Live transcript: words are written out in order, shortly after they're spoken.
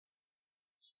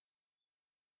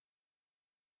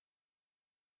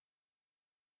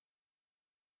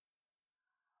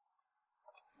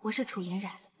我是楚云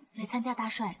冉，来参加大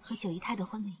帅和九姨太的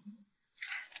婚礼。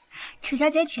楚小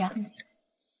姐请。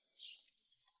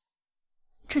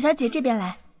楚小姐这边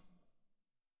来。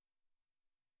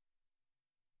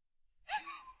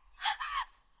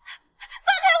放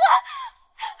开我！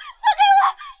放开我！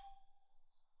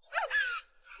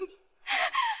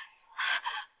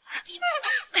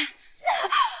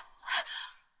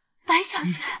白小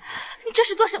姐，你这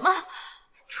是做什么？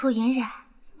楚云冉，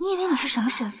你以为你是什么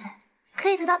身份？ 可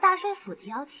以得到大帅府的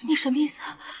邀请。你什么意思？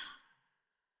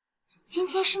今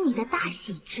天是你的大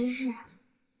喜之日，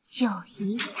九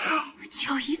姨太。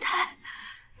九姨太，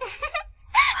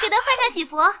给他换上喜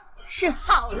服。是。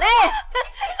好嘞。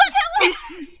放开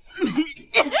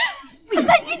我！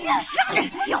快进去！上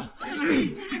脚。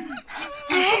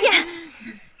老实点。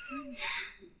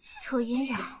楚云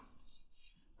冉，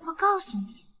我告诉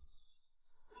你，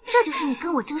这就是你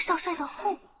跟我争少帅的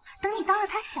后果。等你当了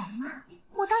他小妈。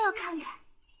 我倒要看看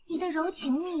你的柔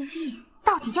情蜜意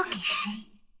到底要给谁。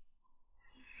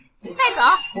带走。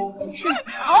是。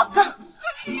好，走。走。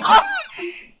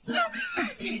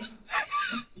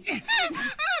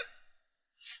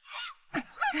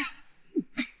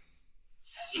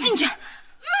进去。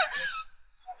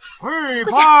跪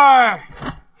拜。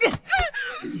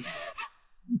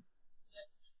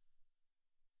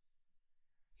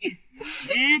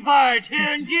一拜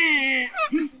天地。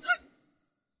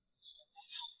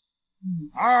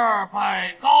 二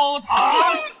拜高堂，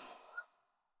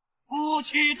夫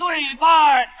妻对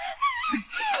拜，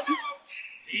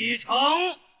礼成。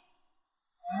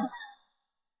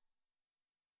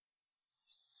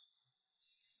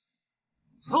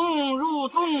送入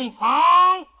洞房。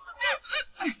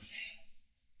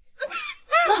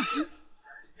走。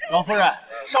老夫人，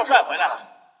少帅回来了。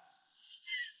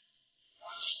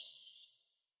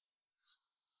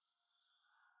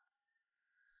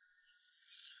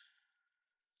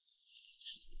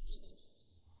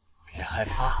 别害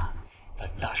怕，本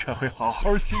大帅会好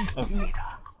好心疼你的。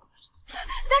大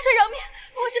帅饶命，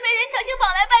我是被人强行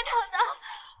绑来拜堂的。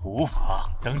无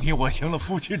妨，等你我行了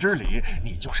夫妻之礼，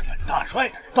你就是本大帅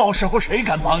的人，到时候谁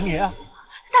敢绑你啊？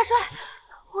大帅，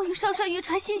我与少帅玉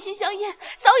传心心相印，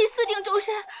早已私定终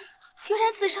身。原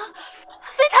然此生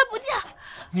非他不嫁。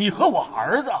你和我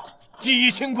儿子既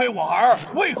已亲归我儿，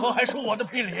为何还收我的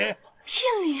聘礼？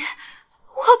聘礼？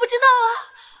我不知道啊。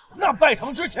那拜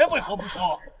堂之前为何不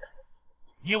说？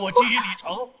 以我记忆里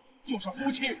成，就是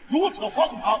夫妻如此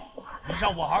荒唐，你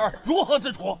让我儿如何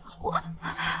自处？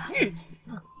你，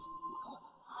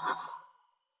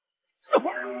大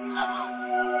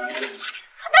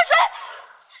帅，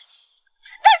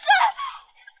大帅，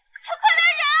快来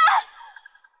人啊！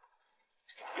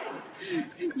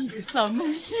你个丧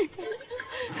门星，你个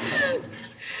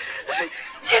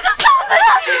丧门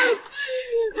星，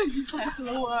你害死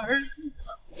了我儿子，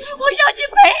我要你赔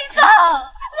偿！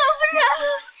 老夫人，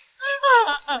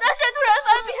大帅突然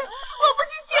发病，我不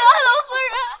知情啊，老夫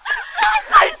人，你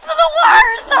害死了我儿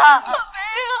子！我没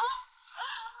有，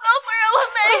老夫人，我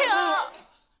没有。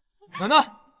楠楠，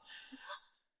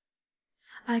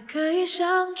爱可以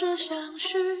相知相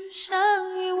许，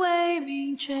相依为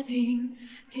命，确定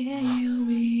天有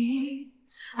命。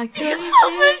爱可以心有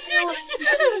灵犀，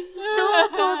斗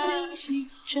破惊心，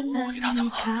却难以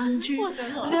抗拒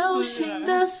流星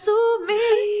的宿命。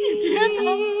天哪，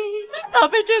他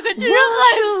被这个女人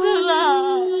害死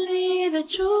了！你的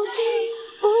注定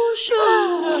不属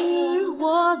于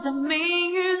我的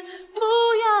命运，不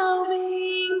要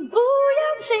命，不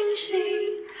要清醒，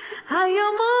还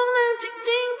有梦能紧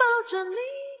紧抱着你。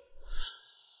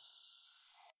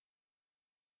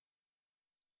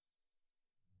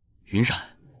云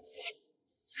冉。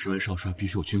 身为少帅，必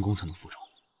须有军功才能服众。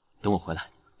等我回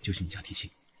来，就请你家提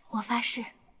亲。我发誓，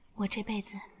我这辈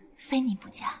子非你不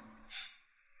嫁。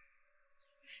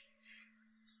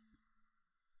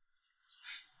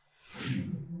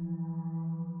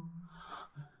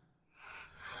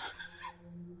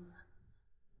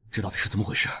这到底是怎么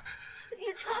回事？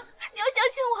玉川，你要相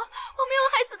信我，我没有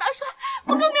害死大帅，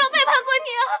我更没有背叛过你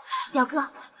啊！表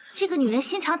哥。 这个女人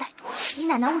心肠歹毒，你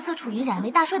奶奶物色楚云冉为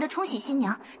大帅的冲喜新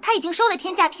娘，她已经收了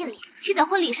天价聘礼，却在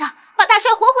婚礼上把大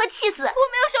帅活活气死。我没有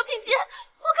收聘金，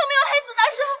我更没有害死大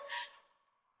帅。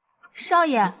少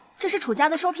爷，这是楚家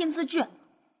的收聘字据。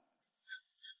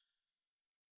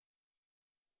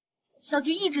小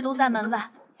菊一直都在门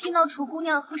外，听到楚姑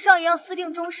娘和少爷要私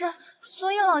定终身，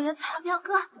所以老爷才……表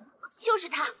哥，就是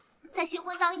他，在新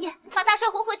婚当夜把大帅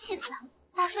活活气死。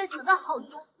大帅死的好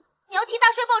冤，你要替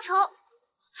大帅报仇。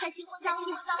 在新婚当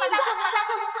夜，把大帅活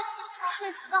活气死，大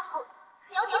帅死的好，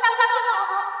你要替大帅报仇。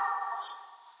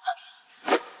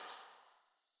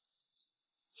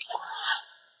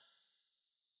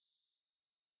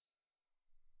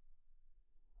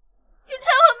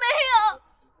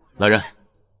来人，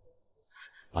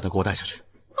把他给我带下去。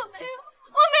我没有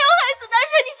害死大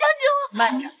帅，你相信我。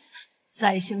慢着，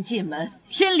灾星进门，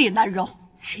天理难容，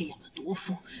这样的毒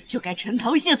妇就该陈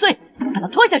塘谢罪，把他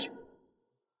拖下去。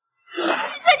玉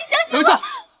川，你相信我。等一下，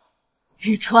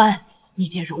玉川，你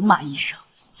爹戎马一生，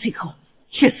最后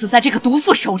却死在这个毒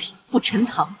妇手里，不陈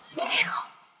塘，只好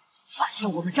发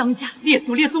现我们张家列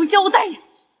祖列宗交代呀！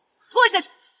拖下去！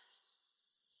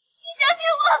你相信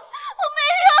我，我没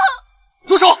有。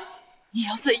住手！你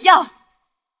要怎样？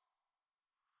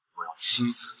我要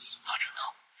亲自送他陈塘。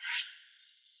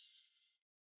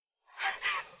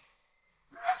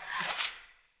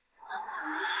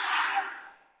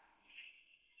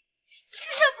玉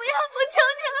川，不要，我求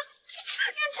你了，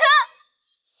玉川，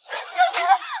求你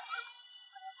了。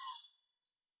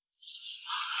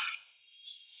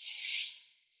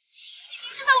你明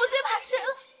知道我最怕水了，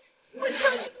我求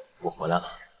你。我回来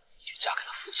了，你去嫁给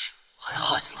了父亲，还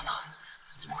害死了他。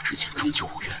我之前终究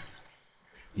无冤，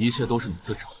一切都是你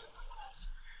自找的。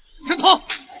陈塘，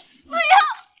不要！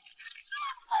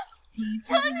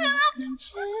求你了！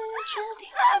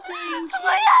不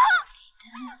要！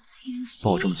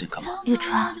抱我这么紧干嘛？玉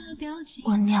川，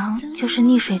我娘就是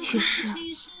溺水去世，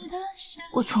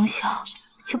我从小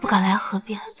就不敢来河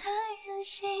边。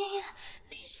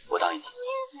我答应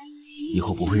你，以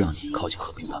后不会让你靠近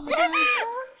河边的。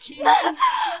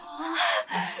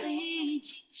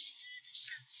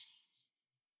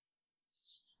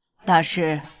大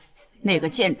师，那个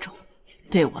剑种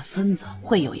对我孙子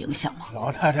会有影响吗？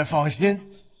老太太放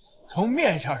心，从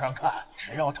面相上看，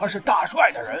只要他是大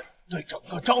帅的人，对整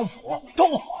个张府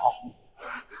都好。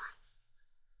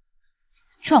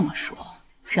这么说，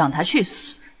让他去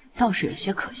死，倒是有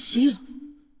些可惜了。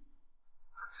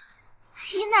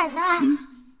姨奶奶，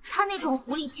他那种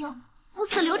狐狸精，不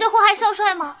死留着祸害少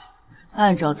帅吗？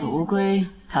按照族规，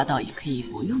他倒也可以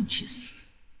不用去死。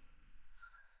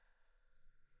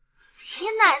姨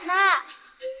奶奶，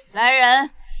来人！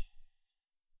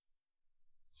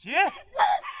起，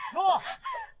落，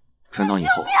陈塘以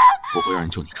后，我会让人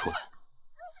救你出来。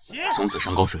起，从此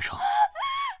山高水长，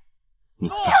你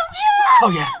我再也不见。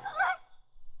少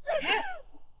爷，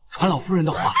传老夫人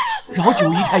的话，饶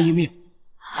九姨太一命。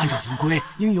按照族规，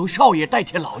应由少爷代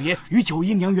替老爷与九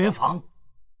姨娘圆房。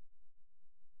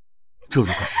这如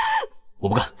何是？我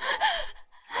不干。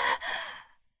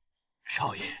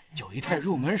少爷，九姨太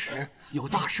入门时有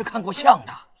大师看过相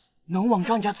的，能忘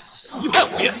张家此死。一派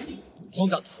胡言！张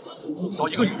家此死用不着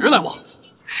一个女人来忘。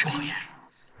少爷，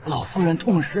老夫人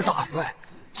痛失大帅，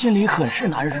心里很是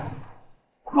难受。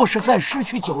若是再失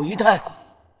去九姨太，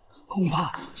恐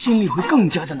怕心里会更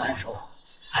加的难受。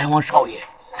还望少爷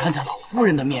看在老夫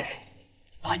人的面上，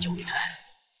把九姨太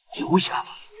留下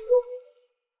吧。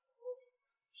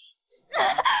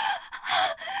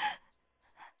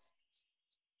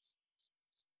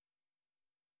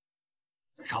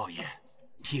少爷，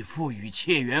替父与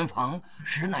妾圆房，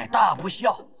实乃大不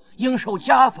孝，应受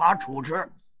家法处置。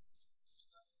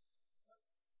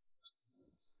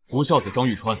不孝子张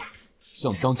玉川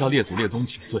向张家列祖列宗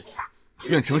请罪，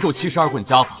愿承受72棍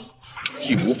家法，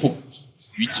替无父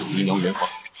与九姨娘圆房。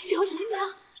九姨娘，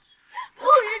顾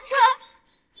玉川，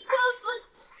公子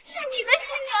是你的新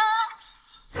娘。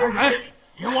二人，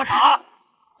给我打！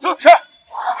是。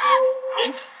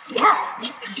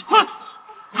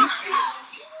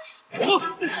六，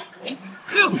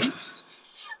你们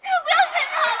不要再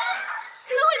打了，你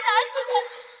们会打死他。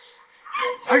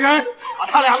二人，把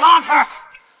他俩拉开！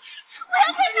不要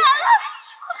再打了，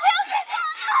不要再打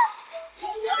了。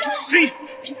12、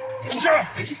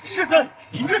13、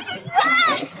14、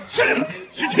16、17、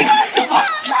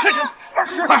19、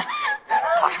20，快，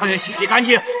把少爷洗干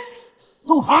净，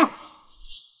洞房。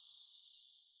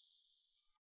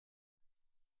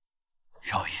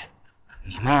少爷，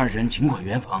你们二人尽管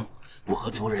圆房，我和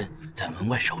族人在门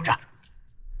外守着。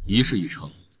一事已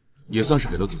成，也算是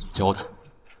给了祖宗交代。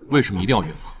为什么一定要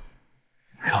圆房？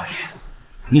少爷，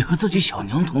你和自己小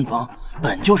娘同房，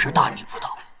本就是大逆不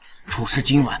道。出事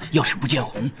今晚要是不见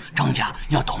红，张家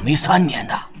要倒霉3年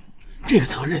的。这个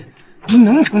责任，您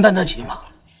能承担得起吗？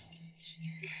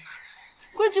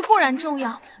规矩固然重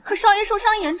要，可少爷受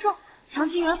伤严重，强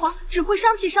行圆房只会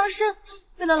伤气伤身。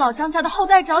为了老张家的后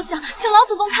代着想，请老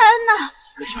祖宗开恩呐！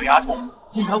个小丫头，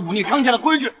竟敢忤逆张家的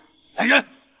规矩！来人，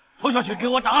拖下去给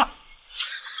我打！老祖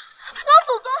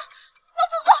宗，老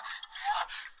祖宗！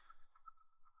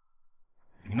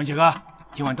你们几个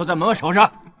今晚都在门外守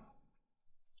着。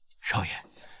少爷，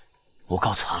我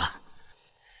告辞了。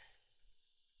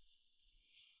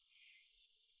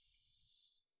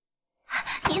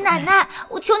姨奶奶，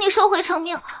我求你收回成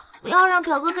命，不要让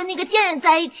表哥跟那个贱人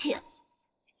在一起。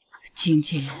金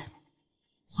姐，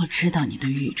我知道你对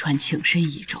玉川情深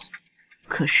意重，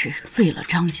可是为了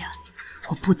张家，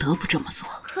我不得不这么做。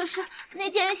可是那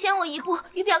件人先我一步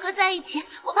与表哥在一起，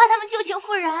我怕他们旧情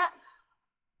复燃。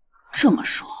这么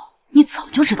说，你早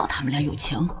就知道他们俩有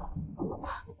情？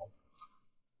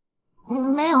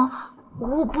没有，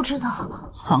我不知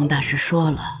道。黄大师说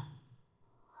了，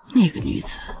那个女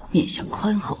子面相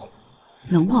宽厚，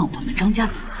能忘我们张家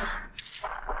子嗣。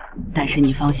但是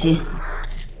你放心，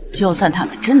就算他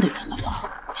们真的圆了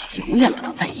房，也永远不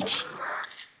能在一起。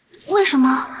为什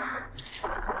么？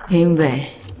因为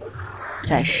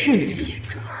在世人眼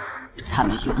中，他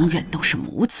们永远都是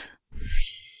母子。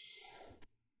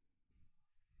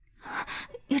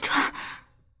玉川，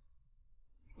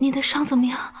你的伤怎么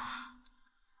样？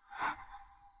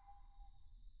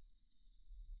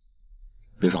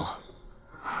别伤了，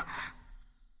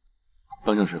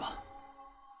办正事吧。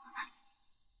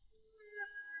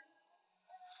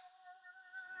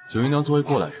九姨娘作为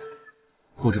过来人，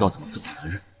不知道怎么伺候男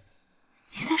人。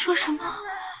你在说什么？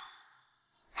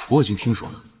我已经听说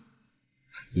了，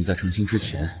你在成亲之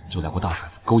前就来过大帅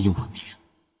府勾引我，不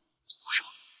是吗？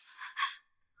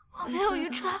我没有，玉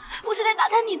川，我是来打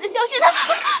探你的消息的。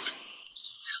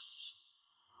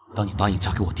当你答应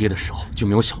嫁给我爹的时候，就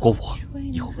没有想过我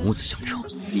以后母子相承，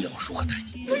你让我如何待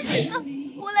你？不是的，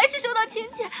我来是收到亲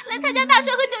戚，来参加大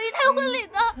帅和九姨太婚礼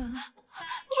的。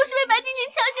我是被白晶晶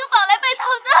强行绑来拜堂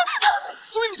的，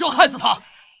所以你就要害死他，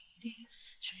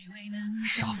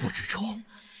杀父之仇，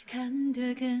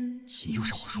你又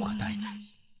让我如何待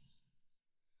你？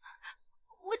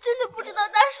我真的不知道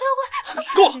大帅会。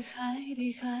给我！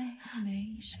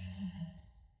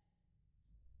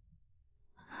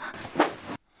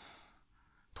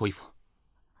脱衣服。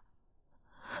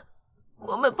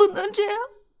我们不能这样。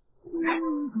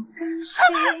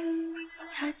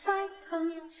还在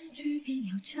等，剧便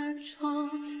要假装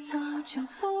早就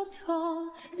不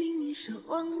同，明明奢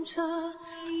望着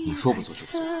你说不做就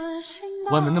不做，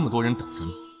外面那么多人等着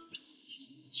你。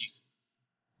记住，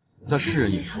在世人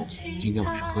眼中，今天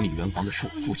晚上和你圆房的是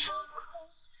我父亲。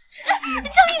张一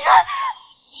川。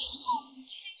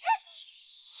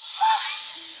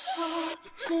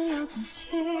只有自己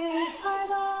猜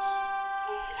到。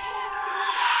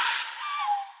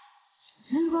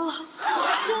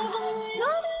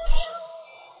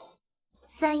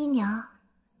三姨娘，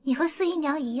你和四姨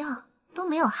娘一样，都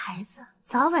没有孩子，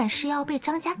早晚是要被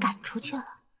张家赶出去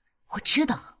了。我知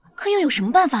道，可又有什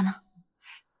么办法呢？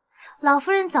老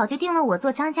夫人早就定了我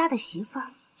做张家的媳妇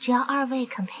儿，只要二位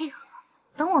肯配合，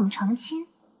等我们成亲，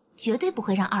绝对不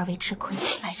会让二位吃亏。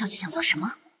白小姐想做什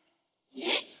么？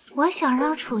我想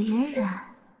让楚云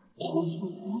染死。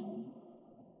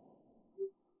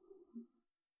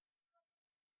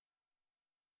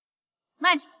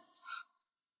慢着！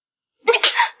你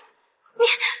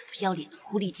不要脸的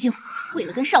狐狸精，为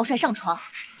了跟少帅上床，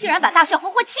竟然把大帅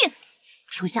活活气死，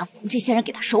留下我们这些人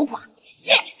给他守寡。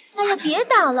现在，哎呀，别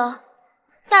打了，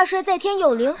大帅在天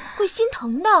有灵，会心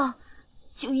疼的。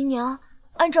九姨娘，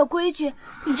按照规矩，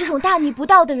你这种大逆不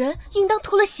道的人，应当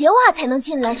脱了鞋袜才能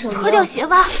进来守灵。脱掉鞋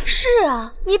袜？是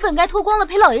啊，你本该脱光了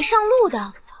陪老爷上路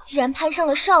的。既然攀上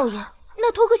了少爷，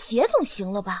那脱个鞋总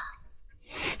行了吧？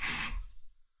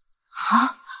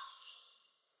好。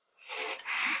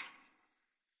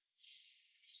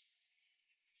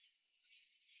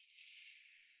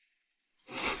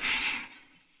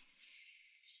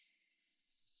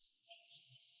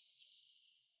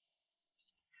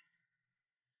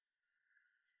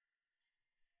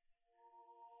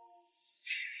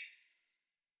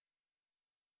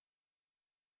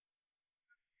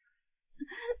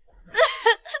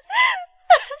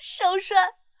少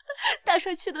帅，大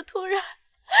帅去的突然，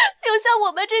留下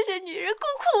我们这些女人孤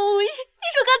苦无依，你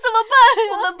说该怎么办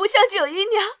呀？我们不像九姨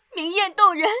娘，明艳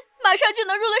动人，马上就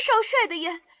能入了少帅的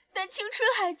眼，但青春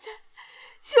还在，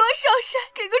希望少帅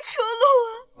给个出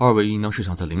路啊！二位姨娘是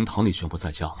想在灵堂里宣布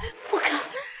再嫁吗？不可，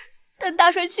但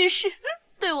大帅去世，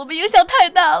对我们影响太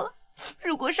大了。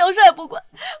如果少帅不管，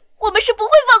我们是不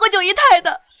会放过九姨太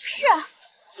的。是啊，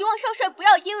希望少帅不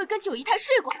要因为跟九姨太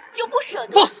睡过就不舍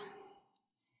得。 boss，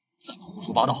 再敢胡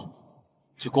说八道，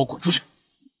就给我滚出去！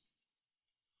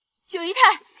九姨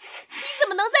太，你怎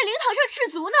么能在灵堂上赤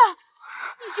足呢？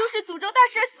你就是诅咒大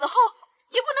帅死后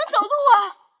也不能走路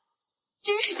啊！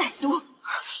真是歹毒！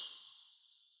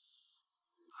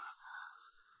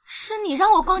是你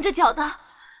让我光着脚的，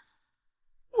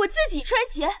我自己穿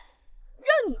鞋，让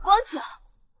你光脚。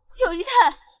九姨太，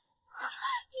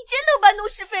你真能搬弄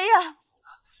是非啊！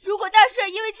如果大帅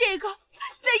因为这个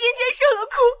在阴间受了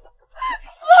苦，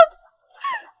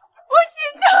我心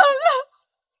疼了。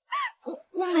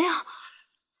我没有。住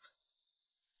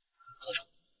手！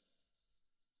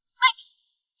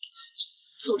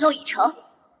诅咒已成，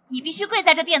你必须跪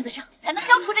在这垫子上，才能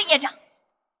消除这业障。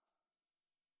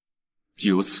既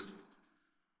如此，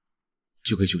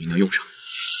就给九姨娘用上。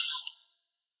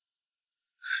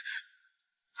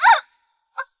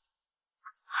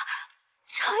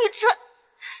张一川，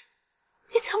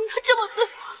你怎么能这么对我？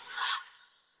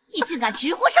你竟敢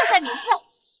直呼少帅名字！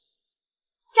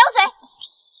张嘴！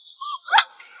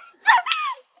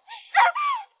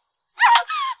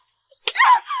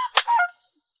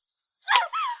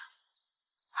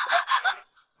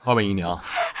二位姨娘，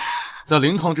在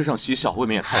灵堂之上嬉笑，未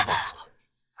免也太放肆了。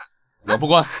杨副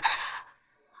官，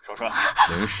少帅，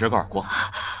给人10个耳光，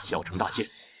小惩大戒。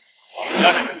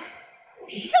压下去。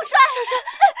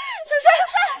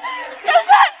少帅，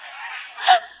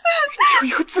咎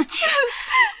由自取。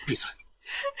闭嘴！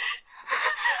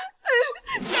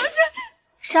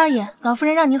少爷，老夫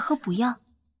人让您喝补药。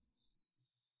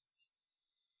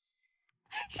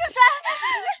少帅，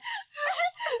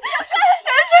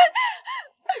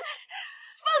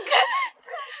放开！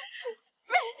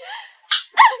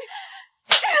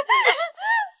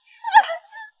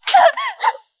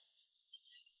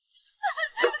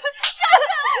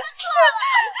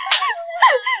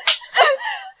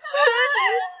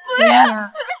九姨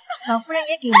娘，老夫人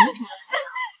也给您煮了补药，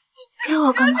给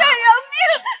我干嘛？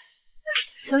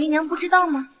九姨娘不知道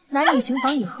吗？男女行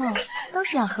房以后都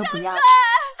是要喝补药的。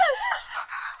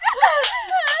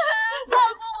放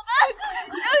过我们！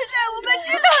少帅，我们知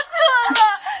道错了。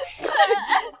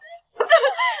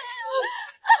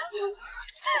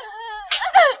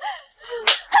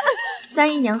三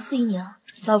姨娘、四姨娘，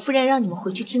老夫人让你们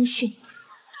回去听训。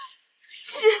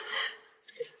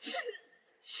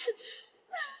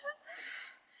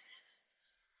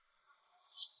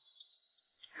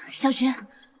小军，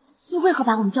你为何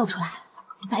把我们叫出来？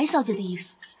白小姐的意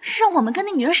思是让我们跟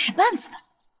那女人使绊子的。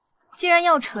既然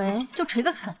要锤，就锤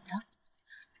个狠的。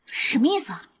什么意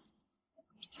思啊？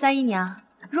三姨娘，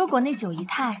如果那九姨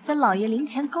太在老爷灵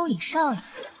前勾引少爷，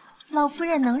老夫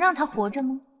人能让她活着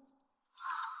吗？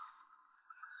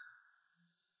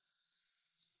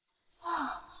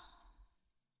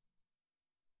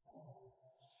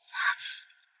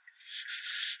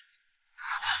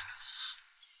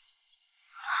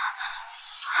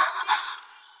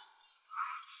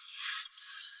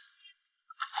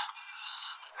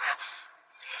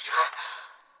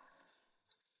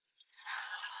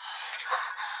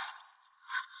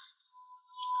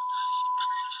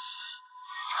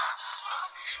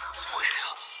怎么回事呀？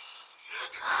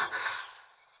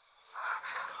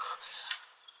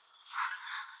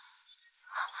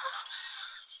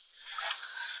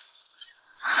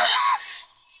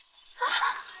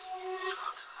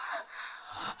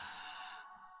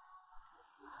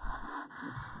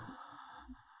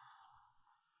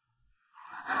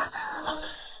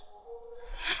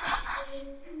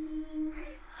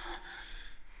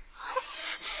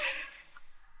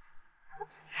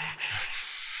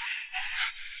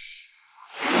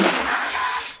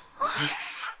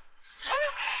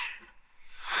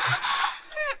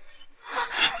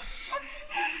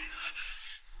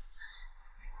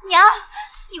娘，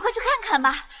你快去看看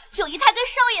吧，九姨太跟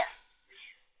少爷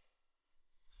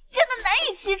真的难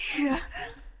以启齿。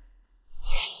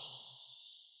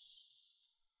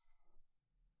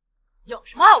有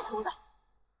什么好哭的？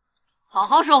好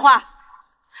好说话。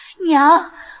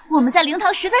娘，我们在灵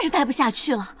堂实在是待不下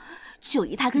去了，九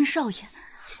姨太跟少爷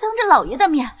当着老爷的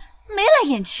面眉来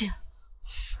眼去。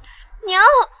娘，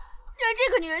让这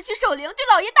个女人去守灵，对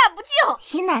老爷大不敬。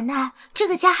姨奶奶，这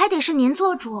个家还得是您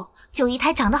做主。九姨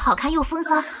太长得好看又风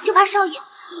骚，就怕少爷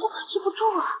我可记不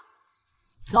住啊。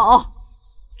走，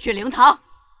去灵堂。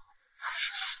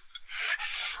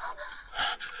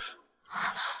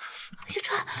玉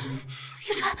川，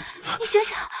玉川，你醒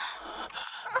醒！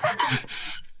副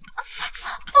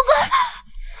官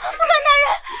大人，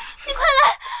你快来！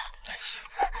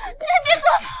别走！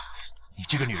你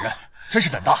这个女人真是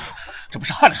胆大，这不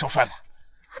是害了少帅吗？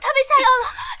他被下药了，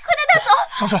快带他走！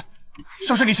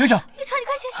少帅，你醒醒！玉川，你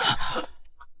快醒醒！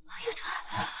玉川，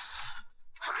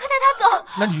快带他走！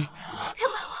那你别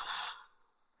管我。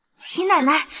姨奶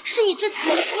奶，事已至此，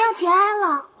您要节哀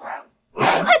了。快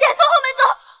点，从后门走，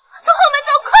从后门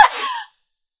走，快！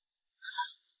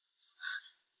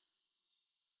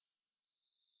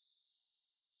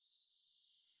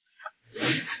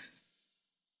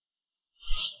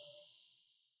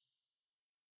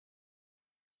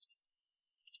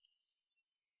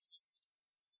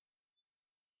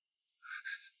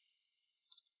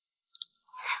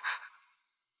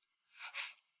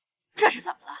这是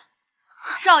怎么了？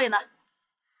少爷呢？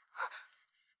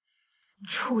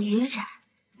楚于然，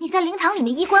你在灵堂里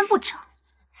面衣冠不整，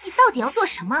你到底要做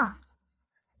什么？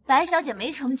白小姐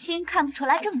没成亲，看不出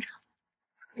来正常。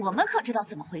我们可知道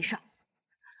怎么回事。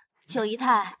九姨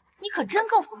太，你可真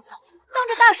够风骚的，当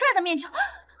着大帅的面就……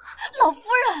老夫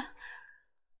人，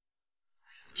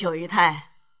九姨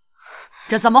太，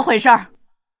这怎么回事？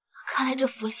看来这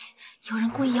府里有人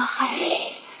故意要害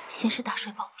我，先是大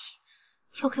帅暴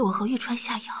毙，又给我和玉川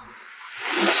下药。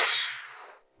我只是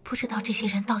不知道这些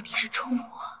人到底是冲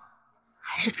我，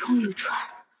还是冲玉川。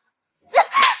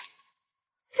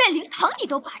在灵堂你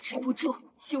都把持不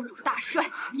住，羞辱大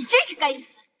帅，你真是该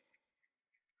死！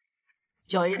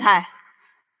九姨太，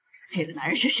这个男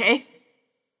人是谁？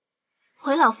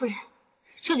回老夫人，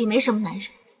这里没什么男人。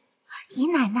姨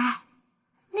奶奶，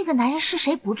那个男人是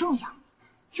谁不重要，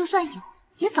就算有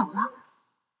也走了。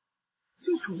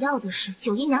最主要的是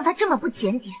九姨娘她这么不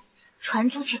检点，传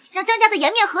出去让张家的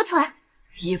颜面何存？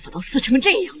衣服都撕成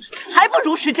这样了，还不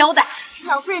如实交代？请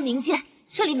老夫人明鉴，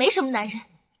这里没什么男人。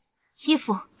衣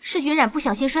服是云染不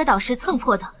小心摔倒时蹭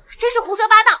破的，真是胡说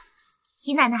八道。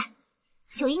姨奶奶，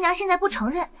九姨娘现在不承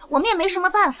认，我们也没什么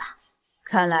办法。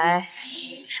看来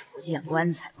你是不见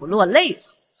棺材不落泪了。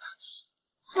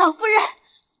老夫人，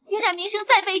云染名声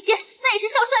再卑贱，那也是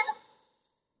少帅的、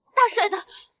大帅的、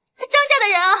张家的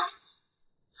人啊！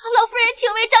老夫人，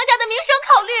请为张家的名声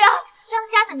考虑啊！张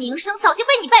家的名声早就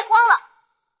被你败光了。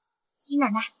姨奶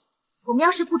奶，我们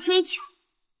要是不追究，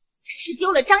才是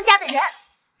丢了张家的人。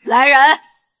来人，把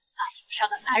府上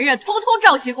的男人通通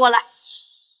召集过来。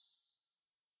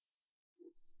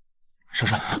少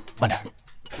帅，慢点。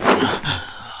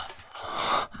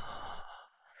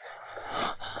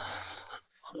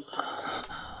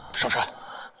少帅，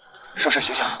少帅，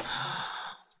醒醒！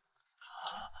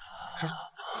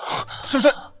少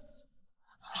帅，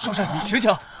少帅，你醒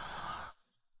醒！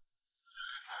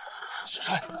少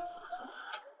帅，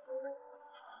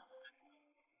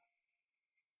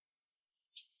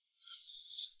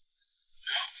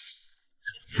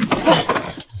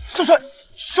少帅，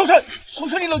少帅，少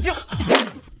帅，你冷静！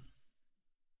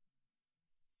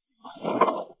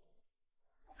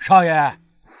少爷，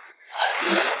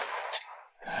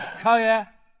少爷，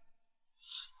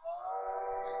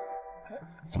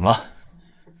怎么了？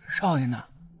少爷呢？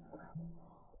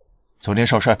昨天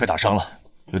少帅被打伤了，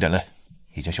有点累，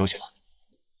已经休息了。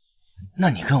那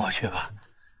你跟我去吧。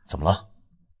怎么了？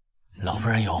老夫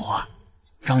人有话，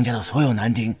张家的所有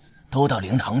男丁都到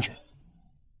灵堂去。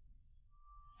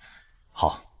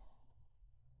好。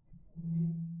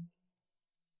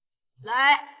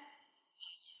来，把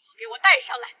衣服给我带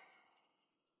上来。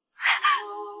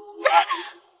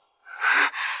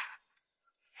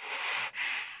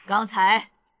刚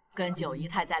才跟九姨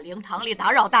太在灵堂里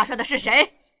打扰大帅的是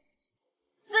谁？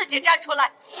自己站出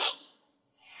来！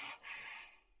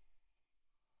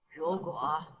如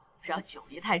果让九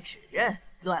姨太指认，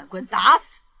乱棍打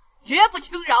死，绝不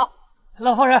轻饶。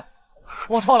老夫人，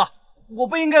我错了，我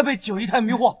不应该被九姨太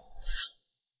迷惑。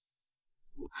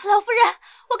老夫人，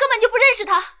我根本就不认识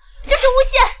他，这是诬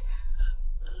陷。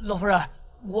老夫人，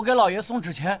我给老爷送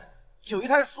纸钱，九姨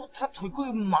太说她腿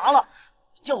跪麻了，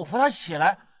叫我扶她起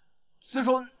来。虽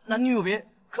说男女有别，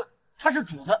可她是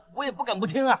主子，我也不敢不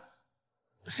听啊。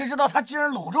谁知道她竟然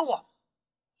搂着我，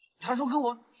她说跟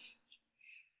我……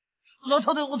老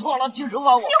太太，我错了，请惩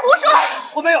罚我。你胡说！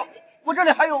我没有，我这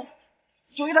里还有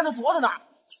九姨太的镯子呢。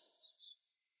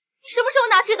你什么时候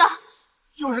拿去的？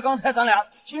就是刚才咱俩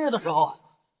亲热的时候。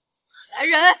来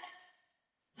人，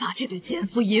把这对奸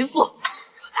夫淫妇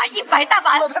打100大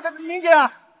板！老太太，您姐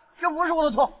啊，这不是我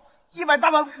的错，100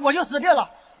大板我就死定了，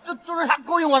都是他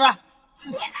勾引我的。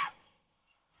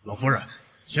老夫人，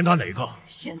先打哪个？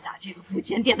先打这个不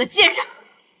检点的贱人。等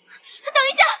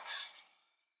一下，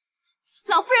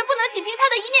老夫人不能仅凭她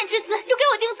的一面之词就给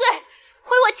我定罪，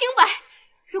毁我清白。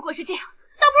如果是这样，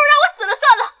倒不如让我死了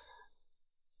算了。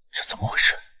这怎么回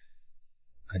事？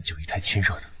跟九姨太亲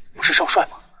热的不是少帅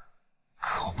吗？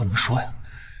可我不能说呀，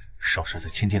少帅在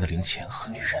亲爹的灵前和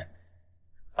女人，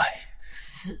哎，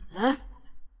死？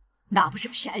那不是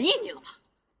便宜你了吗？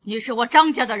你是我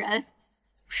张家的人，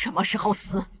什么时候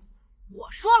死，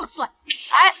我说了算。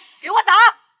来，给我打！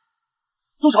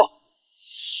住手！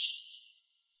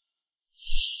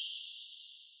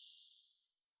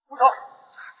住手！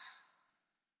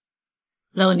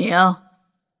冷宁，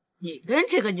你跟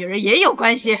这个女人也有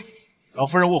关系？老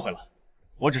夫人误会了，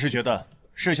我只是觉得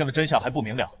事情的真相还不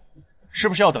明了，是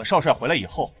不是要等少帅回来以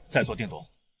后再做定夺？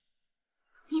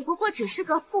你不过只是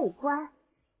个副官，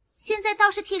现在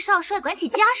倒是替少帅管起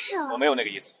家事了。我没有那个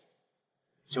意思。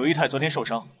九姨太昨天受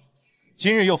伤，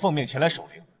今日又奉命前来守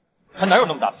灵，她哪有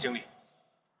那么大的精力？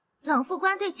冷副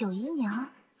官对九姨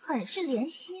娘很是怜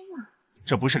惜嘛。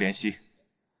这不是怜惜，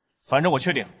反正我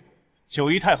确定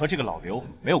九姨太和这个老刘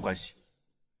没有关系。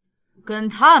跟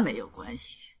他没有关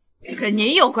系，跟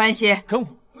你有关系。跟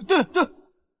我？对，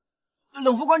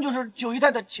冷副官就是九姨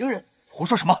太的情人。胡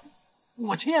说什么？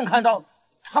我亲眼看到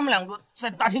他们两个在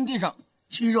大厅地上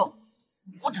亲热，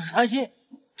我只是贪心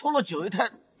偷了九姨太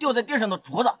掉在地上的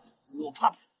镯子，我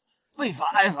怕被罚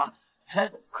挨罚，才……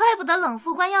怪不得冷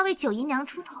副官要为九姨娘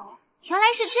出头，原来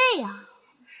是这样。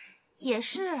也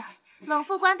是，冷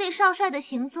副官对少帅的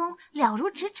行踪了如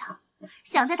指掌，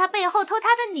想在他背后偷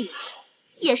他的女人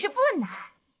也是不难。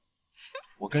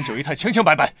我跟九姨太清清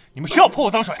白白，你们谁要泼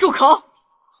我脏水？住口！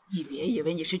你别以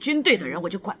为你是军队的人，我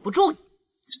就管不住你。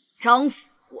张府，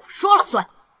我说了算。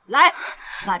来，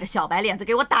把这小白脸子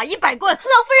给我打100棍！老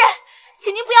夫人，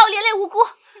请您不要连累无辜。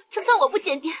就算我不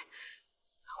检点，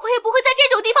我也不会在这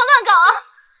种地方乱搞啊！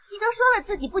你都说了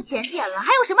自己不检点了，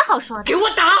还有什么好说的？给我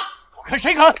打！我看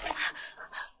谁敢！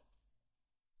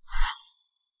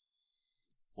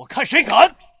我看谁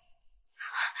敢！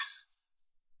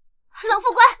冷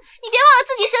副官，你别忘了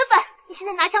自己身份，你现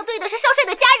在拿枪对的是少帅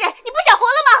的家人，你不想活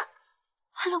了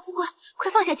吗？冷副官，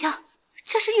快放下枪，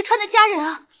这是玉川的家人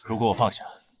啊！如果我放下，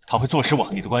他会坐实我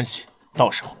和你的关系，到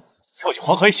时候跳进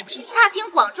黄河也洗不清。大庭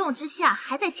广众之下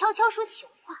还在悄悄说情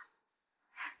话，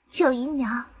九姨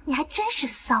娘，你还真是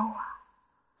骚啊！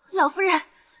老夫人，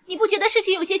你不觉得事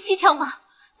情有些蹊跷吗？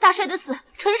大帅的死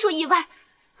纯属意外，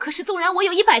可是纵然我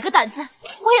有100个胆子，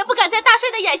我也不敢在大帅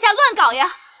的眼下乱搞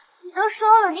呀。你都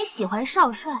说了你喜欢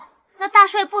少帅，那大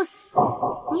帅不死，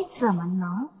你怎么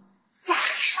能嫁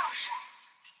给少帅？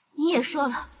你也说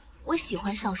了我喜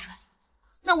欢少帅，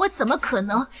那我怎么可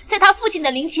能在他父亲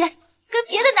的灵前跟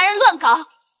别的男人乱搞？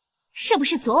是不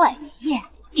是昨晚一夜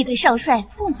你对少帅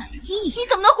不满意？你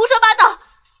怎么能胡说八道？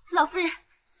老夫人，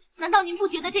难道您不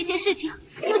觉得这些事情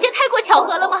有些太过巧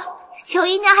合了吗？九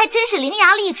姨娘还真是伶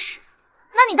牙俐齿，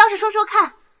那你倒是说说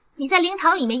看，你在灵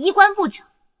堂里面衣冠不整，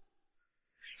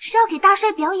是要给大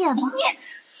帅表演吗？你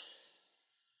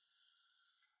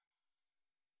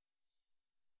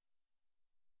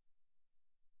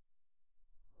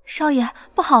少爷，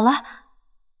不好了！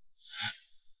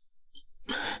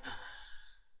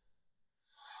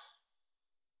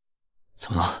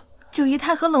怎么了？九姨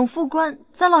太和冷副官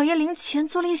在老爷灵前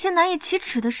做了一些难以启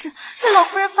齿的事，被老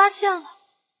夫人发现了。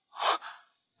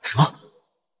什么？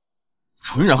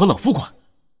纯然和冷副官？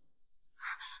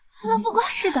冷副官，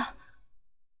是的。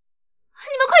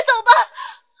你们快走吧！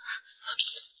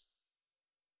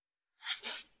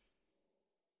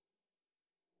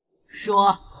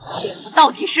说，奸夫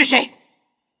到底是谁？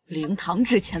灵堂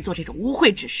之前做这种污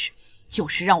秽之事，就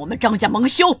是让我们张家蒙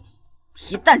羞。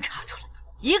一旦查出来，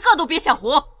一个都别想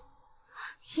活。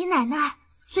姨奶奶，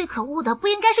最可恶的不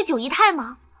应该是九姨太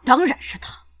吗？当然是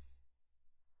她。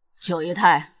九姨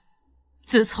太，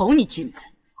自从你进门，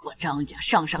我张家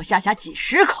上上下下几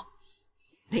10口，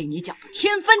被你搅得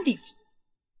天翻地覆。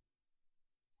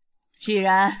既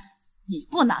然你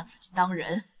不拿自己当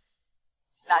人，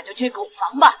那就去狗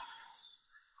房吧。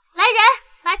来人，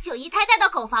把九姨太带到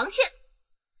狗房去！你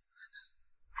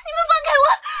们放开我！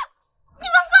你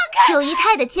们放开！九姨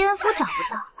太的奸夫找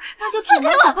不到，那就只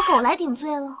能找个狗来顶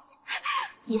罪了。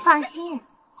你放心，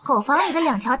狗房里的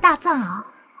2条大藏獒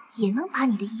也能把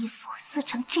你的衣服撕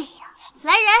成这样。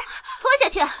来人，拖下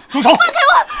去！住手！放开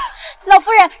我！老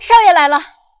夫人，少爷来了。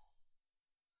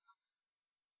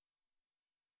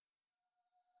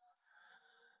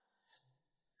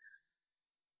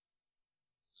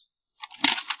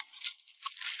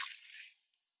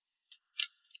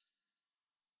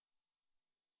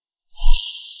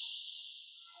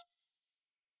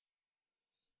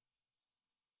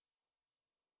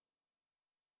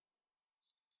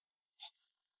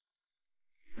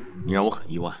你让我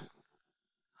很意外。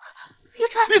玉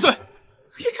川，闭嘴！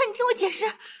玉川，你听我解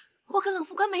释，我跟冷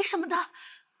副官没什么的，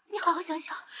你好好想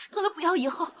想，得了补药以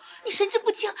后，你神志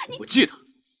不清，你……我记得，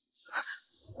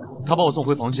他把我送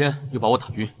回房间，又把我打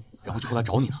晕，然后就过来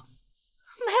找你了。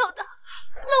没有的，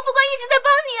冷副官一直在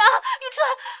帮你啊，玉川，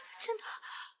真的，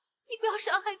你不要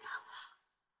伤害他。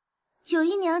九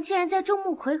姨娘竟然在众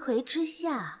目睽睽之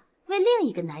下为另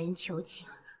一个男人求情，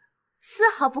丝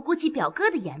毫不顾及表哥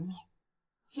的颜面，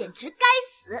简直该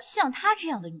死！像她这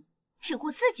样的女，只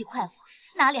顾自己快活，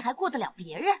哪里还顾得了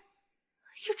别人？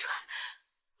玉川，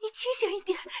你清醒一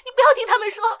点，你不要听他们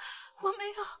说，我没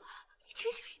有，你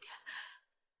清醒一点。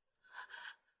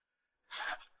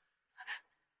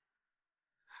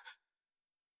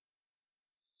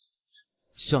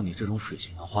像你这种水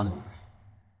性杨花的女人，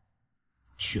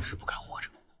确实不该活着。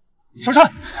少帅，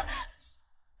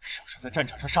少帅在战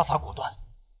场上杀伐果断，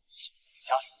现在在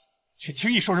家里却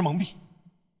轻易受人蒙蔽。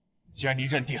既然你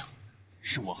认定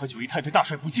是我和九姨太对大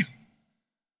帅不敬，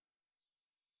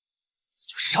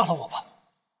就杀了我吧。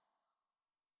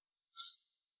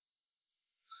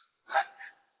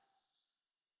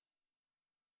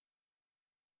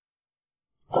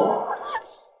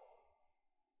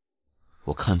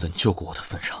我看在你救过我的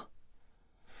份上，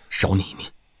饶你一命。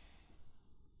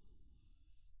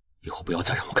以后不要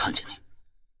再让我看见你。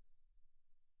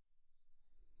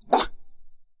滚！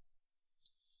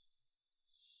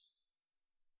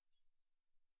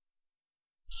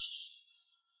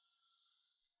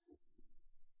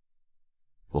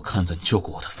我看在你救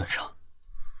过我的份上，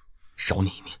饶你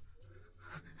一命。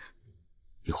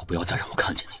以后不要再让我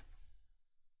看见你。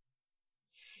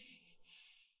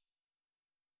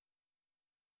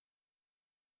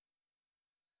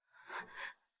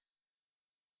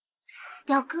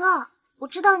表哥，我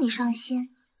知道你伤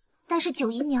心，但是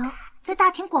九姨娘在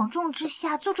大庭广众之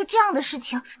下做出这样的事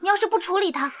情，你要是不处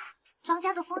理她，张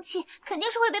家的风气肯定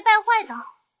是会被败坏的。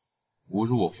侮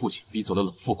辱我父亲，逼走了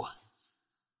冷副官。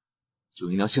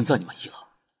九姨娘，现在你满意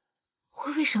了？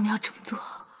我为什么要这么做？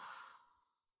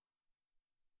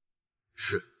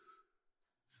是，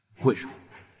为什么？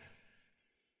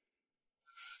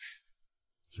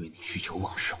因为你需求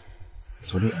旺盛，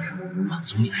做猎人满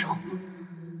足你什么？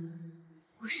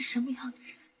我是什么样的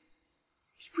人，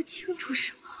你不清楚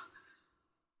是吗？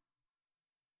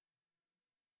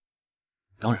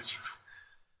当然清楚。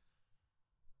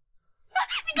你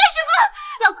干什么？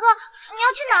表哥，你要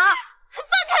去哪儿？放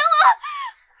开我！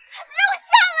让我下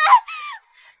来！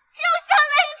让我下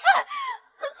来，雨川！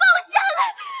放我下来！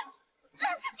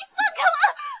你放开我！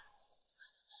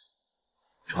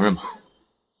承认吧。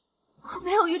我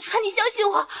没有，雨川，你相信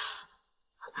我。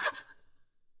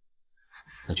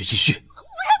那就继续。雨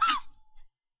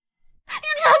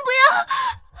川，不要！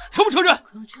承不承认？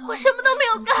我什么都没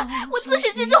有干，我自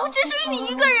始至终只属于你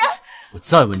一个人。我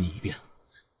再问你一遍，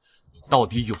你到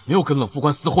底有没有跟冷副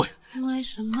官私会？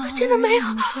真的没有。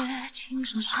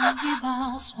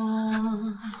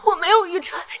我没有，雨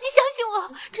川，你相信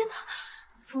我，真的。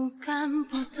楚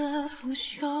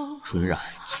云然，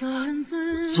我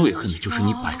最恨的就是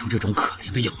你摆出这种可怜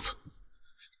的样子。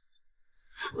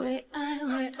不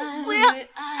要！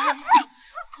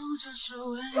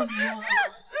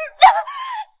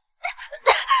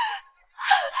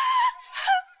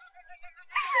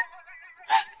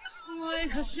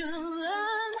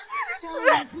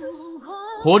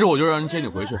活着我就让人接你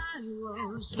回去，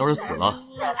要是死了，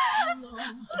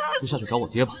就下去找我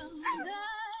爹吧。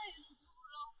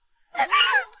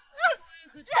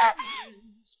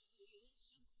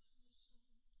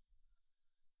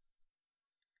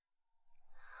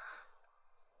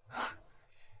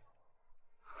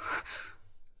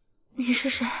你是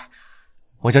谁？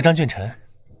我叫张俊臣，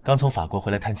刚从法国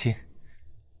回来探亲。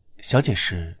小姐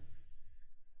是？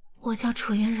我叫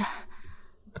楚云然。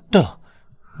对了，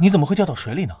你怎么会掉到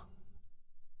水里呢？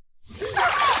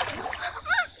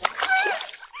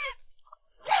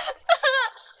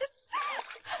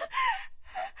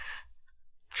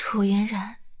楚云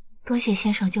然，多谢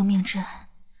先生救命之恩。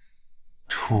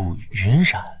楚云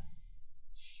然，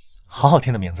好好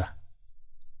听的名字。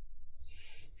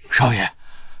少爷，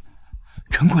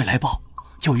陈贵来报，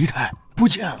九姨太不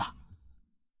见了。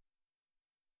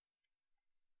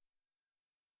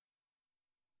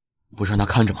不是让他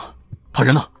看着吗？他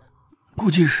人呢？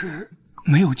估计是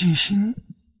没有尽心。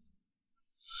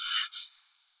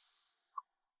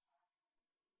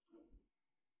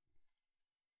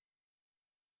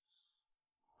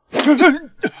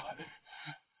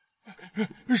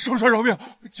少帅饶命！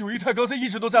九姨太刚才一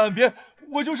直都在岸边，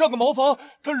我就上个茅房，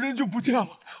他人就不见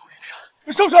了。楚云山，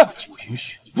少帅，我允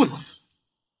许你不能死。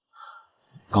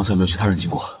刚才有没有其他人经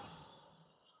过？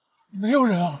没有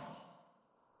人啊。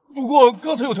不过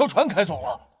刚才有条船开走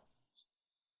了。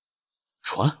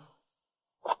船？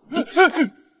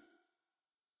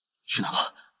去哪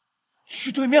了？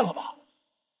去对面了吧？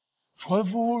船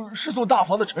夫是送大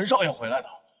房的陈少爷回来的。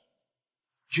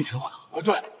俊臣回来了？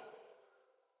对。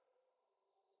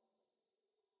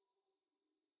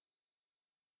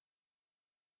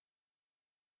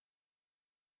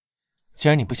既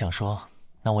然你不想说，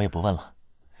那我也不问了。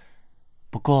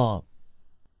不过，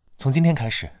从今天开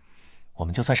始，我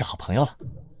们就算是好朋友了。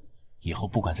以后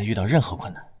不管再遇到任何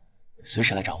困难，随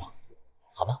时来找我，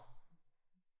好吗？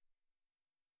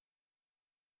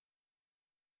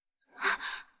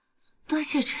多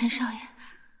谢陈少爷，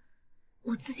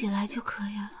我自己来就可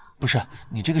以了。不是，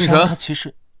你这个伤，他其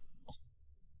实……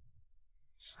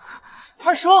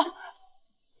二叔，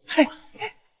嘿，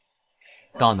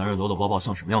大男人搂搂抱抱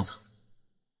像什么样子？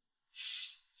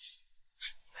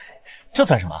这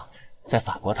算什么？在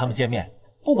法国，他们见面，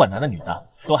不管男的女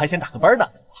的，都还先打个啵呢。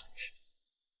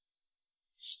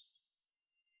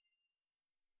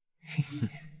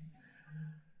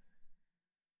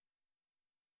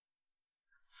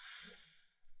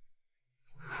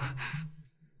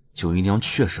九姨娘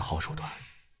确实好手段，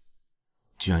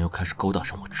居然又开始勾搭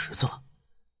上我侄子了。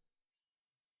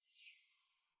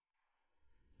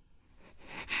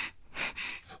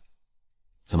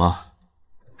怎么，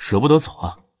舍不得走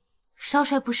啊？少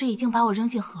帅不是已经把我扔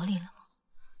进河里了吗？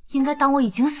应该当我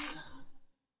已经死了。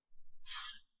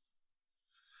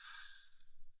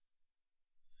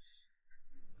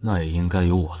那也应该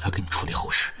由我来给你处理后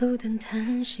事。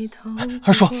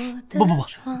二叔，不，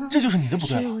这就是你的不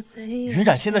对了。云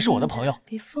染现在是我的朋友，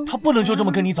他不能就这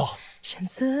么跟你走。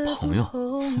朋友？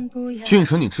俊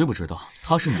臣，你知不知道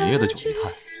他是你爷爷的九姨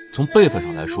太？从辈分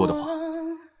上来说的话，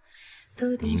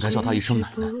你应该叫他一声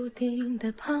奶奶。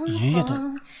爷爷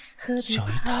的九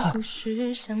姨太，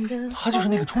她就是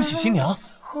那个冲喜新娘。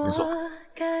没错。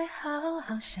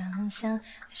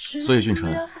所以俊臣，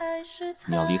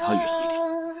你要离他远一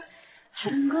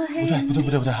点。不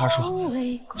对，二叔，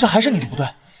这还是你的不对。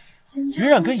云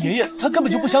染跟爷爷他根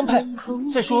本就不相配。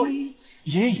再说，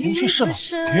爷爷已经去世了，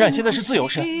云染现在是自由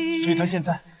身，所以他现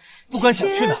在不管想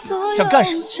去哪、想干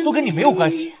什么，都跟你没有关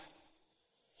系。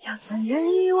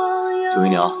九姨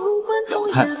娘，表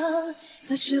态。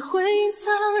要学会隐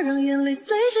藏，让眼泪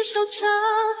随之收场，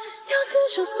要接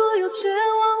受所有绝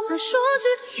望，再说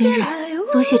句云染，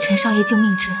多谢陈少爷救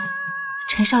命之恩。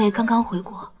陈少爷刚刚回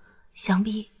国，想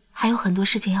必还有很多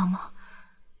事情要忙，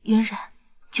云染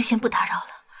就先不打扰了。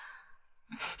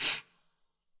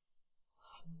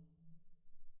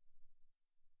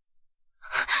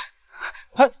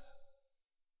哎，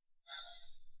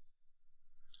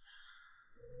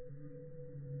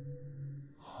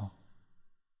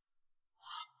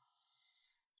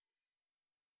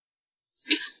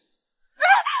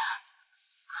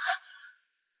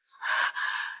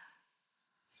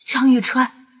张玉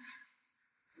川，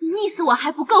你溺死我还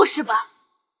不够是吧？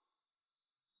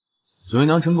九姨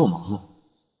娘真够忙碌，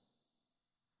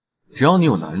只要你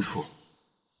有难处，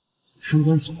身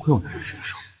边总会有男人伸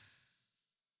手。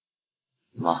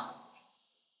怎么，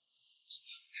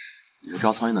你是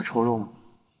招苍蝇的臭肉吗？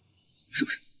是不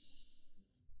是？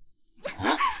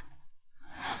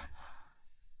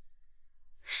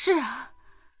是啊，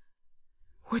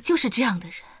我就是这样的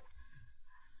人。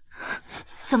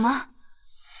怎么？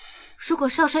如果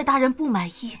少帅大人不满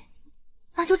意，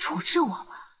那就处置我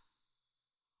吧。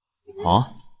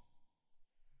啊，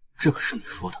这可是你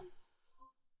说的。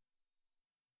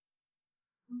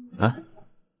来，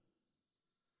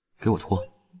给我脱，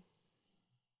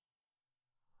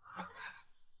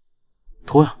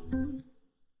脱呀！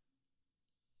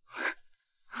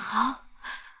好，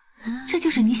这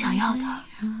就是你想要的。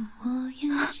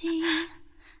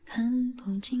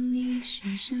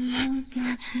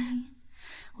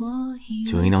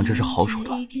九姨娘真是好手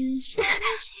段。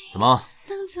怎么，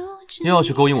又要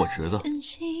去勾引我侄子？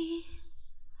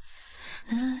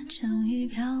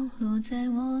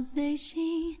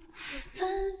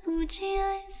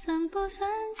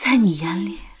在你眼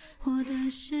里，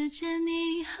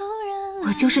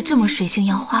我就是这么水性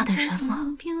杨花的人吗？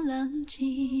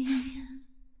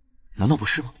难道不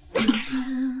是吗？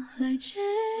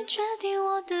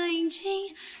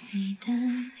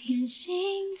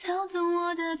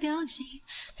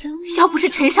要不是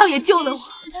陈少爷救了我，我早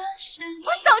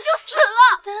就死了。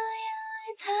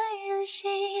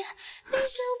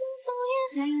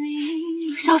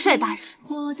少帅大人，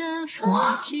我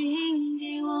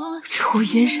楚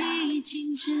云染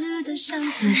此生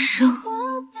此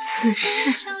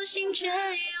世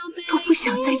都不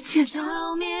想再见到。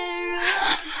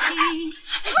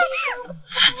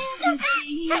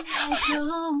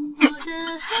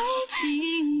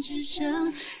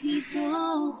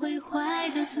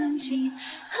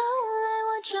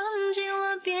装进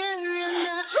了别人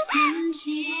的眼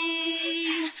睛，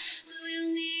都有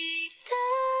你的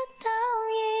倒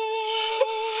影。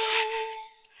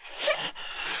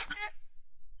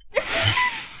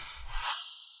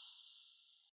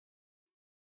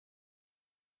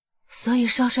所以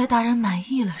少帅大人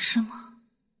满意了是吗？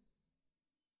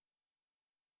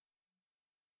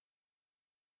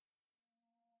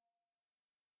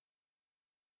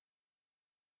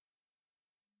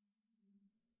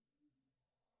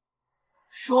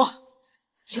说，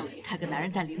九姨太跟男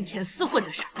人在灵前厮混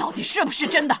的事到底是不是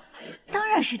真的？当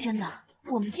然是真的。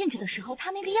我们进去的时候，他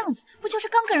那个样子，不就是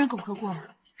刚跟人苟合过吗？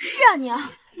是啊，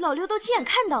娘，老刘都亲眼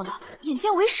看到了，眼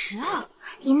见为实啊。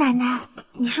姨奶奶，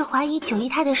你是怀疑九姨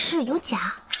太的事有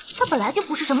假？她本来就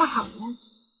不是什么好人。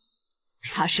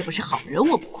他是不是好人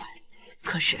我不管，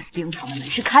可是灵堂的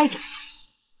门是开着的，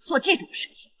做这种事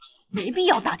情没必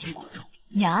要大庭广众。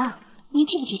娘，您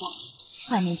知不知道？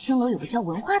外面青楼有个叫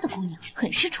文花的姑娘，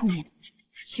很是出面。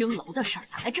青楼的事儿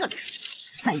拿来这里说，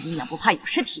三姨娘不怕有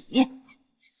失体面？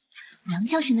娘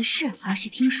教训的是，儿媳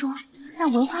听说那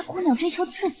文花姑娘追求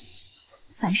刺激，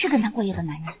凡是跟她过夜的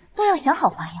男人都要想好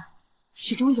花样，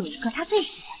其中有一个她最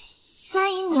喜欢的。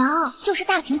三姨娘，就是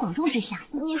大庭广众之下，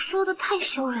你说的太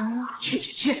羞人了。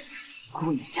去，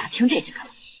姑娘家听这些干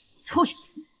嘛？出去！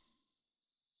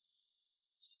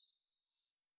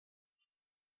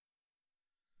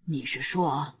你是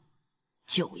说，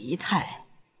九姨太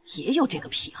也有这个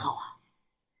癖好啊？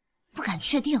不敢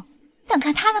确定，但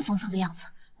看她那疯骚的样子，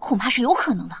恐怕是有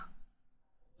可能的。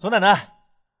左奶奶，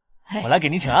我来给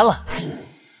您请安了。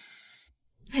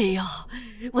哎呦，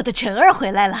我的晨儿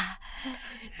回来了，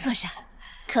坐下。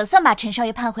可算把陈少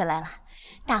爷盼回来了，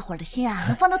大伙儿的心啊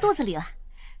都放到肚子里了。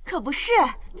可不是，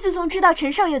自从知道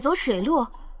陈少爷走水路，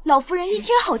老夫人一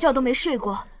天好觉都没睡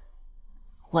过。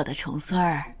我的重孙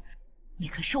儿，你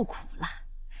可受苦了。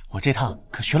我这趟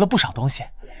可学了不少东西，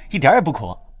一点也不苦。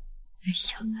哎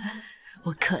呀，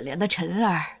我可怜的晨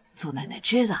儿，祖奶奶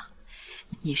知道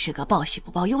你是个报喜不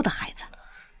报忧的孩子，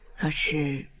可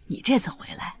是你这次回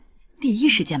来，第一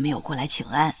时间没有过来请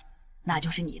安，那就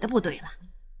是你的不对了。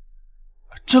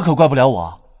这可怪不了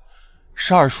我，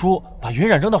是二叔把云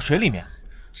染扔到水里面，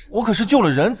我可是救了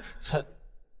人才。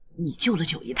你救了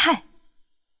九姨太？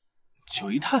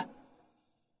九姨太？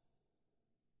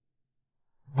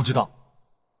不知道，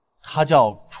她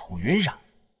叫楚云染。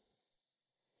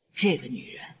这个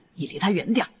女人，你离她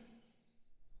远点。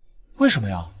为什么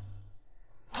呀？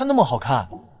她那么好看，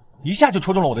一下就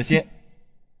戳中了我的心，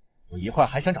我一会儿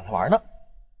还想找她玩呢。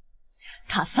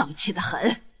她丧气得很，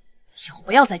以后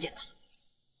不要再见她。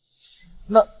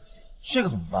那这个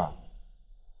怎么办？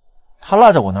他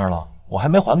落在我那儿了，我还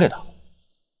没还给他。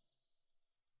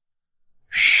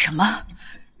什么？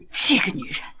这个女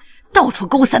人到处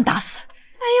勾三搭四！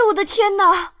哎呦我的天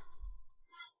哪！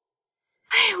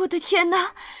哎呦我的天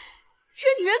哪！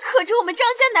这女人可着我们张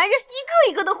家男人一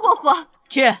个一个的霍霍。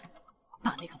去，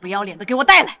把那个不要脸的给我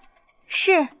带来。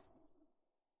是。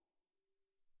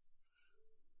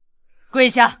跪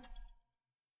下。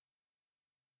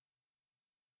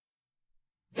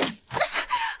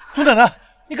祖奶奶，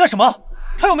你干什么？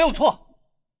他又没有错。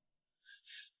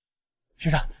云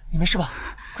染，你没事吧？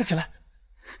快起来。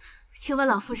请问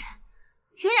老夫人，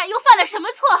云染又犯了什么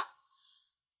错？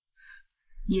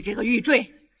你这个玉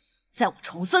坠，在我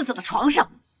重孙子的床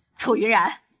上。楚云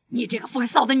染，你这个风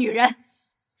骚的女人，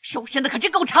手伸的可真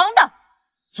够长的。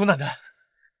祖奶奶，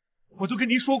我都跟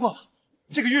您说过了，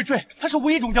这个玉坠它是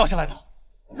无意中掉下来的。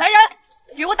来人，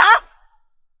给我打！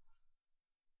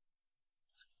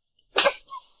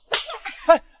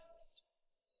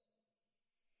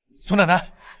祖奶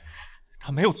奶，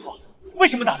他没有错，为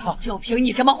什么打他？就凭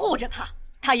你这么护着他，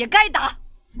他也该打。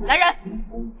来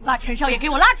人，把陈少爷给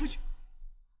我拉出去！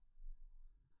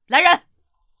来人，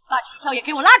把陈少爷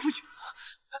给我拉出去！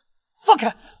放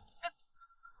开！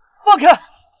放开！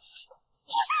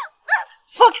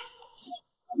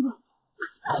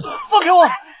放开我！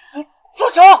住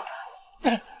手！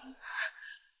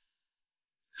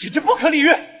简直不可理喻！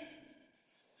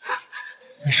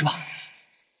没事吧？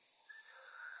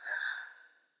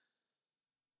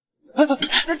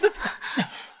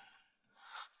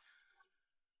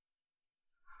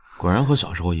果然和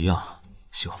小时候一样，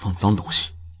喜欢碰脏东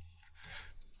西。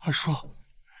二叔，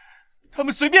他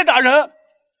们随便打人。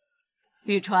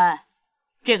玉川，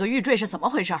这个玉坠是怎么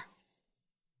回事？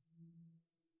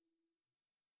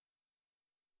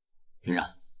云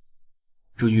染，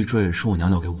这玉坠是我娘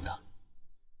留给我的，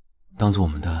当做我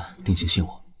们的定情信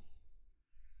物。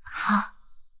好，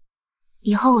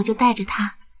以后我就带着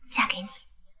它嫁给你。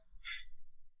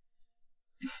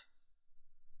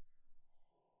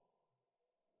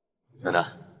奶奶，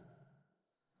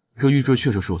这玉坠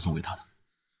确实是我送给她的。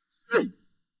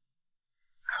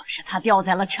可是她掉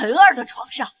在了陈儿的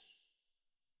床上。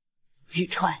玉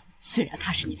川，虽然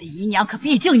她是你的姨娘，可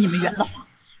毕竟你们圆了房，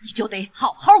你就得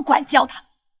好好管教她。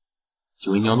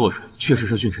九姨娘落水，确实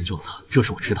是俊臣救了她，这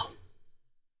事我知道。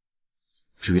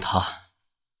至于她，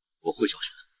我会教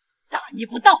训的。大逆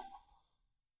不道！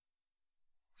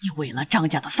你为了张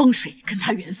家的风水跟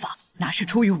她圆房，那是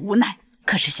出于无奈。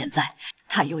可是现在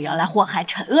她又要来祸害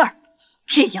陈儿，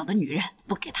这样的女人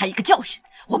不给她一个教训，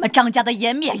我们张家的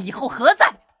颜面以后何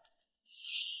在？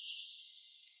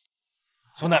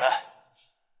祖奶奶，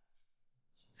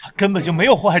她根本就没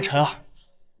有祸害陈儿，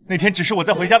那天只是我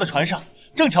在回家的船上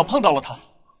正巧碰到了她，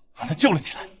把她救了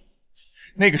起来。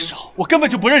那个时候我根本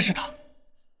就不认识她，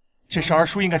这事二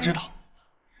叔应该知道，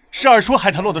是二叔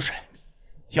害她落的水，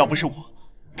要不是我，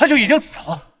她就已经死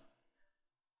了。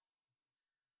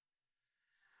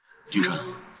君臣，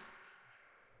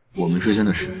我们之间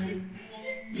的事，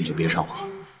你就别掺和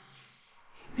了。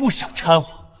不想掺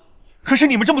和，可是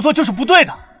你们这么做就是不对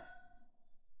的。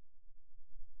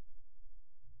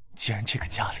既然这个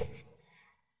家里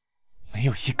没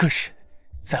有一个人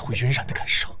在乎云染的感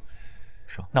受，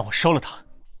那我收了她。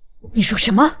你说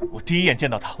什么？我第一眼见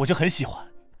到她我就很喜欢。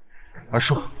而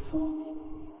树，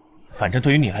反正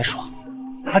对于你来说，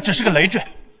她只是个累赘，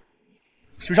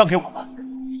就让给我吧。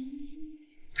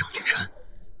张俊琛，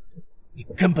你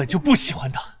根本就不喜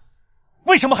欢她，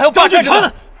为什么还要霸占着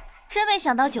她？真没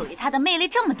想到九姨她的魅力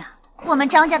这么大，我们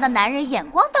张家的男人眼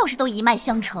光倒是都一脉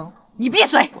相承。你闭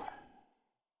嘴！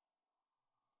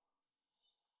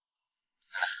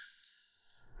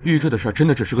玉坠的事真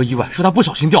的只是个意外，是他不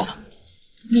小心掉的。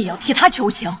你要替他求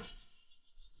情。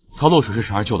他落水是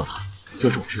婵儿救的他，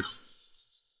这是我知道。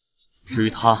至于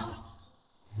他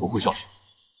不会教训，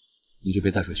你就别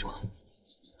再追究了。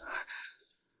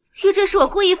玉坠是我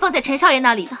故意放在陈少爷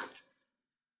那里的。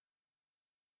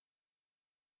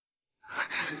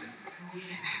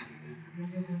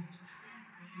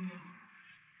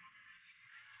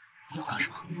你要干什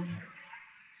么？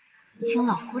请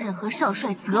老夫人和少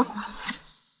帅责罚。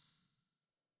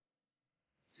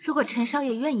如果陈少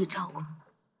爷愿意照顾，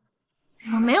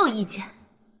我没有意见。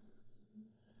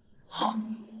好，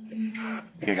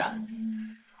月然，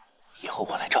以后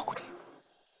我来照顾你。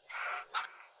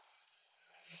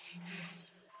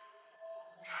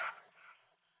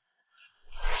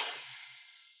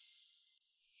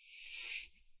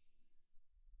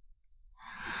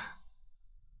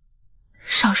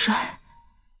少帅，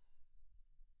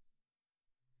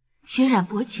云染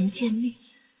薄情贱命，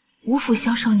无负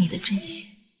萧少你的真心。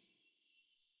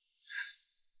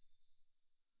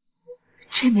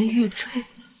这枚玉坠，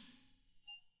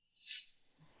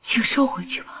请收回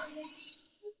去吧。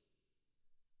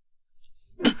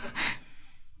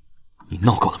你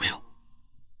闹够了没有？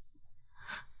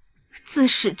自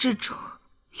始至终，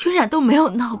云染都没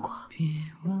有闹过，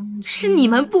是你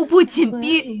们步步紧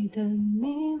逼，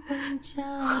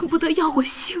恨不得要我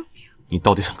性命。你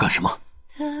到底想干什么？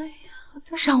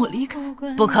让我离开。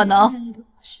不可能，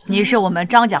你是我们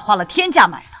张家花了天价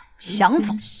买的，想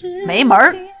走没门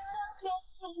儿。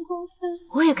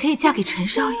我也可以嫁给陈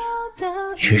少爷。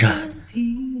云染，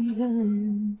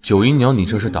九姨娘，你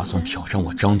这是打算挑战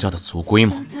我张家的族规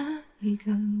吗？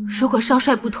如果少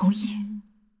帅不同意，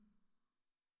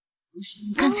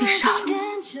干脆杀了我。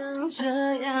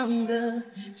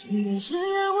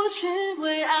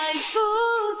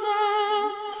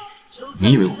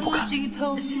你以为我不敢？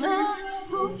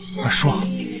二叔，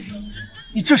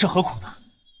你这是何苦呢？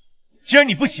既然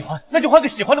你不喜欢，那就换个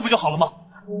喜欢的不就好了吗？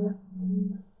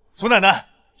祖奶奶，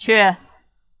去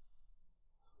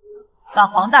把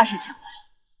黄大师请来。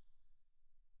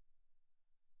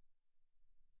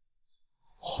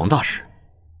黄大师，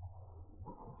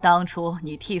当初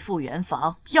你替父圆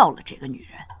房要了这个女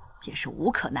人，也是无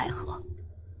可奈何。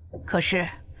可是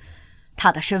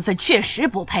她的身份确实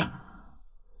不配，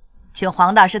请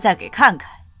黄大师再给看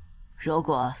看，如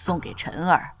果送给陈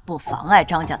儿不妨碍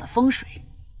张家的风水，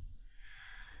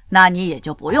那你也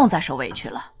就不用再受委屈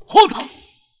了。荒唐！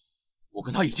我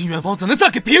跟他已经圆房，怎能再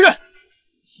给别人？哼！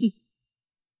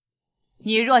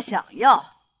你若想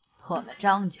要，我们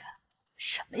张家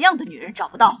什么样的女人找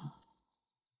不到？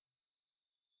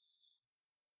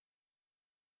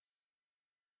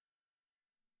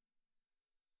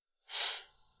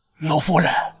老夫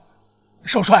人，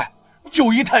少帅，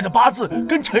九姨太的八字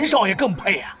跟陈少爷更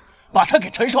配呀，把她给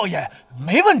陈少爷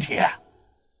没问题。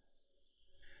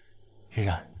云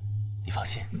然，你放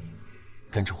心，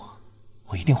跟着我，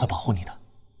我一定会保护你的。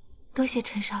多谢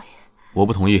陈少爷。我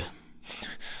不同意。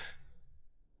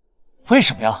为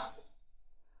什么呀？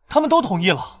他们都同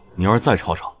意了。你要是再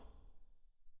吵吵，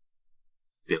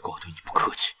别怪我对你不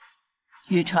客气。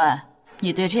玉川，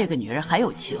你对这个女人还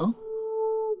有情？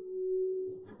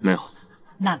没有。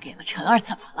那给了陈儿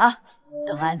怎么了？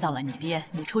等安葬了你爹，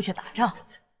你出去打仗，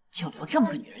就留这么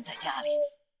个女人在家里，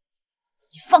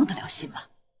你放得了心吗？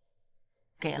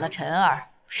给了陈儿，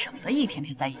省得一天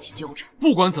天在一起纠缠。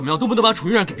不管怎么样，都不能把楚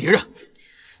玉然给别人。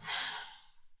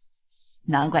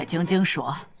难怪晶晶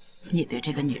说你对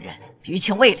这个女人余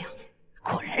情未了，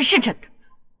果然是真的。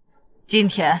今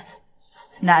天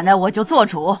奶奶我就做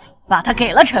主，把她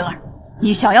给了陈儿。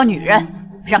你想要女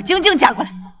人，让晶晶嫁过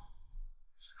来。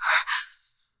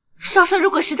少帅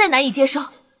如果实在难以接受，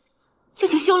就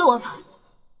请休了我吧。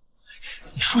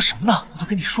你说什么呢？我都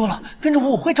跟你说了，跟着我，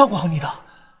我会照顾好你的。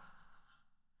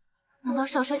难道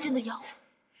少帅真的要我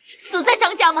死在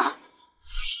张家吗？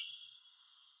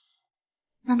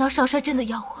难道少帅真的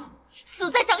要我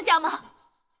死在张家吗？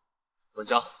管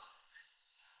家，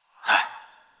在，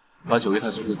把九姨太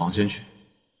送回房间去，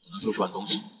等她收拾完东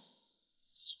西。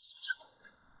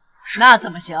那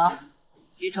怎么行？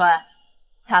于川，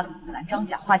她可是咱张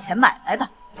家花钱买来的，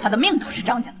她的命都是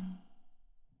张家的。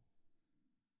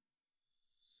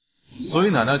所以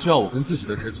奶奶就要我跟自己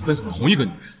的侄子分享同一个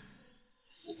女人，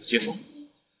我不接受。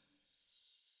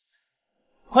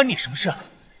关你什么事？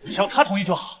只要他同意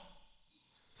就好。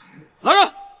来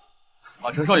人，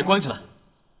把陈少爷关起来，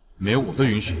没有我的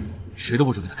允许，谁都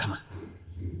不准给他开门。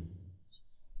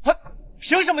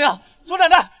凭什么呀？祖奶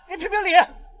奶，你评评理！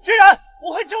嫣然，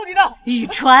我会救你的。玉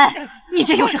川，你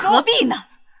这又是何必呢？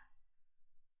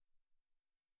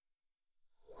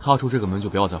踏出这个门就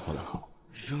不要再回来了。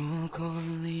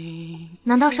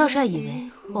难道少帅以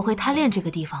为我会贪恋这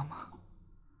个地方吗？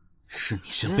是你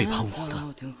先背叛我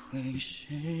的。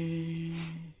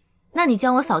那你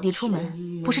将我扫地出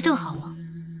门，不是正好吗？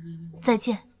再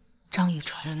见，张玉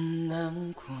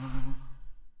川。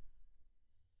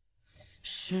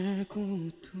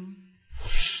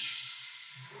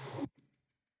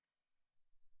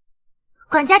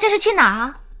管家这是去哪儿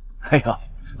啊？哎呦，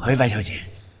回白小姐，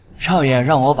少爷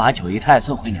让我把九姨太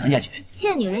送回娘家去。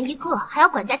见女人一个，还要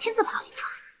管家亲自跑一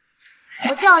趟。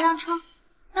我叫了辆车，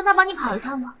让他帮你跑一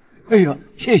趟吧。哎呦，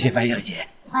谢谢白小姐。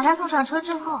把他送上车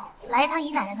之后，来一趟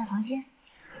姨奶奶的房间。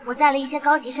我带了一些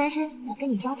高级山参，要跟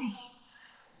你交代一下。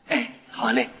哎，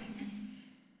好嘞。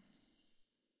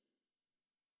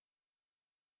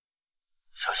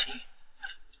小心，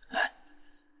来。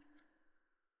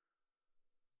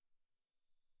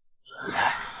姨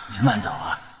太，您慢走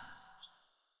啊。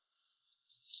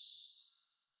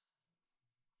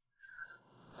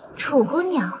楚姑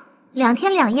娘，2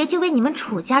天2夜就为你们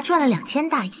楚家赚了2000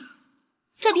大洋，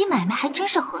这笔买卖还真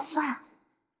是合算。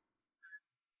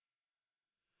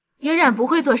嫣然不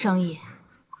会做生意，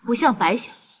不像白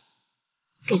小姐，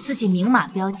给自己明码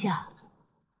标价。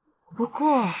不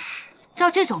过，照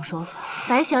这种说法，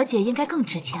白小姐应该更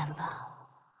值钱吧？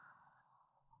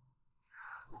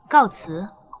告辞，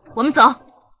我们走。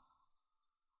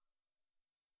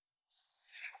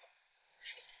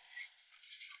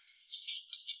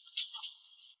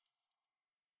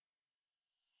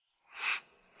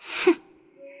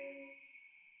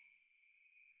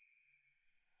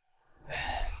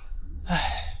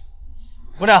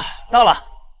姑娘到了。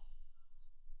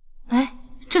哎，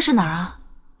这是哪儿啊？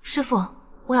师傅，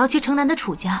我要去城南的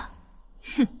楚家。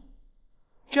哼，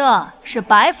这是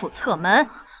白府侧门。哎，你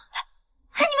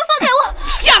们放开我！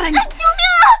下来你！救命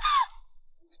啊！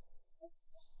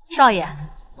少爷，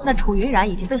那楚云然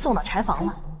已经被送到柴房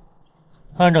了。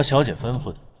按照小姐吩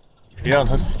咐的，别让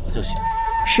他死了就行。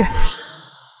是。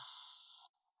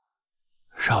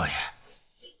少爷，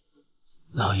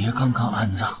老爷刚刚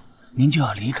安葬，您就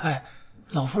要离开。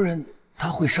老夫人她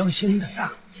会伤心的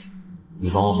呀。你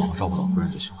帮我好好照顾老夫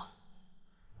人就行了。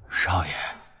少爷，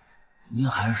您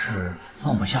还是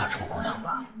放不下楚姑娘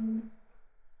吧？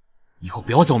以后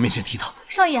不要在我面前提她。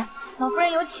少爷，老夫人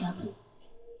有请。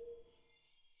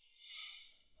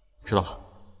知道了。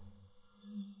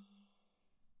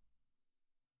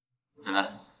奶奶。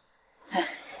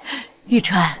玉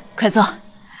川，快坐。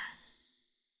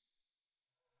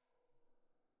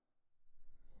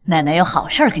奶奶有好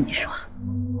事跟你说。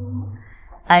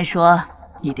按说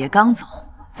你爹刚走，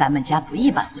咱们家不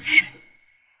宜办婚事。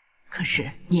可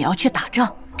是你要去打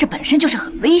仗，这本身就是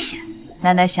很危险。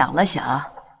奶奶想了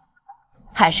想，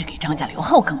还是给张家留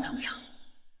后更重要。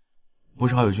不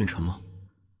是还有俊臣吗？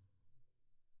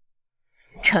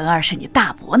陈儿是你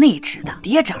大伯那一支的，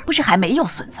爹这儿不是还没有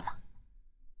孙子吗？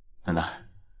奶奶，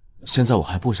现在我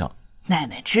还不想。奶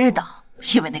奶知道，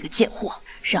因为那个贱货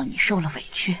让你受了委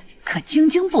屈。可晶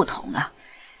晶不同啊，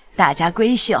大家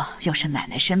闺秀又是奶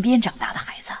奶身边长大的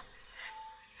孩子，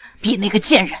比那个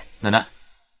贱人。奶奶，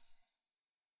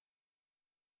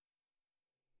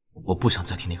我不想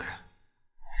再提那个人。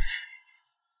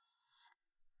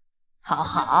好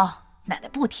好，奶奶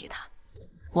不提他。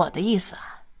我的意思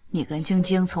啊，你跟晶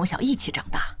晶从小一起长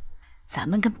大，咱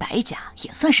们跟白家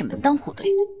也算是门当户对，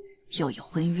又有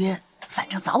婚约，反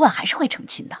正早晚还是会成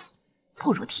亲的，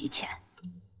不如提前。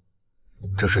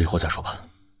这事以后再说吧。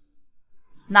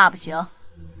那不行，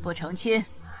不成亲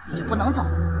你就不能走。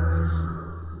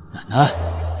奶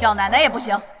奶，叫奶奶也不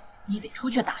行，你得出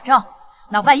去打仗，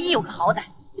那万一有个好歹，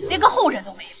连个后人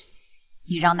都没有，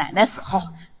你让奶奶死后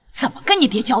怎么跟你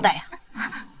爹交代呀？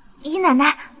姨奶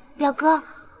奶，表哥，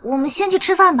我们先去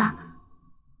吃饭吧。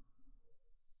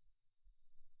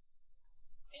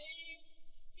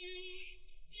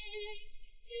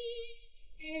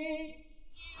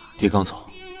爹刚走，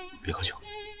别喝酒。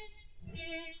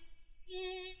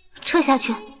撤下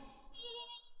去。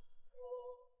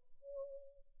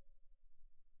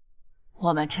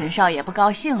我们陈少爷不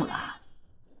高兴了，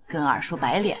跟二叔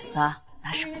摆脸子，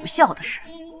那是不孝的事。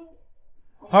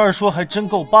二叔还真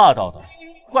够霸道的，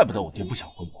怪不得我爹不想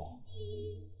回国。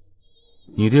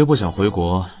你爹不想回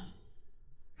国，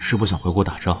是不想回国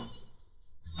打仗。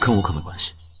跟我可没关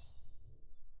系。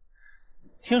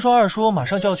听说二叔马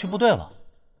上就要去部队了，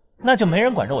那就没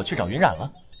人管着我去找云染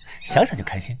了，想想就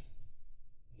开心。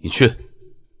你去了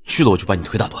我就把你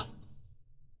腿打断。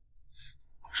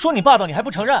说你霸道你还不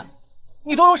承认？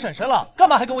你都有婶婶了，干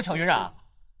嘛还跟我抢云染？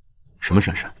什么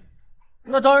婶婶？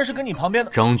那当然是跟你旁边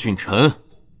的张俊晨。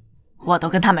我都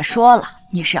跟他们说了，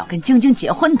你是要跟晶晶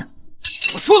结婚的。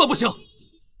我说了不行，我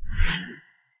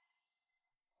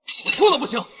说了不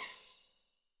行。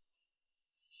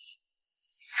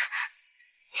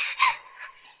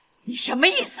你什么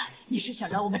意思？你是想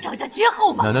让我们张家绝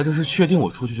后吗？奶奶这是确定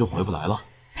我出去就回不来了？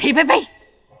呸呸呸！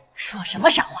说什么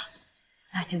傻话！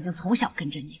那晶晶从小跟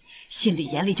着你，心里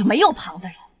眼里就没有旁的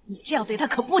人，你这样对她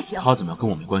可不行。她怎么样跟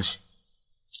我没关系。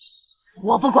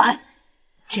我不管，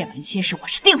这门亲事我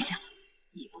是定下了。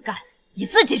你不干，你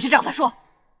自己去找他说。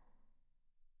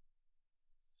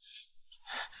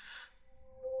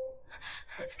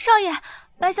少爷，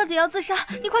白小姐要自杀，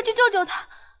你快去救救她！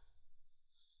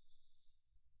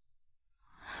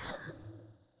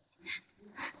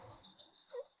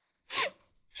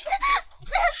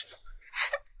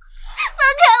放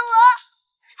开我！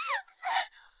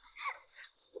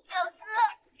表哥，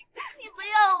你不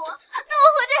要我，那我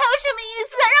活着还有什么意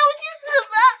思？让我去死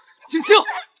吧！晶晶，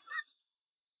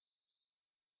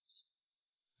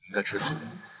你应该知道，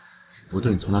我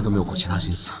对你从来都没有过其他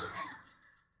心思。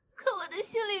可我的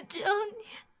心里只有你，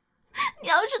你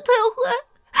要是退婚，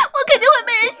我肯定会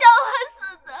被人笑话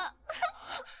死的。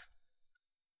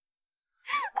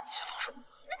你先放手。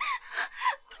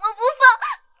我不放，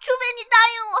除非你答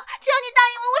应我。只要你答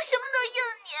应我，我什么都应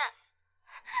你。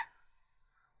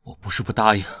我不是不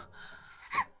答应，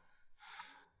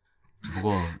只不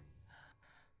过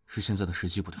是现在的时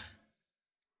机不对。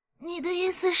你的意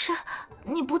思是，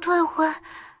你不退婚？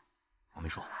我没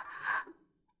说。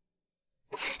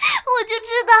我就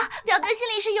知道表哥心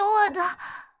里是有我的。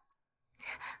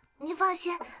你放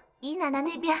心，姨奶奶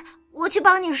那边我去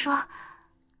帮你说。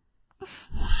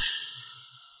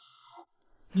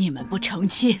你们不成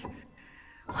亲，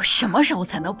我什么时候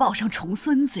才能抱上重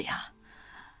孙子呀？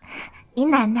姨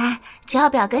奶奶，只要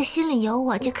表哥心里有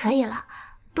我就可以了，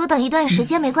多等一段时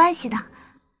间没关系的，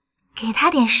给他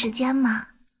点时间嘛。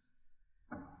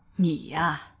你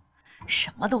呀，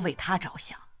什么都为他着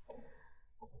想。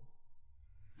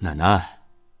奶奶，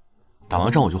打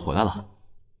完仗我就回来了，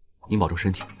您保重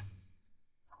身体。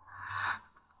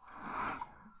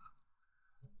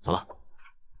走了。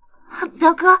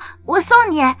表哥，我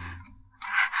送你。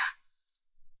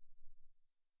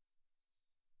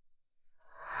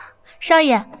少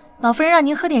爷，老夫人让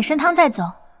您喝点参汤再走。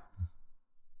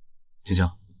晶晶，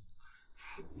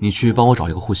你去帮我找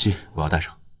一个护膝，我要带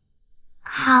上。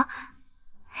好。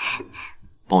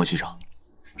帮我去找。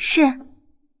是。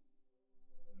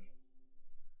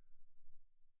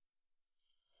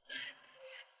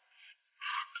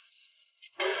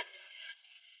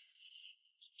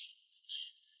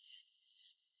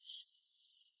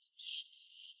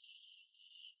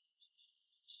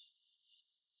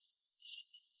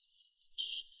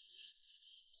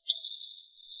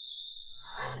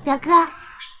表哥，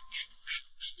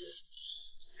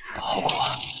好苦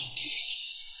啊！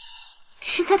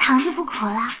吃颗糖就不苦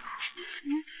了。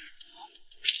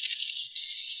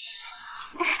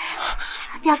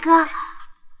表哥，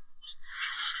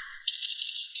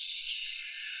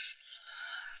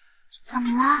怎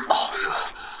么了？好热。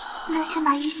那先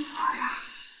把衣服脱了，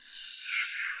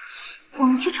我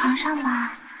们去床上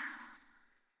吧。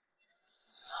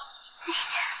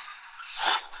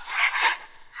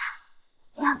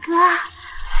表哥，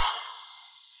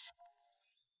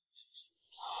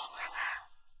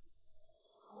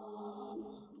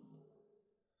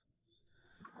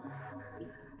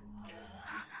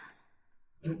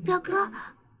表哥，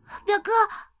表哥，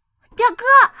表哥，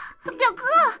表哥，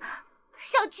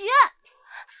小菊，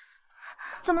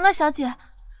怎么了，小姐？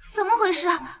怎么回事？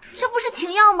这不是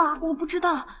情药吗？我不知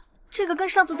道，这个跟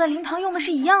上次在灵堂用的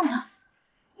是一样的。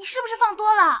你是不是放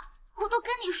多了？我都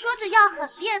跟你说这药很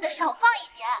烈的，少放一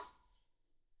点。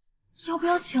要不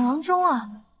要请郎中啊？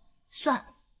算了，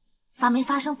发没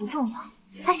发生不重要，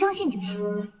他相信就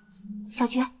行。小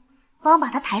菊，帮我把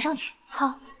他抬上去。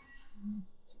好。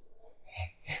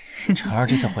晨儿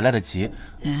这次回来的急，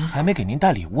还没给您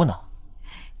带礼物呢。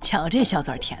瞧这小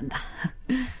嘴甜的。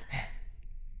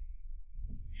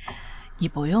你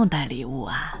不用带礼物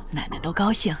啊，奶奶都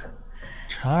高兴。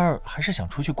晨儿还是想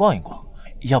出去逛一逛，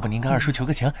要不您跟二叔求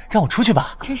个情，让我出去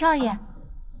吧。陈少爷，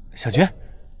小菊，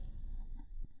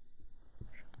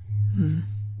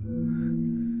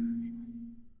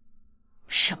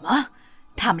什么？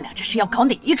他们俩这是要搞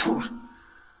哪一出啊？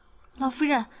老夫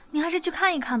人，您还是去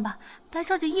看一看吧，白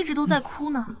小姐一直都在哭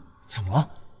呢。怎么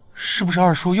了？是不是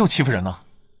二叔又欺负人了？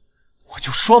我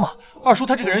就说嘛，二叔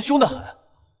他这个人凶得很。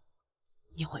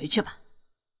你回去吧，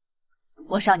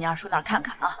我上你二叔那儿看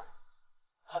看啊。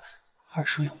二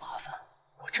叔有麻烦，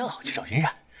我正好去找云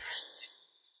染。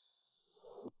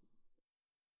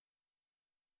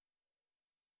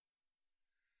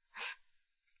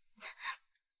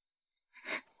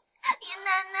姨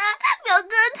奶奶，表哥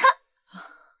他……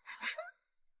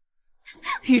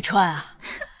玉川啊，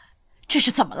这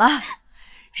是怎么了？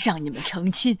让你们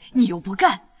成亲，你又不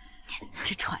干，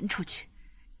这传出去，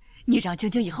你让晶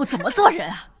晶以后怎么做人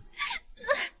啊？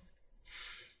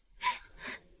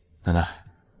奶奶，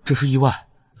这是意外。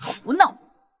胡闹！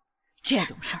这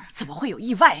种事儿怎么会有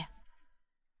意外呀？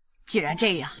既然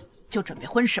这样，就准备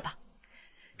婚事吧，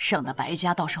省得白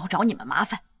家到时候找你们麻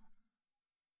烦。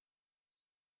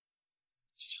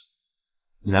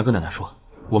你来跟奶奶说，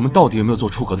我们到底有没有做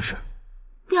出格的事？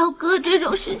表哥，这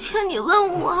种事情你问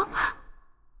我，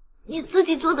你自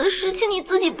己做的事情你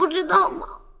自己不知道吗？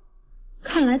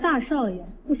看来大少爷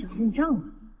不想认账了。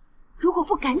如果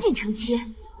不赶紧成亲，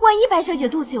万一白小姐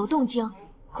肚子有动静，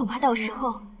恐怕到时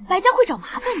候白家会找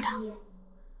麻烦的。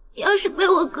要是被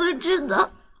我哥知道，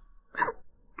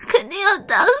肯定要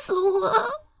打死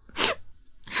我。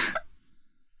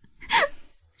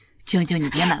晶晶，你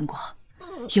别难过，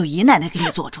有姨奶奶给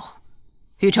你做主。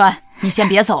玉川，你先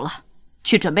别走了，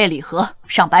去准备礼盒，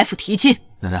上白府提亲。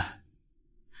奶奶，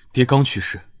爹刚去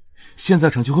世，现在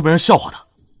成亲会被人笑话的。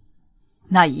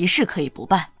那仪式可以不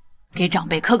办，给长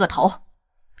辈磕个头，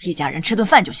一家人吃顿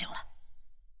饭就行了。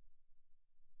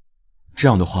这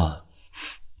样的话，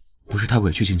不是太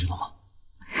委屈晶晶了吗？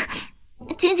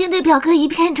晶晶对表哥一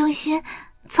片忠心，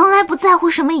从来不在乎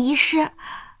什么仪式。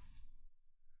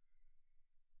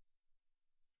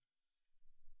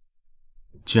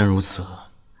既然如此，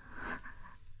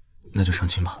那就成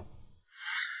亲吧。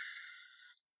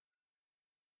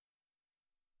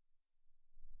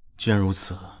既然如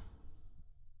此，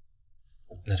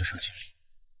那就成亲。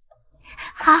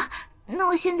好，那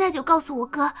我现在就告诉我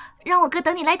哥，让我哥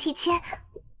等你来提亲。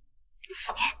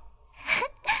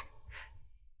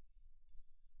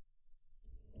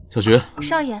小菊，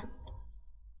少爷，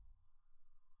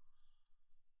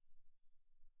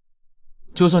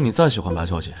就算你再喜欢白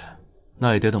小姐，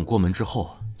那也得等过门之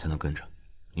后才能跟着，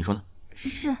你说呢？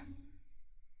是。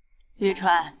玉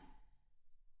川，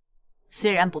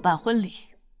虽然不办婚礼，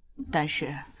但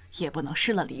是也不能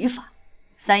失了礼法。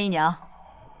三姨娘，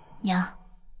娘，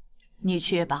你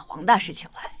去把黄大师请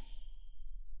来，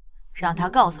让他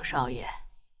告诉少爷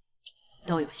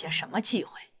都有些什么忌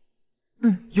讳。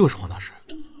又是黄大师。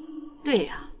对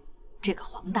呀，这个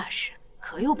黄大师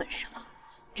可有本事了。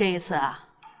这一次啊，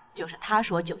就是他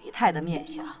说九姨太的面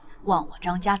相忘我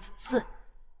张家子嗣，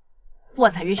我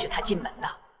才允许他进门的。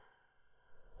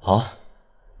好，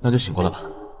那就醒过来吧。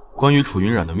关于楚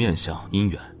云染的面相姻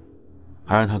缘，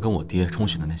还让他跟我爹冲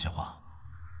洗的那些话，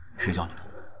谁教你的？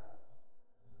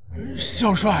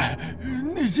小帅，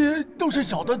那些都是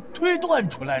小的推断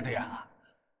出来的呀。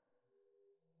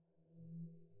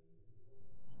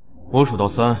我数到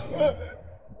3，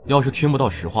要是听不到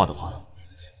实话的话，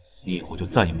你以后就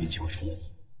再也没机会出门。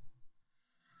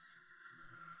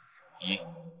1、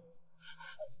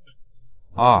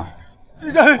2。哎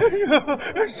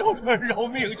呀，少帅饶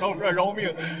命！少帅饶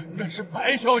命！那是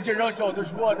白小姐让小的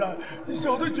说的，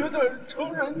小的觉得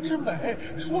成人之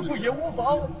美，说说也无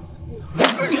妨。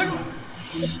哎呦，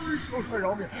少帅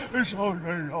饶命！少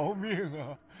帅饶命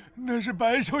啊！那是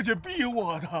白小姐逼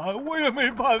我的，我也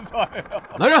没办法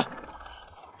呀。来人，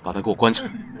把他给我关起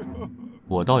来！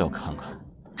我倒要看看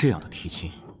这样的提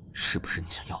亲是不是你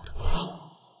想要的。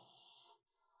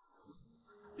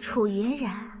楚云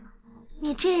染，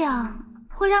你这样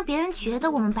会让别人觉得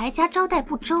我们白家招待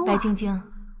不周啊。白晶晶，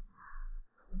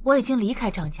我已经离开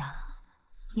张家了，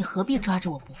你何必抓着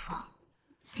我不放？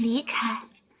离开，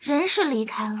人是离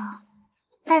开了，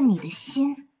但你的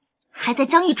心还在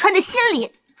张玉川的心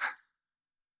里。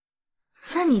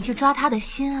那你去抓他的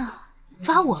心啊，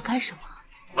抓我干什么？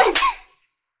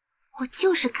我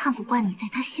就是看不惯你在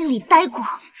他心里待过，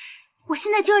我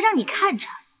现在就要让你看着，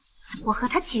我和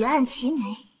他举案齐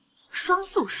眉，双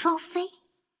宿双飞。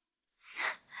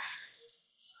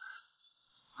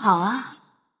好啊，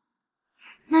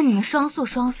那你们双宿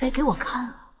双飞给我看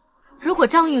啊！如果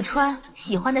张玉川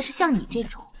喜欢的是像你这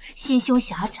种心胸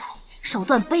狭窄、手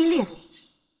段卑劣的女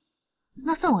人，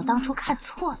那算我当初看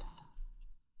错了。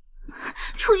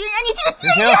楚云染，你这个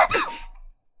贱人！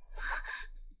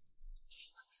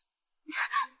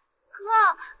哥，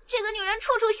这个女人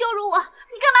处处羞辱我，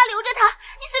你干嘛留着她？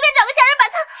你随便找个下人把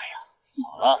她……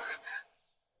好了，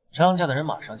张家的人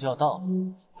马上就要到了，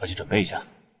快去准备一下。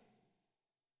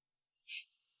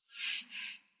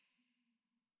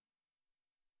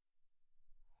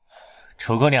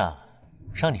楚姑娘，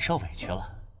让你受委屈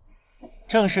了。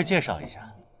正式介绍一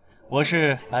下，我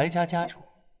是白家家主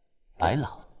白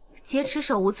老。劫持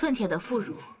手无寸铁的妇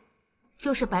孺，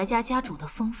就是白家家主的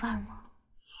风范吗？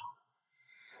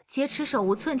劫持手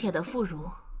无寸铁的妇孺，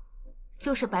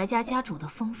就是白家家主的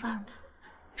风范吗？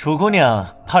楚姑娘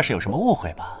怕是有什么误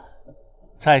会吧？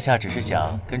在下只是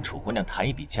想跟楚姑娘谈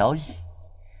一笔交易。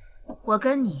我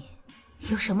跟你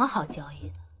有什么好交易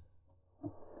的？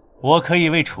我可以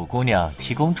为楚姑娘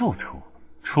提供住处，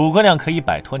楚姑娘可以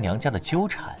摆脱娘家的纠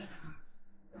缠。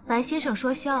白先生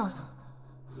说笑了，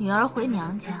女儿回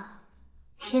娘家，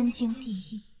天经地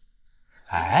义。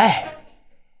哎，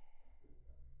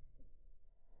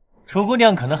楚姑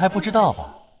娘可能还不知道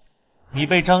吧？你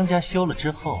被张家休了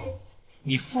之后，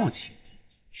你父亲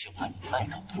就把你卖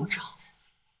到赌场，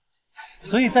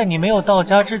所以在你没有到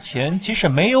家之前，即使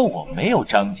没有我，没有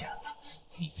张家，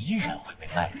你依然会被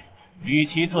卖掉。与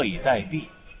其坐以待毙，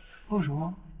不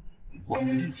如我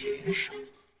们一起联手。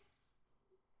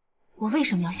我为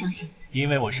什么要相信你？因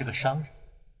为我是个商人，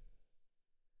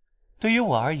对于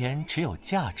我而言只有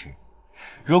价值。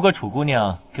如果楚姑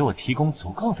娘给我提供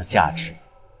足够的价值，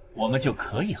我们就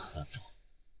可以合作。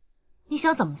你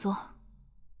想怎么做？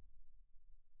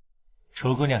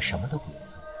楚姑娘什么都不用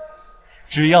做，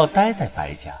只要待在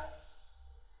白家，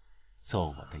做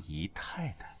我的姨太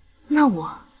太。那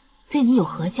我对你有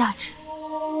何价值？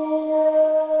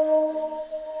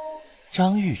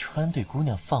张玉川对姑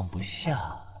娘放不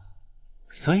下，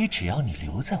所以只要你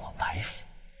留在我白府，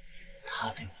他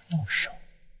对我动手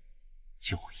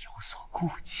就会有所顾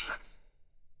忌。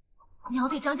你要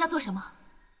对张家做什么？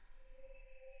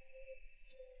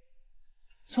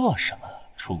做什么，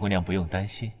楚姑娘不用担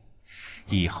心，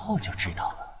以后就知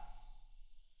道了。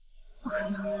不可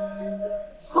能，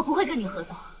我不会跟你合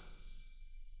作。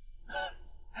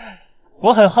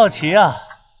我很好奇啊，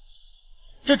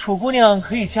这楚姑娘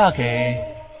可以嫁给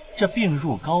这病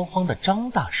入膏肓的张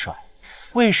大帅，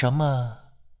为什么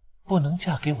不能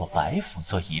嫁给我白府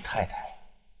做姨太太？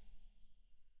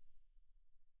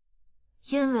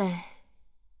因为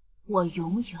我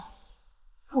永远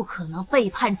不可能背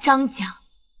叛张家。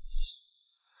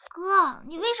哥，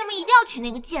你为什么一定要娶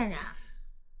那个贱人？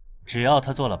只要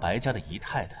她做了白家的姨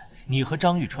太太，你和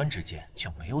张玉川之间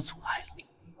就没有阻碍了。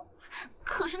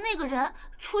可是那个人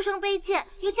出身卑贱，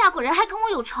又嫁过人，还跟我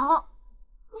有仇。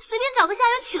你随便找个下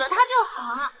人娶了她就好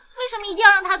啊，为什么一定要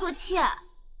让她做妾？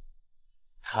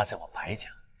她在我白家，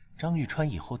张玉川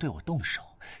以后对我动手，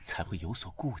才会有所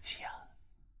顾忌啊。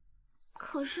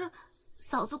可是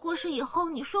嫂子过世以后，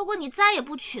你说过你再也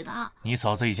不娶的。你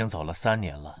嫂子已经走了3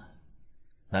年了，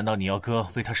难道你要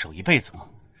哥为她守一辈子吗？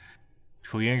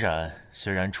楚云染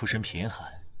虽然出身贫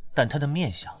寒，但他的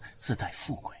面相自带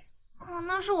富贵。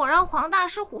那是我让黄大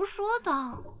师胡说的。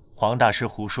黄大师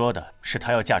胡说的是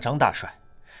她要嫁张大帅，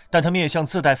但她面相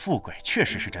自带富贵，确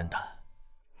实是真的。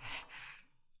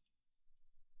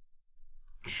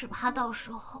只怕到时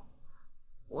候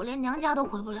我连娘家都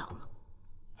回不了了。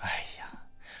哎呀，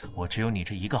我只有你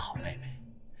这一个好妹妹，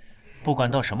不管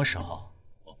到什么时候，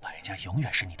我白家永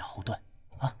远是你的后盾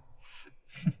啊！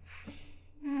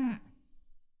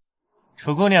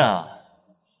楚姑娘，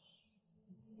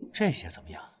这些怎么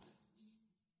样？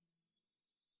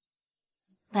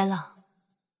白浪，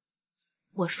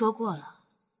我说过了，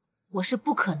我是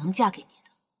不可能嫁给你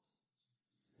的。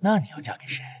那你要嫁给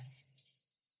谁？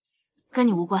跟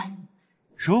你无关。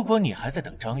如果你还在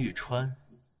等张玉川，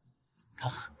他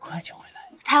很快就会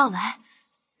来。他要来？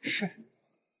是，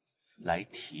来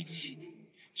提起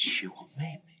你，娶我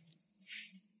妹妹。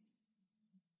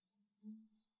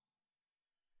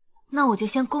那我就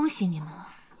先恭喜你们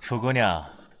了。楚姑娘，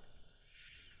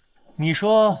你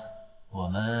说我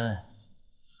们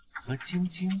和晶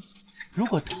晶如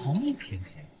果同一天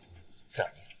见，怎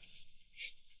么样？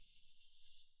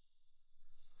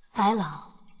白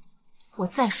老，我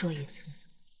再说一次，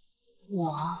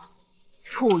我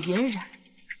楚云染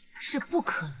是不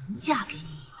可能嫁给你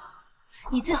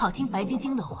的。你最好听白晶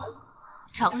晶的话，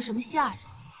找个什么下人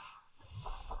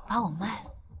把我卖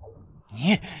了。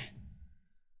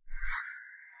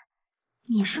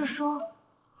你是说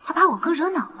他把我哥惹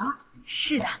恼了？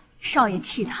是的，少爷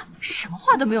气的什么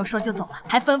话都没有说就走了，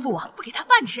还吩咐我不给他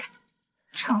饭吃。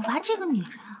惩罚这个女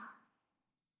人啊！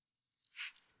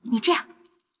你这样，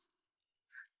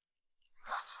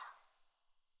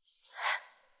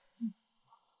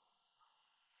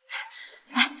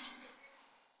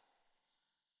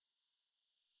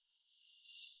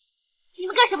你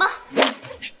们干什么？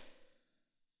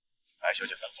白小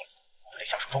姐吩咐了，得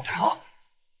下手重点啊！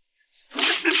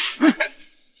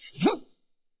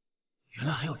原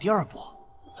来还有第二步，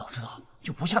早知道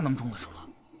就不下那么重的手了。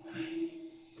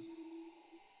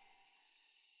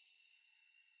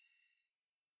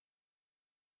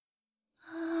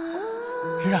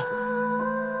嫣然，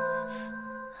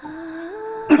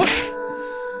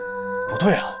不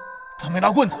对啊，他没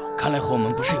拿棍子，看来和我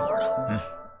们不是一伙的。嗯，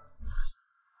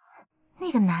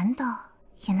那个男的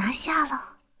也拿下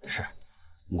了。是，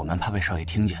我们怕被少爷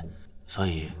听见，所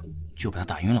以就把他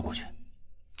打晕了过去。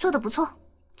做得不错，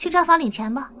去账房领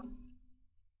钱吧。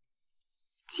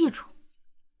记住，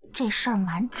这事儿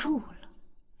瞒住了。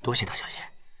多谢大小姐。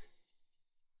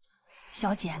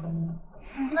小姐，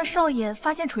那少爷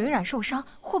发现楚云染受伤，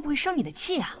会不会生你的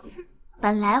气啊？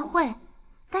本来会，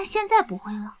但现在不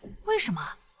会了。为什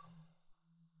么？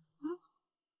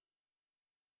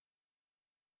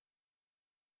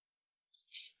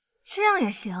这样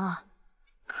也行啊，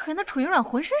可那楚云染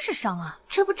浑身是伤啊，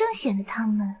这不正显得他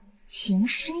们情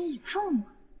深意重吗？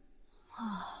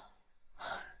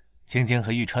晶晶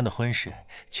和玉川的婚事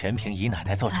全凭姨奶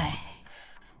奶做主。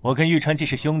我跟玉川既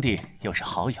是兄弟，又是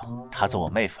好友，她做我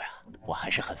妹夫呀，我还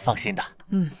是很放心的。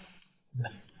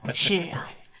是啊，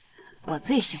我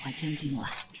最喜欢晶晶了，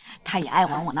她也爱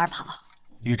往我那儿跑。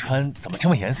玉川怎么这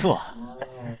么严肃啊？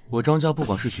我张家不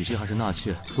管是娶妻还是纳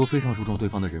妾，都非常注重对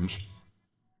方的人品。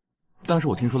但是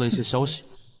我听说了一些消息，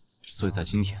所以在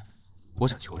今天，我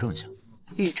想求证一下。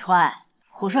玉川，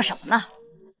胡说什么呢？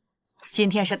今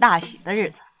天是大喜的日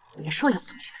子，别说有的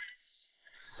没的。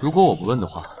如果我不问的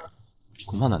话，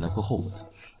恐怕奶奶会后悔。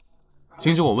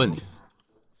晶晶，我问你，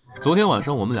昨天晚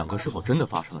上我们两个是否真的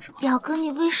发生了什么？表哥，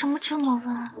你为什么这么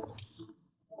问？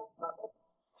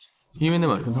因为那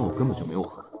晚春汤我根本就没有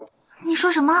喝。你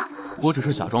说什么？我只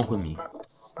是假装昏迷，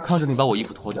看着你把我衣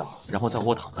服脱掉，然后再和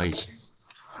我躺在一起。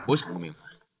我想不明白，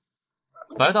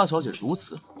白大小姐如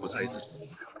此不在意自己的名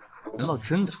声，难道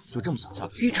真的就这么想嫁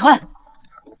给玉川？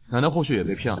奶奶或许也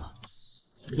被骗了，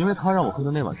因为她让我喝的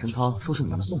那碗参汤说是你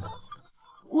们送的。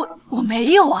我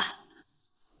没有啊。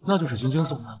那就是晶晶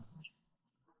送的。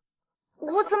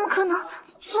我怎么可能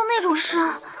做那种事？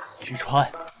玉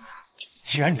川，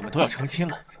既然你们都要成亲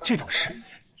了，这种事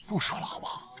不说了好不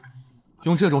好？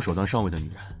用这种手段上位的女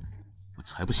人，我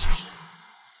才不稀罕。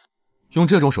用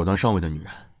这种手段上位的女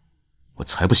人，我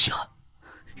才不稀罕。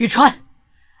玉川，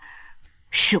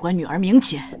事关女儿名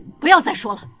节，不要再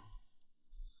说了。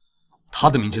她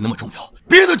的名节那么重要，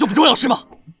别的就不重要是吗？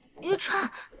玉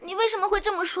川，你为什么会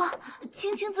这么说？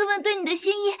青青自问对你的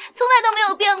心意从来都没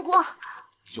有变过。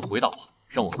你就回答我，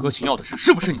让我喝秦药的事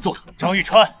是不是你做的？张玉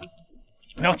川，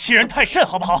你不要欺人太甚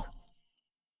好不好？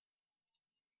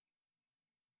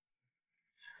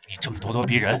你这么咄咄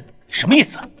逼人，你什么意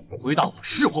思？回答我，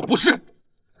是或不是？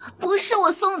不是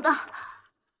我送的。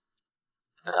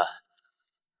奶奶，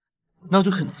那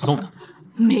就是你送的。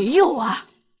没有啊，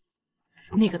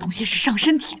那个东西是伤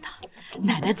身体的，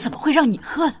奶奶怎么会让你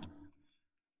喝的？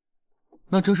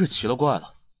那真是奇了怪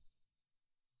了。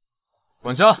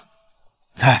管家，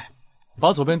在，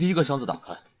把左边第一个箱子打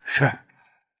开。是。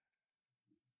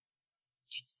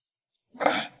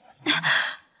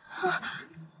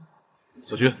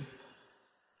小菊，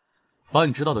把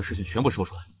你知道的事情全部说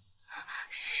出来。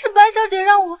是白小姐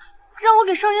让我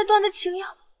给少爷断的情药。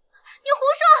你胡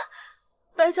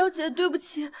说！白小姐，对不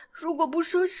起，如果不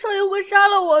说，少爷会杀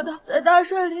了我的。在大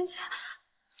帅临前，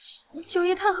九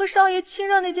姨太和少爷亲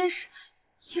热那件事，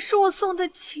也是我送的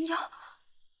情药。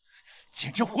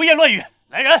简直胡言乱语！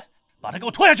来人，把他给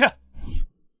我拖下去！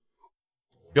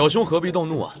表兄何必动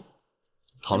怒啊？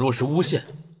倘若是诬陷，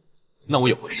那我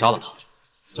也会杀了他。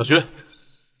小菊，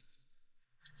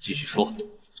继续说。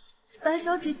白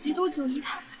小姐嫉妒九姨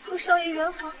太和少爷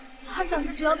圆房，她想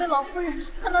着只要被老夫人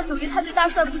看到九姨太对大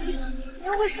帅不敬，肯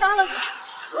定会杀了她，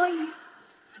所以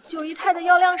九姨太的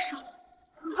药量少，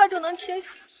很快就能清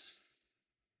醒。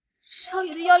少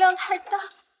爷的药量太大。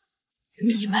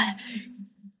你们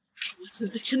给我孙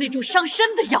子吃那种伤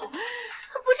身的药！不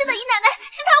是的，姨奶奶，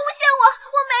是他诬陷我，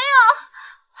我没有。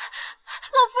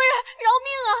老夫人饶命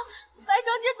啊！白小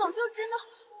姐早就知道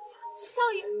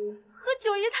少爷和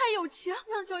九姨太有情，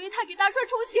让九姨太给大帅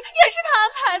冲喜也是他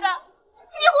安排的。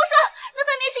你胡说，那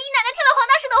分明是姨奶奶听了黄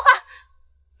大师的话。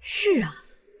是啊，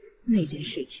那件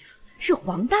事情是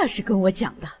黄大师跟我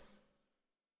讲的。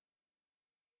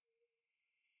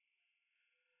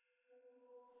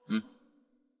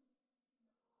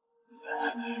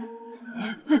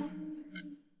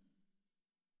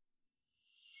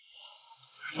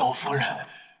老夫人，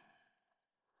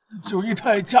九姨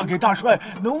太嫁给大帅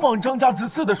能望张家子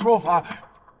嗣的说法，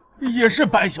也是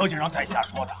白小姐让在下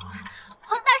说的。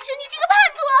黄大师，你这个叛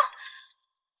徒！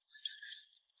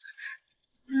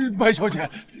白小姐，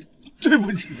对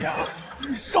不起呀，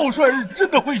少帅真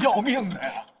的会要命的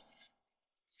呀。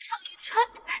常玉川，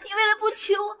你为了不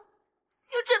娶我，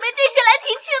就准备这些来提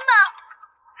亲吗？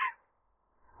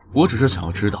我只是想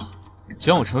要知道，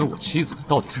将要成为我妻子的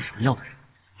到底是什么样的人。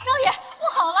少爷，不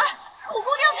好了，楚姑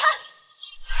娘她……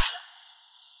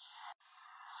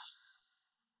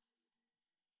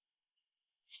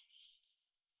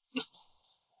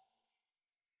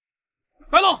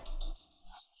白龙，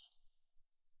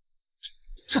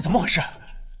这怎么回事？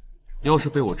要是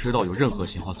被我知道有任何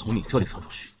闲话从你这里传出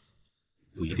去，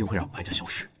我一定会让白家消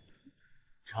失。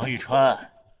常玉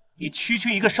川，你区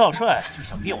区一个少帅就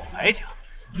想灭我白家，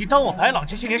你当我白朗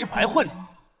这些年是白混的？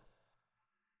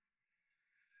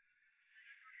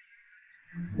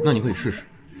那你可以试试。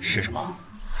试什么？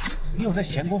你有那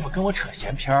闲工夫跟我扯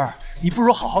闲篇儿，你不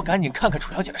如好好赶紧看看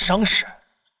楚小姐的伤势。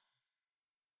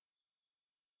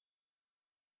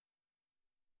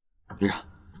云染，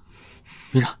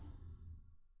云染，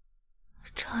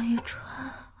常玉川，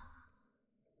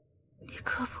你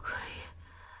可不可以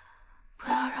不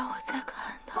要让我再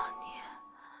看到你？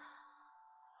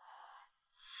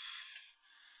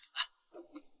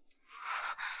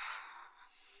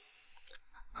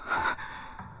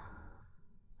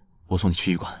我送你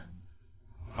去医馆。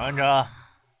慢着，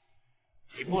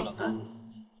你不能带走。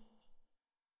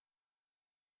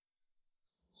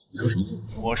你说什么？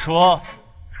我说，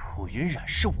楚云染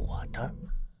是我的。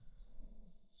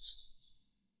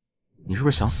你是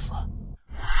不是想死啊？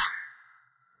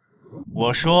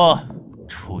我说，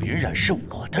楚云染是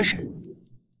我的人。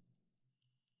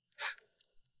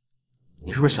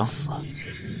你是不是想死啊？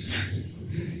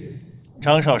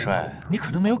张少帅，你可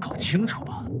能没有搞清楚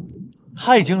吧？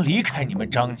他已经离开你们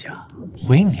张家，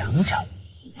回娘家了。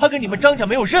他跟你们张家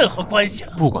没有任何关系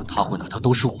了。不管他回哪，他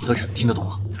都是我的人，听得懂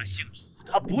吗？他姓楚，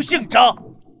他不姓张。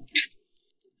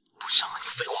不想和你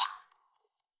废话。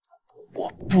我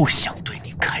不想对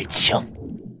你开枪，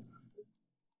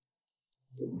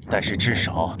但是至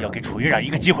少要给楚云染一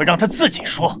个机会，让他自己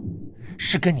说，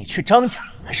是跟你去张家，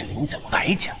还是留在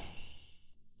白家。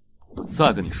我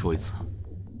再跟你说一次，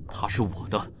她是我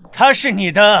的。她是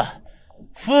你的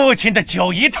父亲的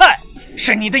九姨太，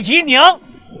是你的姨娘。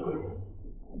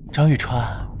张玉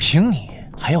川，凭你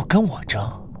还要跟我争？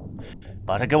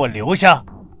把她给我留下！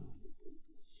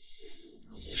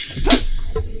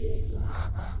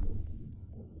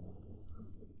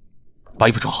把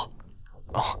衣服穿好。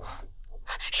哦，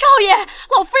少爷，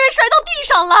老夫人摔到地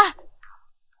上了。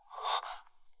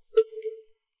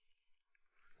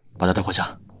把她带回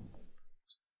家。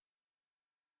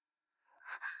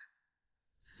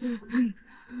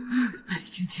白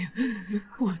晶晶，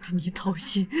我对你掏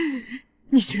心，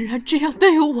你竟然这样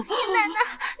对我！姨奶奶，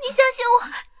你相信我，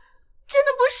真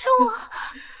的不是我，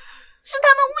是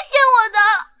他们诬陷我的。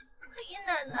姨奶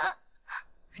奶，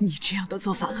你这样的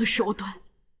做法和手段，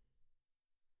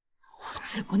我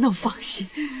怎么能放心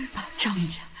把张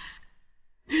家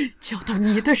交到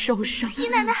你的手上？姨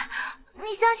奶奶，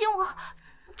你相信我，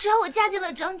只要我嫁进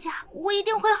了张家，我一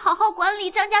定会好好管理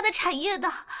张家的产业的。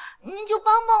您就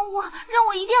帮帮我，让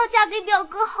我一定要嫁给表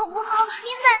哥，好不好？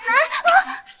姨奶奶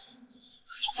啊！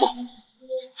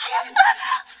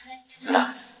云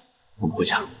染，我们回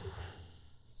家。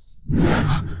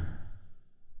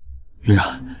云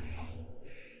染，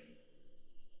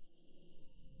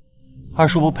二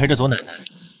叔不陪着左奶奶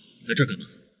来这儿干嘛？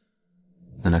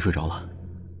奶奶睡着了，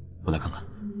我来看看。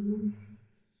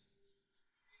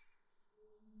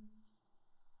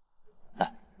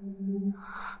来，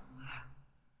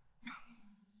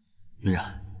云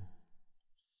染，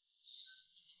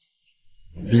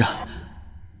云染，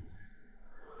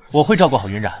我会照顾好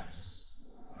云染。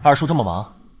二叔这么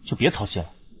忙，就别操心了。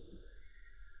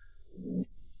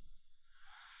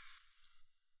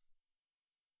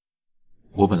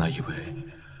我本来以为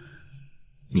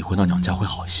你回到娘家会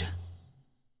好一些，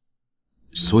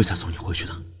所以才送你回去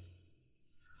的。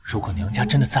如果娘家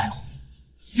真的在乎，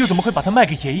又怎么会把她卖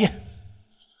给爷爷？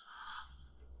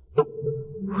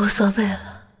无所谓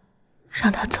了，让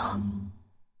他走。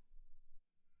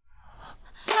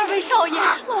二位少爷，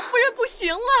老夫人不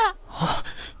行了。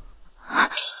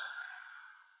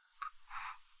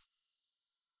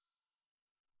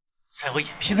在我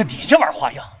眼皮子底下玩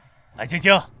花样，蓝晶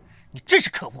晶，你真是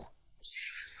可恶！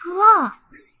哥，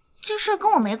这事儿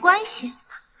跟我没关系，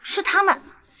是他们，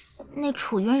那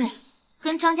楚云染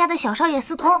跟张家的小少爷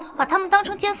私通，把他们当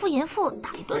成奸夫淫妇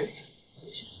打一顿子。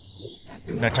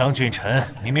那张俊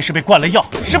臣明明是被灌了药，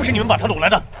是不是你们把他掳来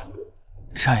的？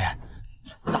少爷，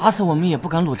打死我们也不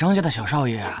敢掳张家的小少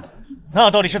爷啊！那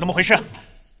到底是怎么回事？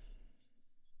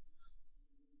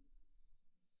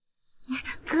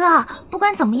哥，哥，不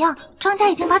管怎么样，张家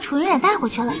已经把楚云冉带回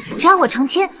去了。只要我成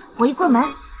亲，我一过门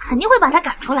肯定会把他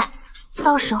赶出来，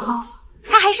到时候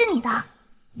他还是你的。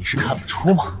你是看不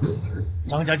出吗？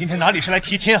张家今天哪里是来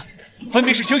提亲啊，分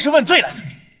明是兴师问罪来的。你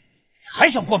还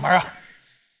想过门啊？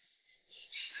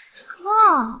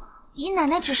哥，姨奶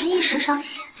奶只是一时伤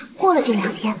心，过了这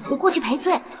2天，我过去赔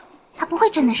罪，她不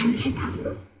会真的生气的。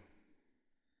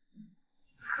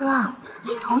哥，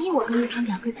你同意我跟玉川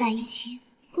表哥在一起，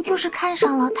不就是看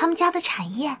上了他们家的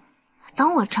产业？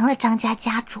等我成了张家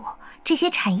家主，这些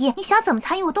产业你想怎么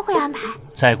参与我都会安排。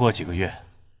再过几个月，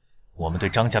我们对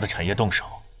张家的产业动手，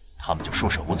他们就束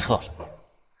手无策了。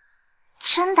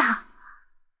真的？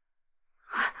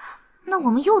那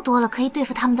我们又多了可以对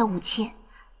付他们的武器。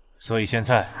所以现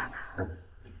在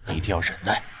一定要忍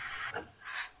耐。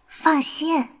放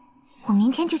心，我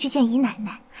明天就去见姨奶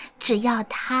奶，只要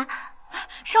她……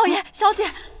少爷、小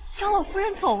姐，张老夫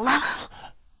人走了。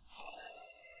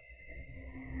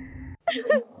姨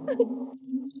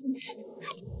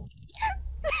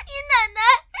奶奶，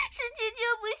是晶晶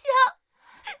不孝，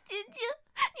晶晶，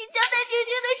你交代晶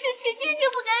晶的事情，晶晶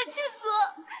不该去做。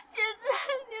现在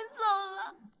您走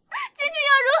了，晶晶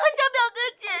要如何向表哥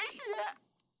解释？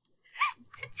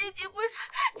晶晶不然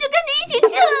就跟你一起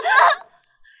去了吧。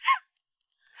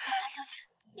大小姐，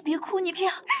你别哭，你这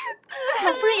样，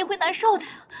老夫人也会难受的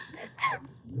呀。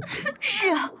是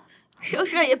啊，少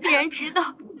帅也必然知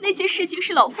道那些事情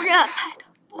是老夫人安排的，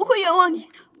不会冤枉你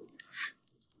的。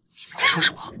你们在说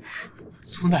什么？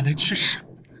祖奶奶去世，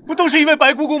不都是因为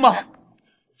白姑姑吗？连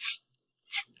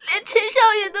陈少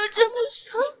爷都这么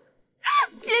说，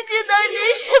晶晶当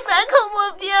真是百口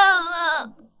莫辩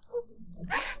了。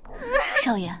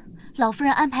少爷，老夫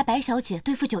人安排白小姐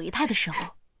对付九姨太的时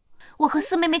候，我和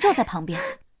四妹妹就在旁边。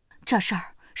这事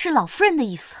儿是老夫人的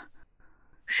意思，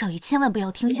少爷千万不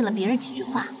要听信了别人几句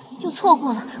话，就错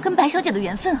过了跟白小姐的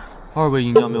缘分啊。2位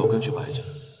姨娘没有跟去白家，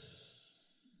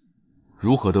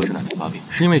如何得知奶奶发病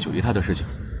是因为九姨太的事情？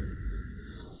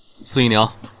四姨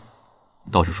娘，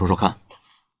倒是说说看。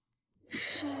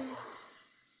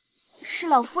是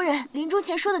老夫人临终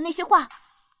前说的那些话，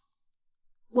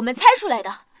我们猜出来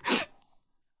的。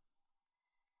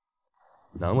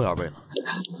难为2位了。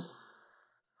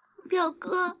表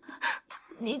哥，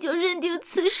你就认定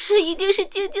此事一定是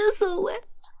晶晶所为。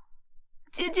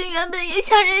晶晶原本也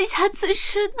想认下此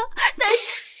事的，但是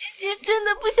晶晶真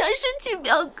的不想失去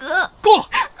表哥。够了！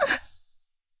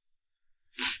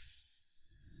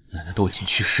奶奶都已经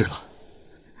去世了，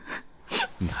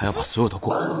你还要把所有的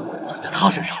过错推在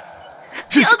她身上，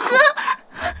真是可恶！姨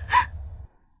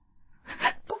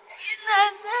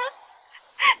奶奶，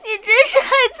你真是害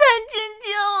惨晶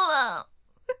晶了。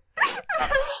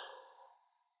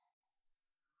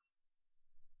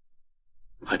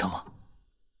还疼吗？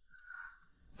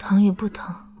疼与不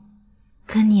疼，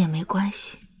跟你也没关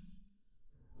系。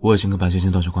我已经跟白晶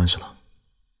晶断绝关系了。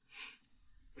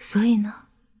所以呢，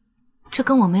这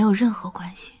跟我没有任何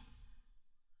关系。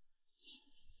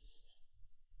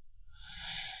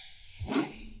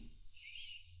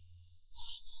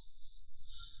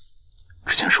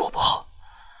之前是我不好，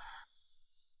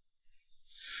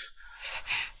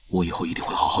我以后一定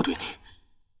会好好对你。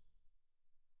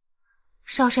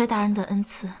少帅大人的恩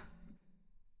赐，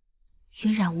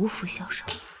云冉无福消受，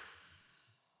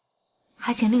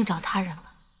还请另找他人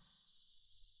吧。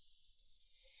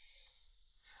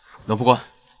冷副官，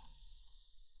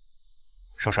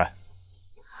少帅，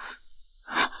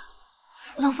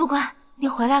冷副官，你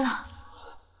回来了。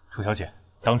楚小姐，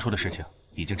当初的事情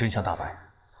已经真相大白，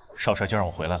少帅就让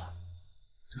我回来了。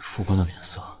对副官的脸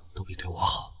色都比对我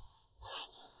好。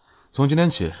从今天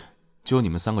起，就由你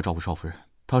们3个照顾少夫人，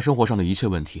她生活上的一切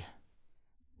问题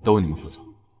都由你们负责。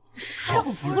少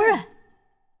夫人，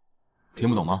听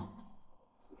不懂吗？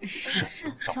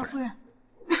是少夫人。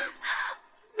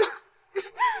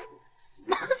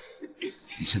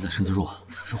你现在身子弱，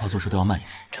说话做事都要慢一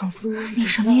点。你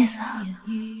什么意思啊？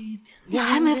你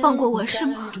还没放过我是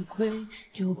吗？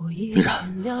依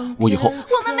然，我以后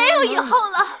我们没有以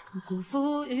后了。你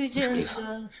什么意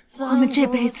思？我们这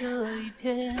辈子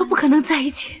都不可能在一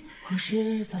起。这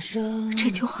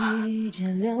句话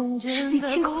是你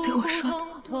亲口对我说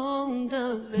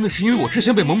的。那是因为我之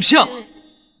前被蒙骗了。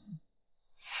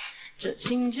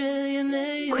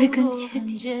归根结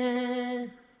底，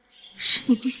是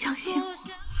你不相信我。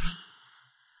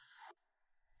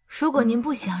如果您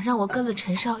不想让我跟了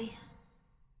陈少爷，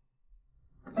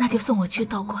那就送我去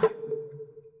道观，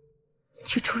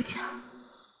去出家，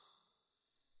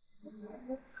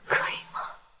可以吗？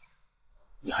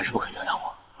你还是不肯原谅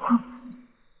我。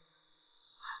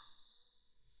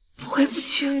回不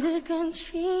去了。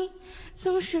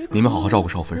你们好好照顾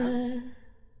少夫人，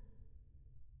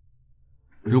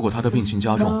如果他的病情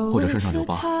加重或者身上留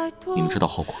疤，你们知道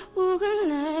后果。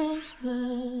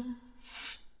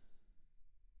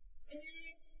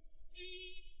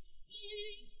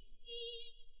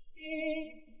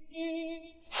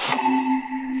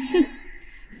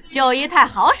九姨太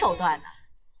好手段呢，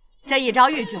这一招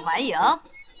欲拒还迎，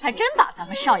还真把咱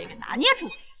们少爷给拿捏住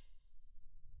了。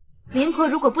林婆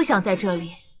如果不想在这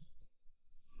里，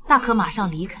大可马上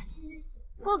离开。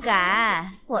不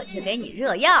敢，我去给你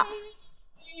热药。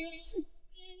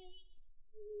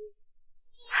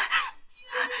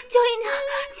九姨娘，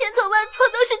千错万错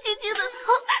都是晶晶的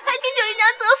错，还请九姨娘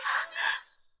责罚。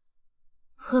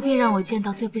何必让我见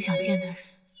到最不想见的人？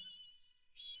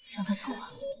让他走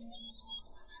啊！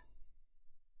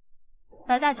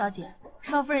白大小姐，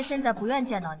少夫人现在不愿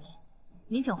见到您，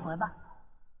您请回吧。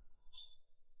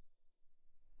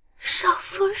少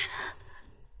夫人，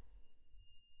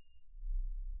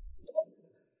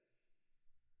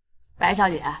白小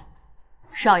姐，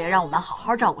少爷让我们好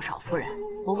好照顾少夫人。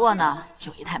不过呢，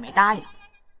九姨太没答应。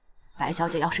白小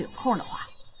姐要是有空的话，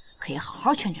可以好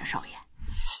好劝劝少爷。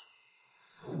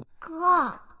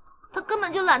哥，他根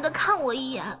本就懒得看我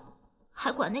一眼，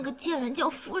还管那个贱人叫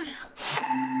夫人，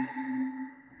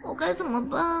我该怎么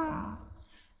办啊？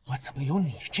我怎么有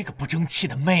你这个不争气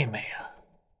的妹妹啊？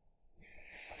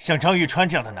像张玉川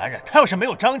这样的男人，他要是没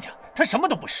有张家，他什么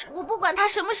都不是。我不管他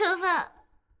什么身份，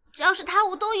只要是他，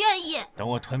我都愿意。等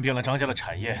我吞并了张家的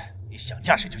产业，你想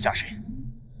嫁谁就嫁谁，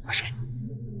嫁谁？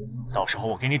到时候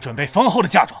我给你准备丰厚的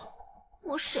嫁妆。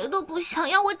我谁都不想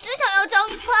要，我只想要张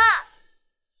玉川。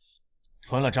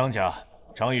吞了张家，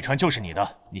张玉川就是你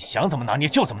的，你想怎么拿捏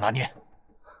就怎么拿捏。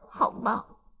好吧，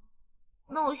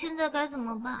那我现在该怎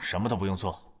么办？什么都不用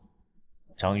做，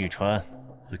张玉川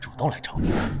会主动来找你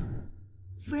的。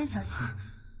夫人小心！啊，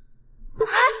慢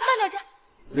点着。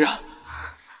丽然，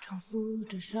重复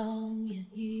着上演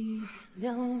一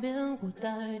遍两遍，我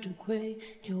带着愧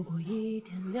疚过一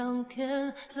天两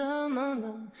天，怎么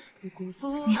能不辜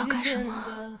负你要干什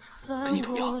么？跟你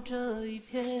投药。不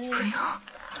要。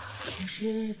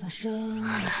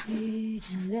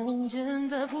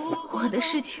我的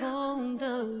事情，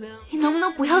你能不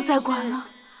能不要再管了？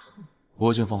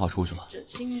我已经放话出去了，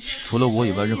除了我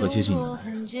以外，任何接近你的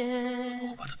男人，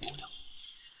我把他剁掉。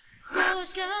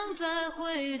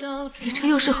你这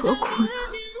又是何苦呢？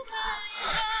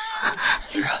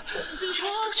丽然，对不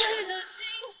起，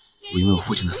我因为我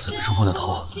父亲的死被冲昏了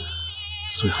头，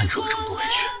所以害你受了这么多委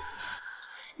屈。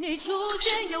你出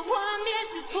现有画面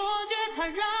是错觉，它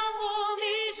让我迷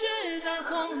失在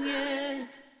荒野。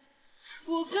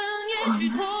我更也去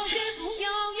妥协，不要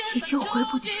已经回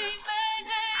不去了。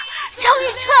张玉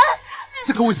川，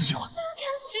再给我一次机会，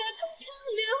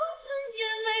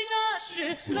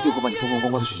一会儿把你风风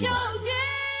光光的娶进来，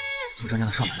做张家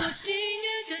的少奶奶，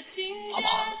好不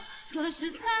好？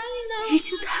已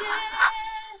经太晚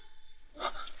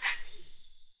了。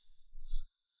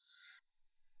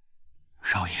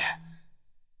少爷，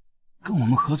跟我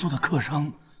们合作的客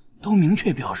商都明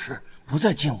确表示不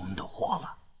再进我们的货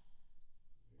了。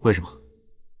为什么？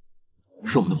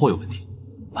是我们的货有问题？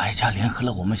白家联合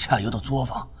了我们下游的作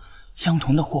坊，相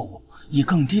同的货物以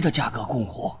更低的价格供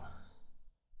货，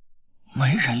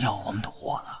没人要我们的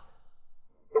货了。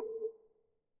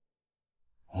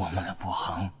我们的布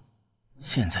行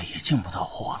现在也进不到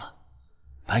货了，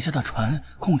白家的船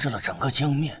控制了整个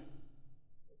江面。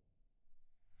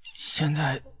现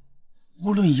在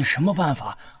无论以什么办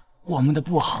法，我们的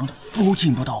布行都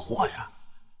进不到货呀。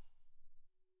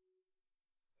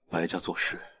白家做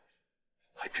事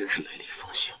还真是雷厉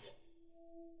风行。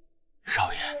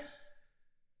少爷，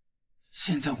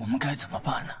现在我们该怎么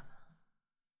办呢？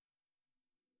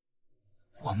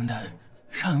我们的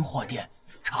山货店、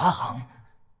茶行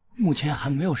目前还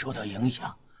没有受到影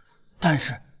响，但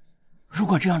是如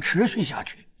果这样持续下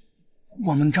去，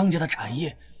我们张家的产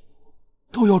业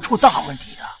都要出大问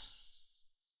题的。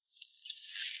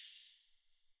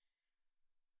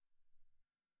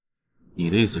你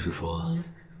的意思是说，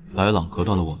白朗隔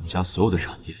断了我们家所有的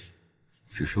产业，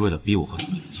只是为了逼我和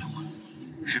你们结婚？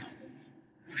是的，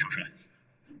少帅，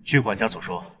据管家所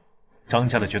说，张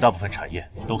家的绝大部分产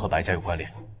业都和白家有关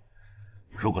联。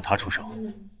如果他出手，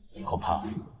恐怕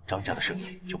张家的生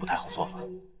意就不太好做了。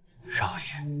少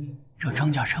爷，这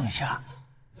张家上下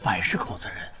100口子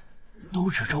人，都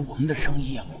指着我们的生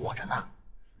意养活着呢。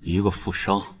一个富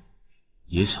商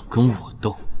也想跟我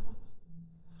斗，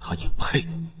他也配？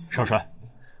少帅，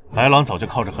白狼早就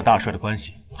靠着和大帅的关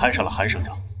系攀上了韩省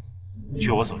长。据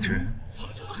我所知，他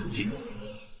们走得很近。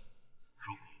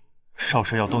如果少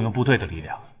帅要动用部队的力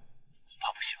量，恐怕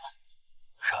不行了。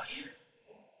少爷，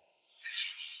这些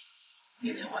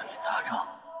年您在外面打仗，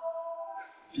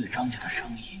对张家的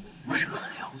生意不是很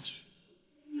了解。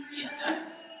现在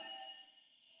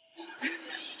我们真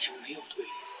的已经没有退路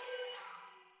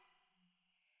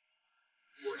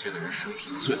了。我这个人生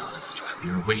平最恨的就是别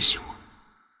人威胁我。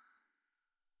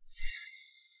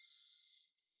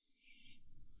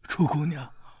楚姑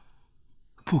娘，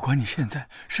不管你现在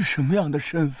是什么样的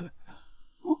身份，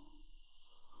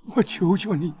我求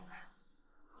求你，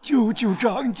救救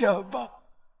张家吧！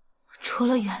除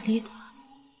了远离他，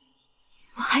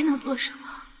我还能做什么？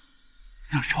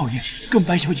让少爷跟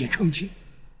白小姐成亲。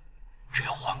只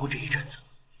要缓过这一阵子，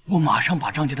我马上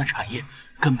把张家的产业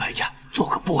跟白家做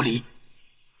个剥离，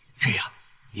这样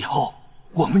以后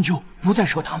我们就不再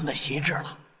受他们的挟制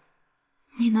了。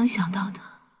你能想到的，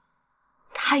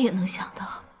他也能想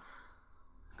到。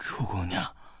楚姑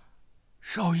娘，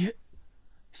少爷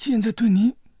现在对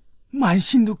您满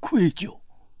心的愧疚，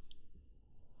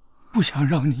不想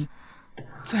让你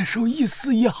再受一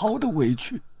丝一毫的委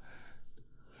屈。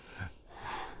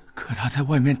可他在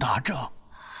外面打仗，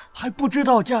还不知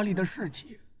道家里的事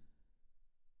情。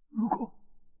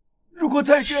如果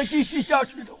再这样继续下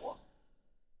去的话，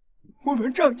我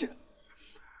们张家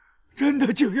真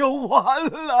的就要完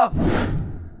了。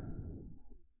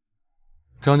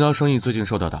张家生意最近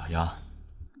受到打压，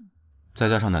再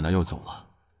加上奶奶又走了，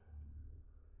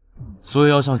所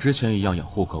以要像之前一样养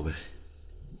护各位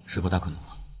是不大可能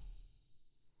了。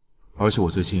而且我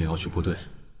最近也要去部队，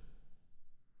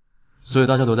所以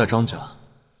大家留在张家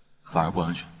反而不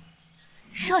安全。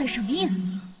少爷什么意思？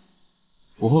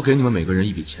我会给你们每个人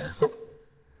一笔钱，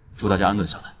祝大家安顿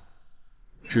下来。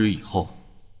至于以后，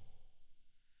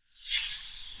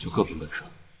就各凭本事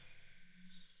了。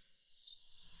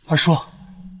二叔，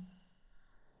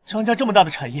张家这么大的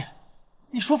产业，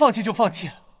你说放弃就放弃？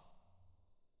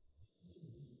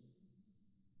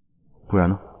不然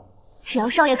呢？只要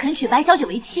少爷肯娶白小姐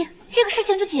为妻，这个事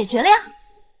情就解决了呀。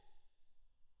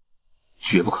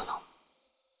绝不可能。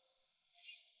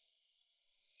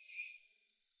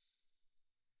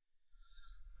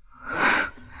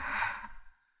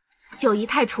九姨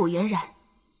太楚云染，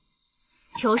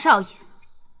求少爷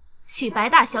娶白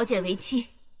大小姐为妻。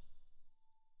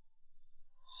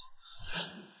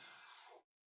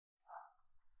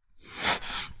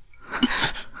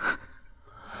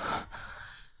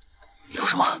你说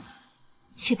什么？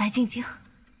娶白晶晶，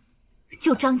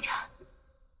救张家。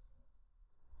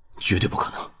绝对不可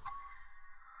能。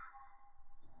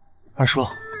二叔，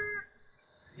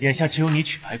眼下只有你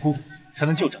娶白姑姑才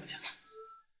能救张家。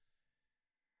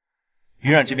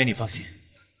云染这边你放心，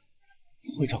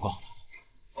我会照顾好她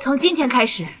的。从今天开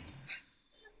始，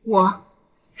我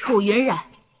楚云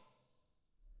染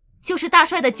就是大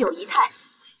帅的九姨太，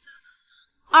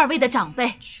二位的长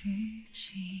辈。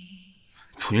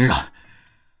楚云染，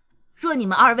若你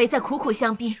们二位再苦苦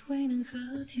相逼，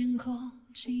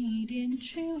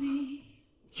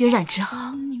云染只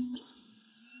好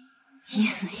以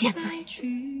死谢罪。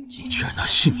你居然拿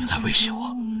性命来威胁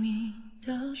我！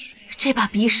这把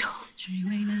匕首，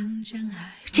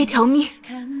这条命，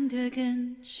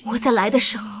我在来的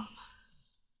时候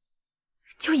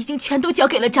就已经全都交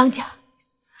给了张家。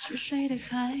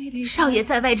少爷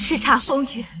在外叱咤风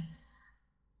云，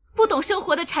不懂生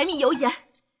活的柴米油盐，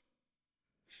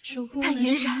但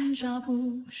云染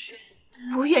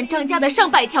不愿张家的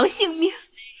上百条性命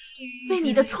为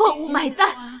你的错误买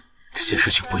单。这些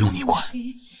事情不用你管。张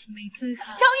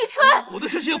玉春，我的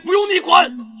事情不用你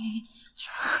管。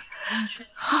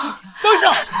好，等一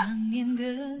下。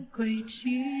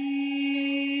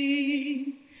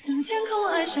当天空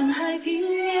爱上海平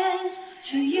面，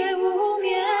彻夜无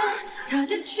眠，他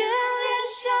的眷恋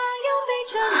像要被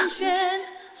成全，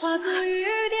化作雨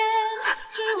点，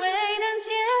只为能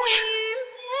见一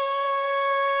面。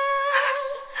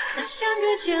那相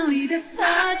隔千里的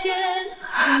擦肩，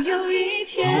总有一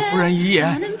天。老夫人遗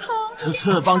言，此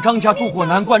次帮张家渡过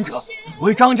难关者，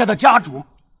为张家的家主，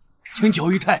请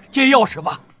九姨太接钥匙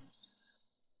吧。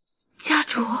家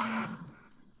主？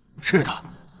是的，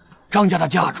张家的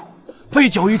家主非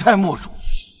九姨太莫属。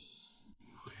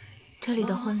这里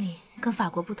的婚礼跟法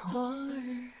国不同，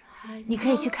你可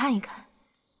以去看一看，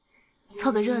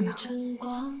凑个热闹。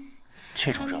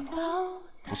这种热闹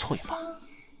不凑也罢。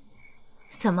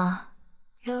怎么，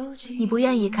你不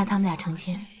愿意看他们俩成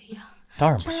亲？当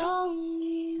然不想，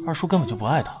二叔根本就不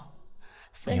爱他，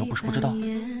你又不是不知道。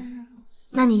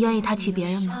那你愿意他娶别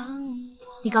人吗？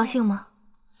你高兴吗？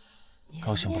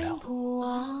高兴不了。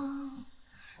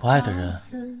不爱的人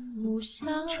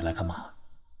娶来干嘛？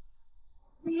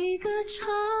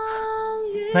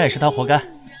那也是他活该，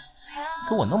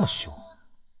跟我那么凶，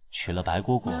娶了白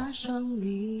姑姑，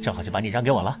正好就把你让给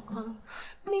我了。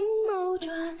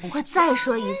我再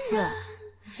说一次，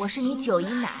我是你九姨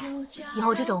奶，以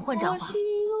后这种混账话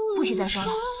不许再说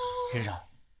了。嫣然，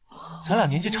咱俩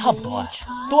年纪差不多哎，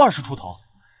都20出头，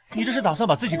你这是打算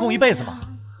把自己供一辈子吗？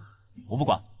我不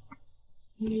管，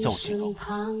你在我心中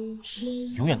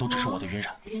永远都只是我的嫣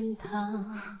然。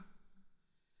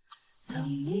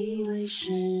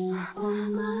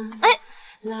哎，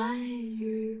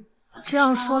这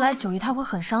样说来，九姨她会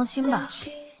很伤心吧？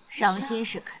伤心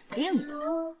是肯定的，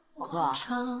不过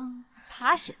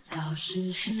他现在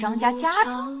是张家家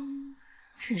主，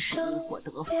真是因祸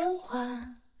得福，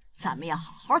咱们要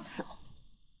好好伺候，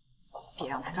别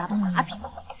让他抓到把柄。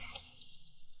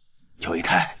九姨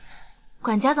太，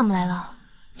管家怎么来了？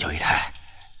九姨太，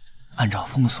按照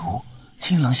风俗，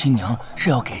新郎新娘是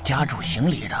要给家主行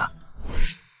礼的。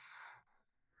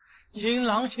新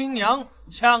郎新娘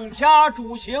向家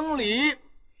主行礼。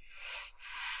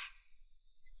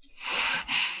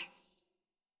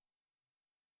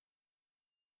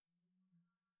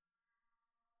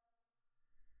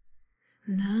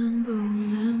能不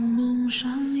能蒙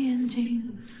上眼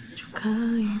睛就可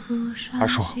以不伤二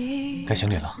叔，心？该行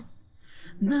礼了。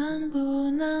能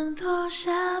不能脱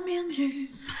下面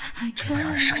具还可以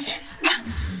让人伤心。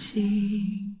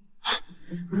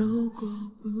如果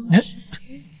不是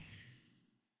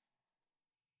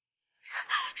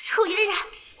楚云然，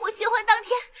我新婚当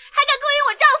天还敢勾引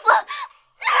我丈夫！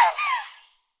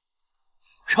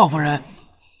少夫人，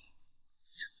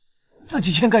自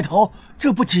己先盖头，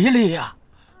这不吉利呀！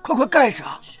快快盖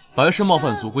上！白氏冒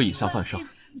犯族规，以下犯上，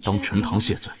当陈塘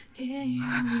谢罪。叫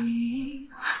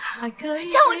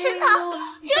我陈塘，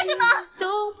凭什么？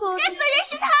该死的人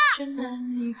是他！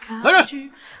来人！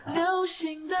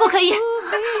不可以，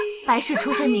白氏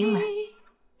出身名门，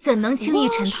怎能轻易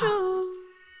陈塘？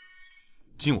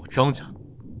进我张家，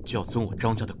就要遵我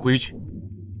张家的规矩。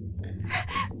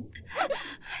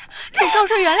请少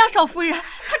帅原谅少夫人，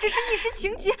她只是一时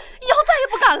情急，以后再也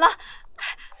不敢了。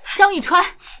张玉川，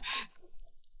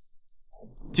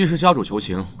既是家主求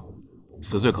情，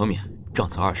死罪可免，杖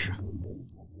责20，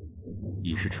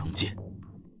以示惩戒。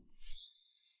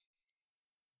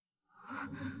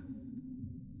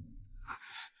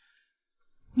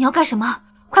你要干什么？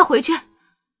快回去！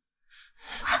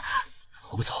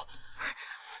我不走。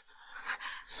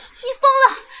你疯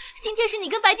了！今天是你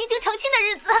跟白晶晶成亲的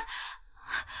日子。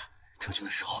成亲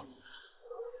的时候，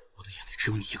我的眼里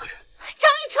只有你一个人。张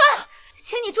玉川，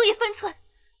请你注意分寸。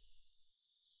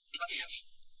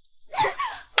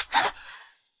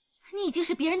你已经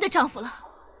是别人的丈夫了，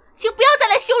请不要再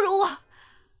来羞辱我。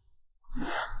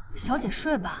小姐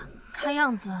睡吧，看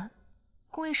样子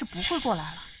宫爷是不会过来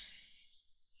了。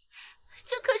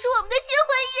这可是我们的新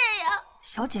婚夜呀！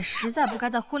小姐实在不该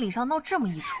在婚礼上闹这么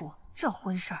一出，这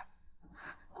婚事儿，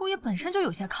宫爷本身就有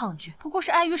些抗拒，不过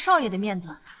是碍于少爷的面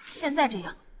子，现在这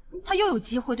样，他又有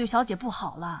机会对小姐不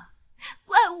好了。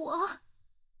怪我，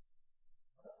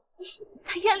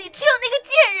他眼里只有那个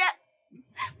贱人。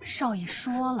少爷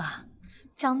说了，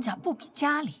张家不比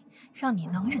家里，让你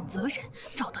能忍则忍，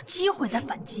找到机会再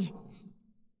反击。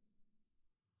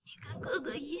你跟哥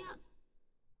哥一样，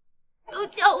都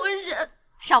叫我忍。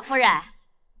少夫人，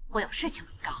我有事情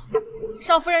禀告。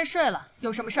少夫人睡了，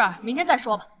有什么事儿明天再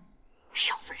说吧。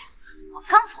少夫人，我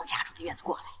刚从家主的院子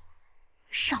过来，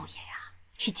少爷呀，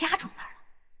去家主那儿了。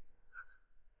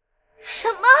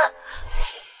什么？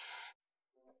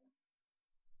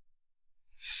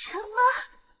什么？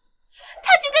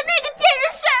他去跟那个贱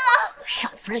人睡了？少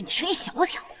夫人，你声音小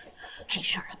点，这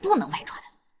事儿不能外传。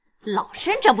老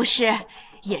身这不是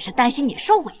也是担心你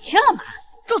受委屈了吗？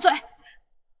住嘴！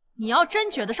你要真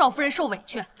觉得少夫人受委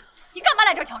屈，你干嘛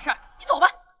来这挑事儿？你走吧。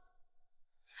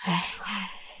哎，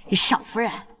少夫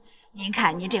人，您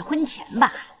看您这婚前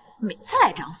吧，每次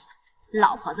来张府，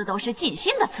老婆子都是尽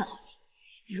心的伺候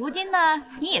你。如今呢，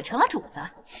你也成了主子，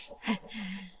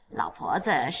老婆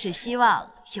子是希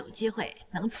望有机会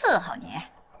能伺候你。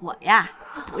我呀，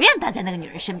不愿待在那个女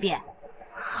人身边。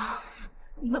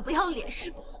你们不要脸是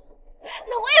吧？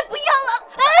那我也不要了。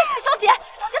哎，小姐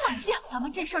冷静，咱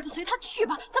们这事儿就随他去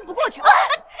吧，咱不过去。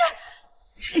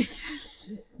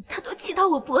他都骑到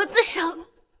我脖子上了，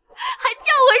还叫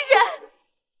我忍，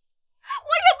我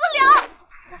忍不了。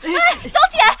哎，小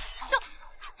姐，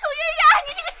楚云然，你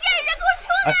这个贱人，给我出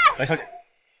来！白小姐，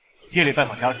夜里拜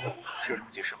访家主是有什么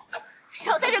急事吗？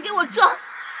少在这给我装！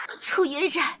楚云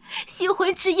然，新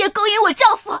婚之夜勾引我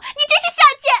丈夫，你真是下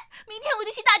贱！明天我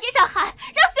就去大街上喊，让所有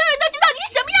人都知道你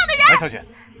是什么样的人！白小姐，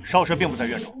少帅并不在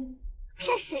院中。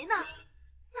骗谁呢？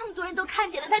那么多人都看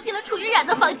见了，他进了楚云然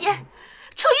的房间。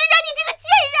楚云然，你这个贱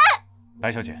人！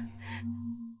白小姐，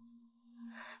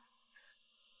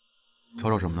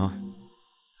吵什么呢？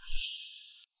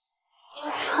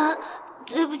玉川，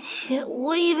对不起。起，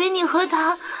我以为你和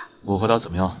他……我和他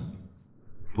怎么样？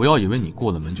不要以为你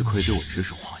过了门就可以对我指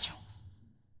手画脚。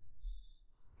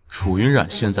楚云染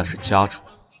现在是家主，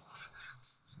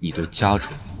你对家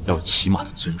主要有起码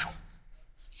的尊重。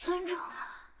尊重？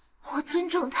我尊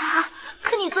重他，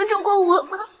可你尊重过我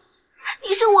吗？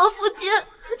你是我夫君，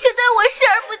却对我视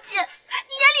而不见，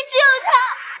你眼里只有他。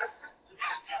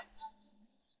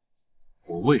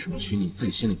我为什么娶你自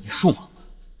己心里没数吗？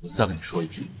我再跟你说一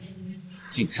遍，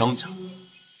进张家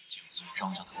谨遵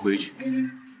张家的规矩。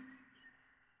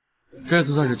这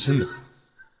次算是亲的，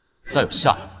再有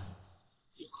下一回，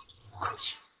也可能不客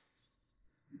气。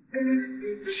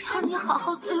只要你好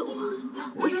好对我，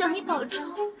我向你保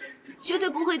证，绝对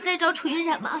不会再找楚云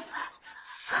染麻烦。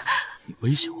你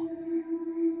威胁我？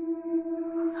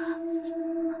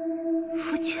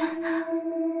夫君，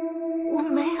我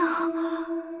没有。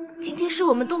今天是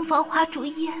我们洞房花烛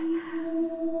夜，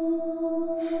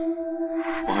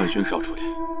我还有军事要处理，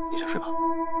你先睡吧。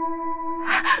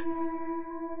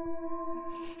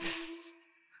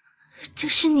这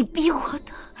是你逼我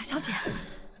的，小姐，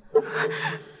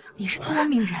你是聪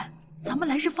明人，咱们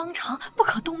来日方长，不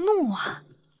可动怒啊！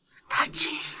他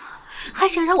这样还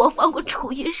想让我放过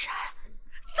楚云染，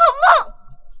做梦！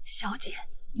小姐，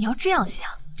你要这样想，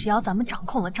只要咱们掌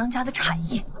控了张家的产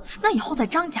业，那以后在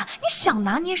张家，你想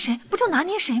拿捏谁，不就拿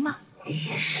捏谁吗？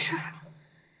也是，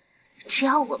只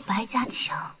要我白家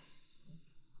强，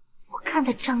我看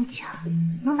他张家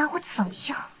能拿我怎么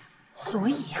样？所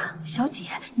以呀，小姐，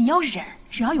你要忍，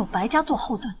只要有白家做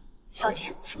后盾，小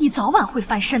姐，你早晚会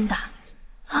翻身的。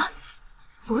啊，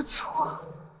不错，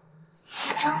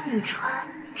张雨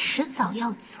川迟早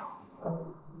要走，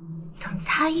等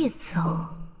他一走，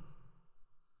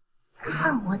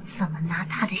看我怎么拿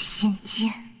他的心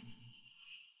尖。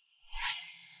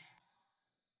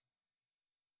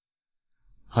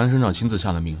韩省长亲自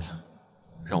下了命令，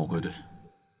让我归队，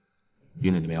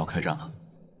营里那边要开战了。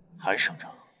韩省长。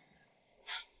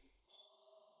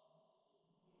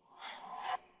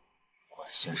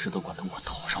闲事都管到我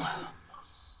头上来了。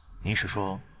你是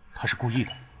说他是故意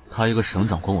的？他一个省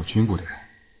长管我军部的人，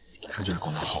这就是狗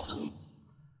拿耗子。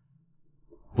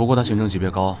不过他行政级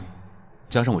别高，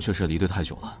加上我确实离队太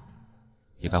久了，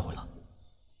也该回了。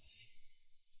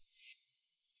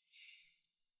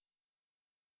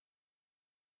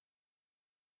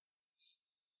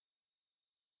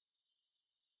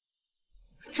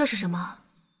这是什么？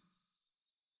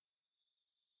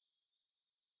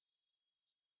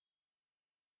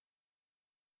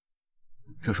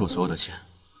这是我所有的钱，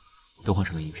都换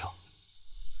成了银票。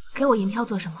给我银票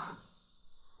做什么？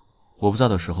我不在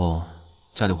的时候，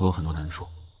家里会有很多难处，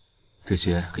这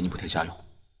些给你补贴家用。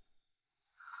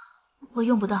我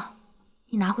用不到，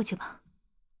你拿回去吧。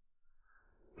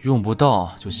用不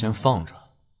到就先放着。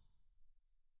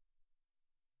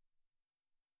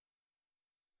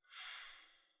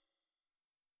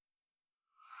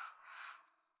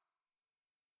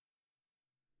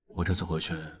我这次回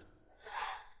去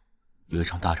有一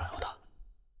场大仗要打，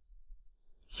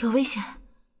有危险。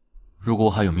如果我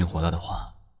还有命回来的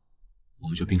话，我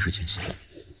们就冰释前嫌，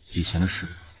以前的事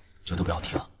就都不要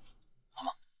提了，好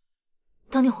吗？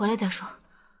等你回来再说。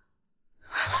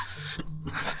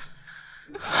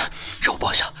让我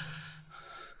抱一下，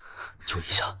就一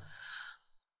下。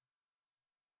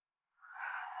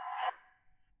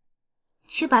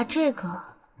去把这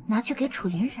个拿去给楚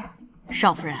云染。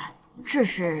少夫人，这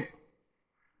是……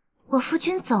我夫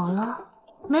君走了，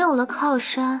没有了靠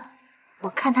山，我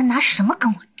看他拿什么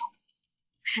跟我斗。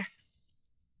是。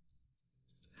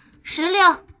石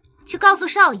榴，去告诉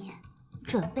少爷，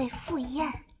准备赴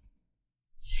宴。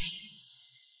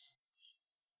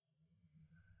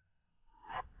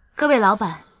各位老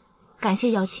板，感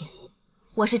谢邀请，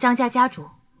我是张家家主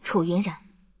楚云染。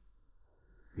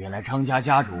原来张家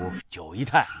家主九姨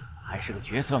太还是个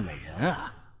绝色美人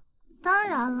啊！当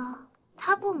然了，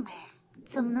她不美，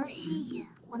怎么能吸引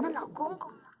我那老公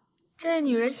公呢？这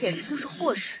女人简直就是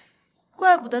祸水，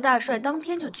怪不得大帅当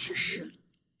天就去世了。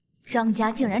张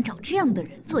家竟然找这样的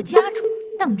人做家主，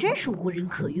当真是无人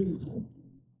可用了。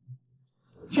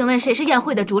请问谁是宴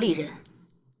会的主理人？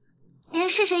连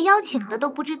是谁邀请的都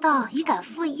不知道，已敢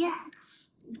赴宴？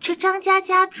这张家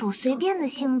家主随便的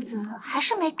性子还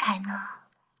是没改呢。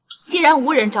既然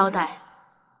无人招待，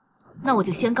那我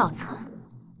就先告辞。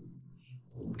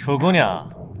楚姑娘，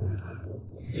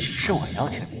是我邀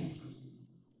请你。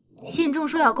信中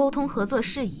说要沟通合作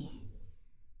事宜，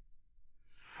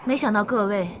没想到各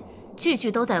位句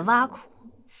句都在挖苦。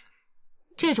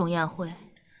这种宴会，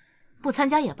不参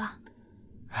加也罢。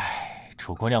哎，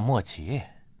楚姑娘莫急，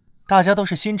大家都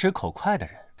是心直口快的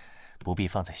人，不必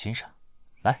放在心上。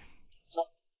来，坐。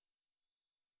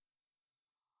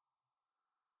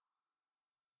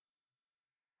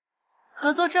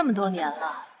合作这么多年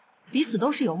了，彼此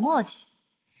都是有默契的。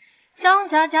张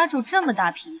家家主这么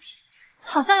大脾气，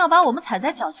好像要把我们踩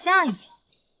在脚下一样。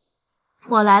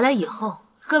我来了以后，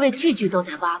各位句句都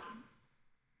在挖苦。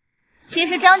其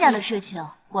实张家的事情，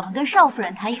我们跟少夫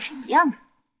人谈也是一样的，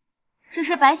只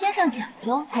是白先生讲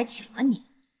究才请了你。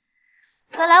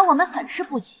本来我们很是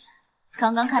不解，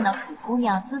刚刚看到楚姑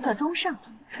娘姿色中上，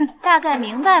大概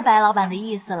明白白老板的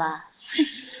意思了。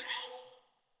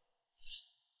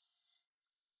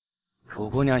楚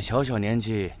姑娘小小年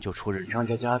纪就出任张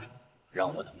家家主，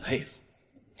让我等佩服。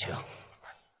请。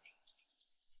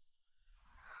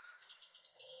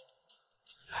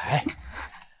哎，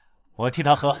我替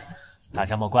她喝，大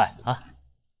家莫怪啊。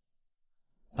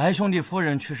白兄弟夫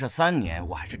人去世3年，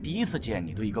我还是第一次见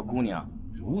你对一个姑娘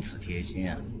如此贴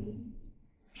心啊。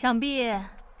想必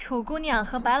楚姑娘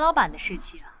和白老板的事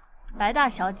情，白大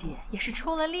小姐也是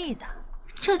出了力的。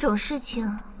这种事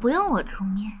情不用我出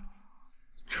面，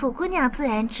楚姑娘自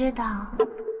然知道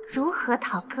如何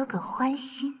讨哥哥欢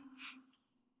心。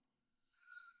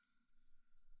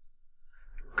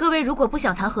各位如果不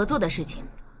想谈合作的事情，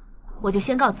我就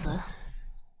先告辞了。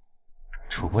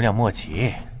楚姑娘莫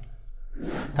急，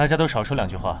大家都少说2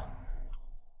句话。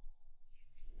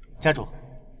家主，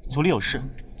族里有事，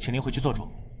请您回去做主。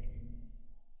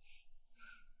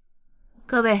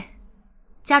各位，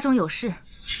家中有事，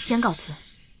先告辞。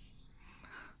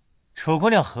楚姑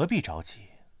娘何必着急？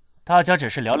大家只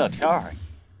是聊聊天而已。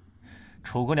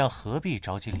楚姑娘何必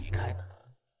着急离开呢？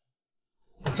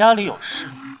家里有事，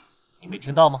你没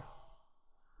听到吗？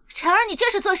晨儿，你这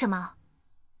是做什么？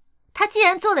他既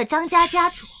然做了张家家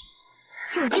主，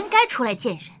就应该出来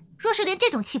见人。若是连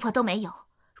这种气魄都没有，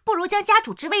不如将家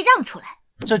主之位让出来。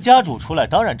这家主出来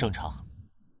当然正常，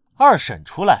二婶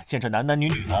出来见这男男女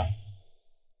女的，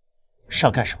是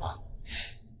要干什么？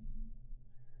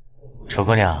楚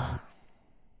姑娘，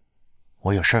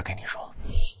我有事儿跟你说。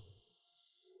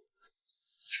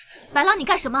白狼，你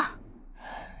干什么？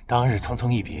当日匆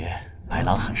匆一别，白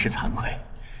狼很是惭愧。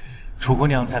楚姑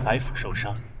娘在白府受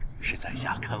伤，是在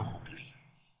下看护不力。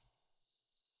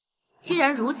既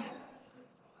然如此，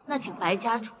那请白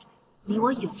家主离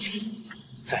我远点。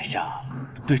在下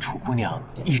对楚姑娘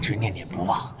一直念念不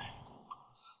忘。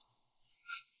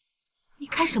你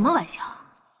开什么玩笑？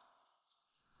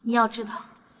你要知道，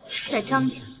在张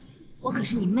家，我可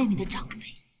是你妹妹的长辈。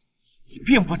你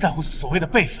并不在乎所谓的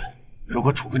辈分。如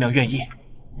果楚姑娘愿意，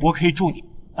我可以助你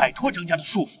摆脱张家的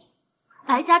束缚。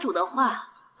白家主的话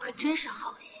可真是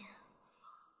好心。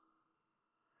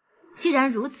既然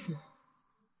如此，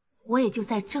我也就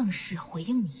再正式回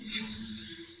应你一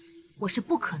次，我是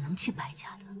不可能去白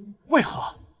家的。为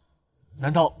何？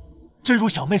难道真如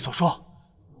小妹所说，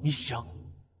你想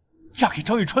嫁给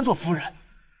张玉川做夫人？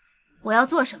我要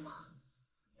做什么，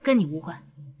跟你无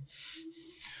关。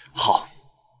好，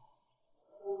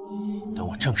等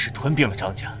我正式吞并了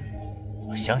张家，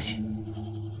我相信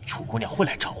楚姑娘会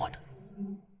来找我的。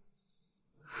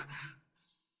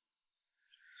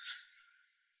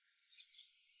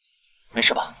没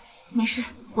事吧？没事，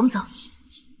我们走。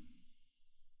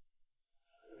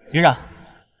云冉，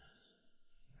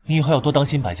你以后要多当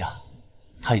心白家，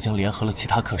他已经联合了其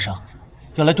他客商，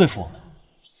要来对付我们。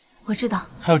我知道。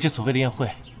还有这所谓的宴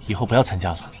会，以后不要参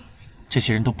加了。这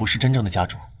些人都不是真正的家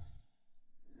主。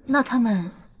那他们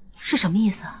是什么意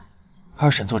思啊？二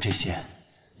婶做这些，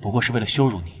不过是为了羞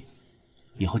辱你。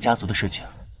以后家族的事情，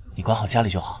你管好家里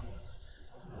就好，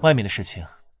外面的事情，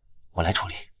我来处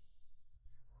理。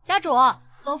家主，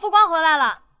冷副官回来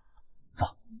了。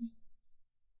走。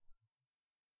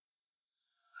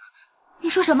你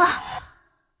说什么？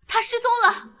他失踪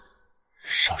了？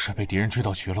少帅被敌人追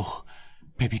到绝路，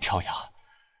被逼跳崖。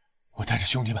我带着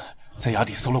兄弟们在崖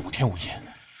底搜了5天5夜，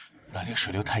那里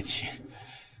水流太急，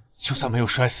就算没有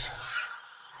摔死，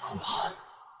恐怕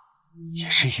也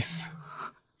是一死。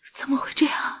怎么会这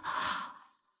样？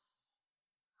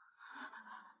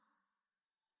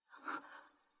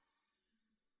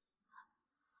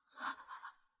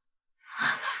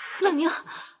冷宁，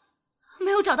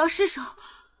没有找到尸首，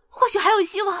或许还有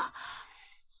希望。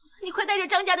你快带着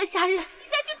张家的下人，你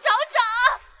再去找找。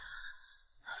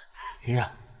云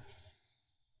冉，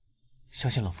相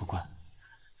信冷副官，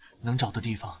能找的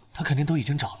地方他肯定都已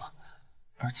经找了，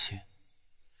而且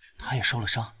他也受了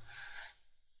伤。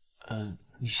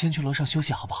你先去楼上休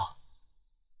息好不好？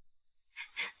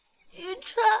玉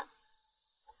川，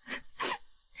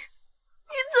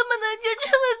你怎么能就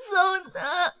这么走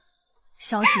呢？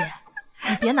小姐，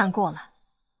你别难过了。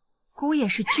姑爷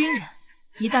是军人，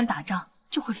一旦打仗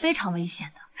就会非常危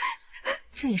险的，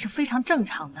这也是非常正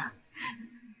常的。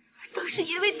都是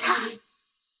因为他，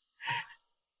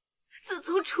自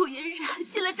从楚云染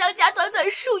进了张家短短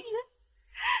数月，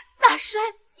大帅、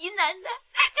姨奶奶，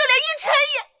就连玉川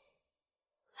也，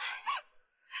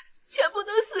全部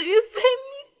都死于非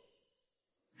命。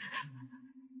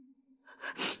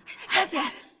小姐，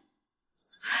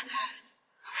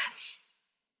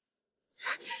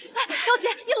小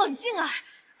姐，你冷静啊！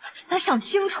咱想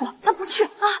清楚，咱不去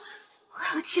啊！我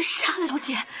要去杀了小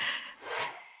姐。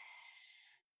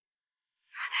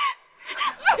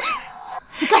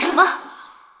你干什么？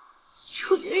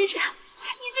楚云染，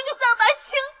你这个扫把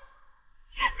星，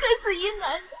害死姨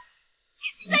奶奶，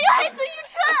现在又害死玉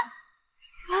川！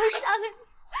我要杀了你！我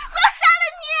要杀了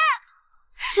你！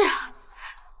是啊，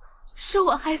是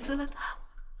我害死了他，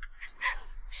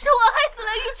是我害死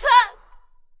了玉川！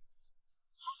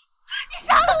你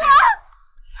杀了我！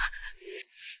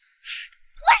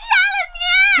我杀了你！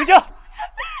静静，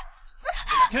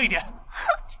冷静一点。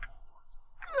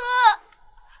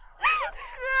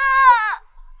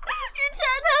玉川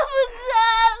他不在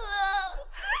了，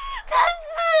他死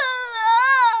了。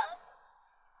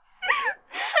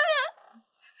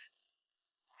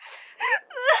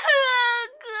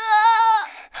哥，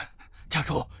家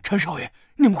主，陈少爷，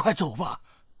你们快走吧。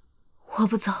我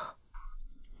不走，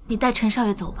你带陈少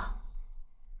爷走吧。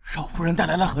少夫人带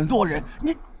来了很多人，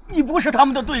你不是他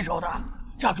们的对手的，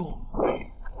家主。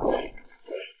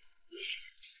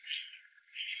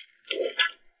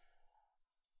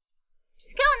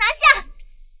给我拿下！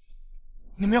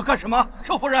你们要干什么？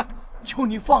少夫人，求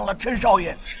你放了陈少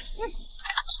爷。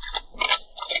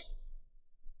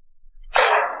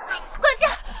管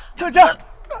家，管家，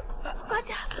管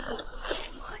家，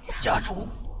家主，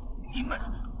你们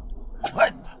快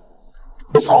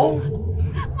走！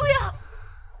不要！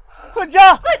管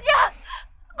家，管家，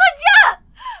管家！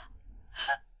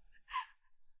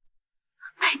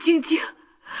白晶晶，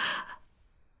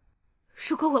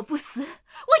如果我不死，我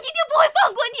一定不会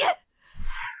放过你。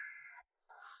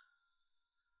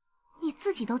你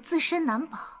自己都自身难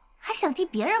保，还想替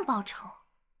别人报仇？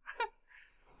哼，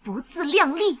不自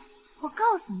量力！我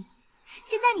告诉你，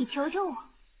现在你求求我，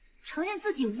承认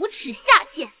自己无耻下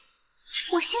贱，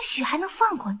我兴许还能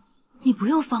放过你。你不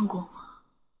用放过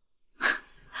我，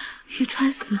玉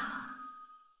川死了，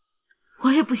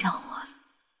我也不想活了。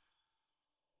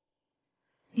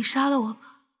你杀了我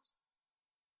吧。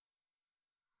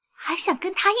还想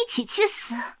跟他一起去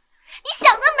死？你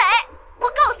想得美！我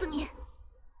告诉你，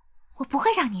我不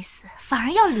会让你死，反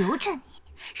而要留着你，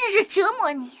日日折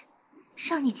磨你，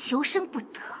让你求生不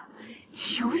得，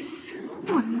求死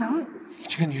不能。你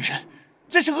这个女人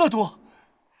真是恶毒！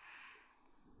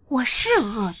我是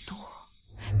恶毒，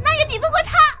那也比不过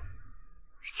他。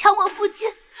抢我夫君，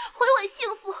毁我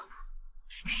幸福，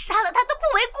杀了他都不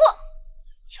为过。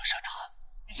要杀他，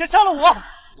你先杀了我！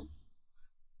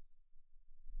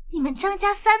你们张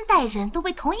家3代人都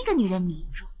被同一个女人迷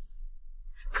住，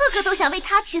个个都想为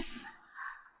她去死，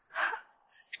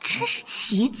真是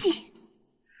奇迹。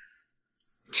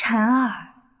婵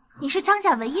儿，你是张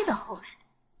家唯一的后人，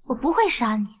我不会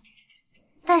杀你，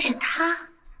但是她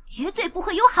绝对不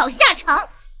会有好下场。来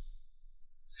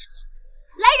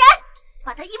人，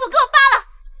把她衣服给我扒了，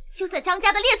就在张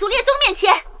家的列祖列宗面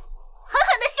前，狠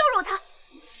狠地羞辱她。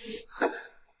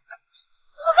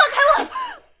放开我！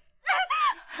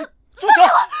住手！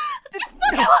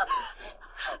放开我！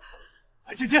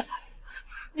白晶晶，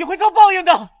你会遭报应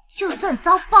的。就算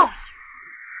遭报应，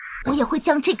我也会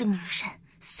将这个女人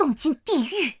送进地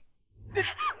狱。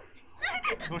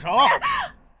住手！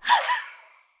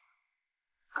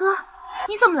哥，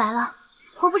你怎么来了？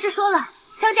我不是说了，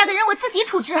张家的人我自己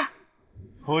处置。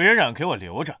楚云染给我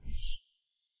留着。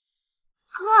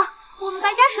哥，我们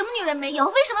白家什么女人没有？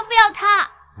为什么非要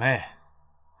她？妹，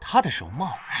她的容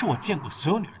貌是我见过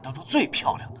所有女人当中最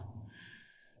漂亮的。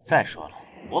再说了，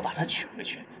我把她娶回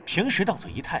去，平时当做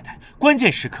姨太太，关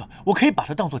键时刻我可以把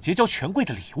她当做结交权贵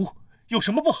的礼物，有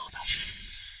什么不好的？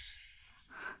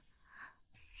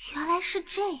原来是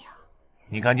这样。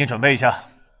你赶紧准备一下，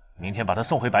明天把她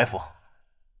送回白府。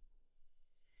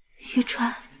玉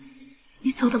川，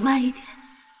你走得慢一点，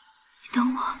你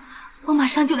等我，我马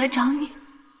上就来找你。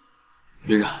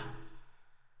云染，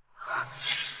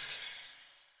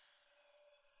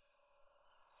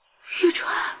玉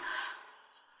川，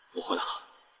我回来了。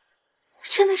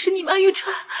真的是你吗？玉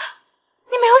川，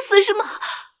你没有死是吗？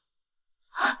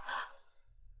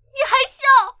你还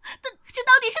笑？这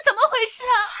到底是怎么回事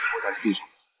啊？我带着弟兄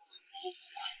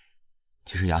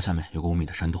其实崖下面有个5米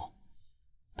的山洞，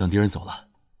等敌人走了，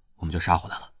我们就杀回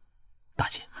来了。大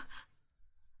姐，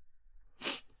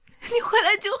你回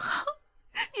来就好，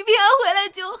你平安回来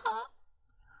就好。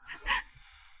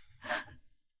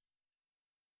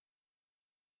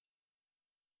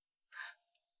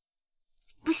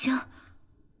不行，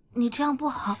你这样不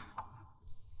好。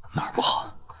哪儿不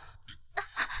好？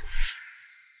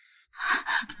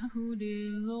蝴蝶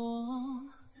落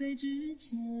在指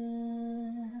尖，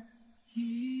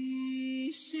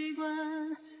已习惯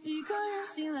一个人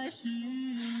醒来时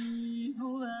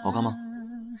不安。好看吗？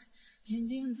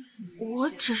我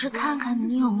只是看看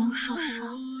你有没有受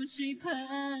伤。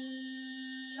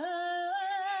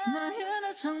那夜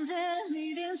的长街，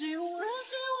你点击无人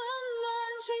是温暖，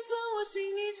吹走我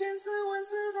心里千次万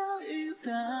次的遗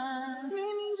憾。冥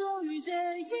冥中遇见，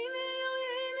一年又一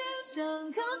年，想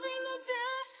靠近的街，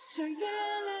却越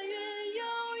来越遥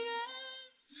远。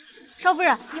少夫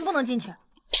人，您不能进去。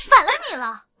反了你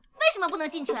了！为什么不能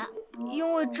进去？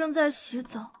因为正在洗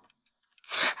澡。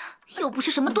又不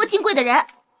是什么多金贵的人。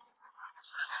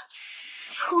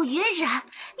楚云染，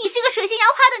你这个水性杨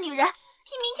花的女人，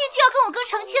你明天就要跟我哥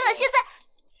成亲了，现在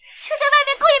却在外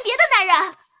面勾引别的男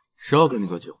人。谁要跟你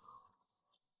哥结婚？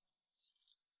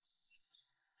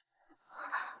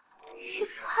雨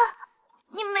川，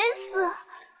你没死。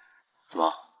怎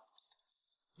么？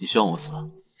你希望我死？你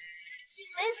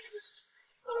没死，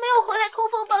你没有回来通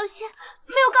风报信，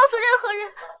没有告诉任何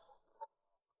人。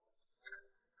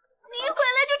你一回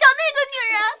来就找那个女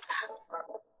人。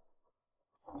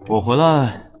我回来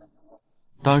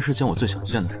当然是见我最想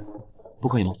见的人，不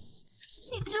可以吗？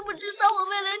你知不知道我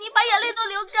为了你把眼泪都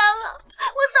流干了？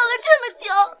我等了这么久，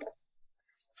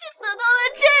却得到了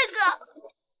这个。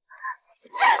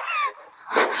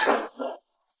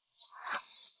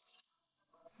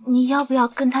你要不要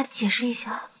跟他解释一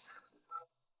下？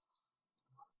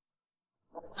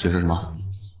解释什么？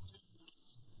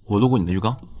我路过你的浴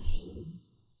缸，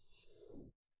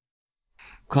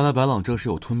看来白朗这是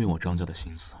有吞并我张家的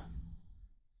心思，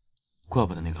怪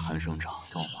不得那个韩省长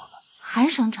找我麻烦。韩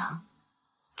省长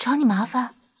找你麻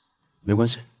烦？没关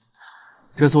系，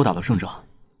这次我打了胜仗，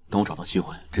等我找到机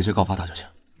会，直接告发他就行。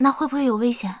那会不会有危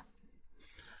险？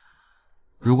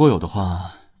如果有的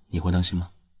话，你会担心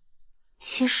吗？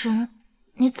其实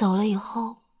你走了以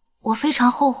后，我非常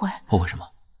后悔。后悔什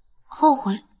么？后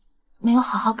悔没有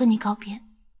好好跟你告别。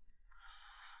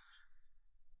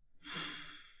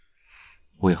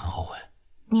我也很后悔。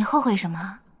你后悔什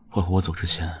么？后悔我走之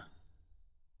前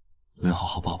没有好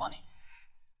好抱抱你。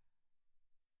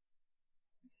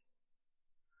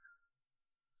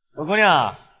小姑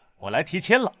娘，我来提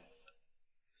亲了，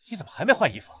你怎么还没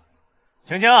换衣服？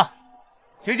晴晴，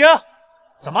晴晴，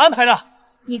怎么安排的？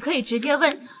你可以直接问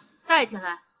他，带进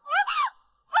来。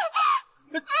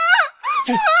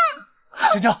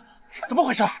晴晴，怎么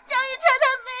回事？张玉川他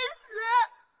没死，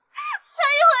他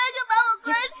一回来就把我关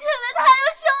起来，他还要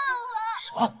凶我。什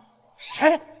么？谁？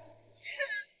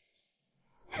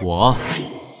我。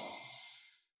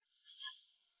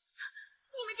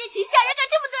你们这群下人敢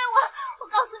这么对我，我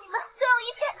告诉你们，总有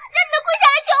一天让你们跪下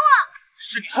来求我。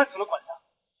是你害死了管家，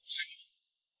是你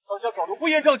张家搞得乌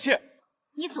烟瘴气。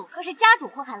你总说是家主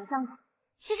祸害了张家，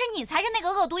其实你才是那个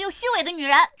恶毒又虚伪的女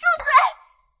人。住嘴！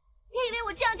别以为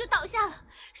我这样就倒下了，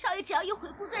少爷只要一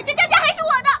回部队，这张家还是我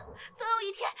的。总有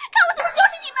一天，看我怎么收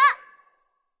拾你们。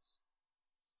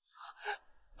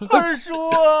二叔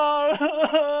啊！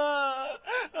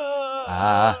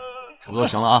哎，差不多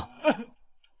行了啊！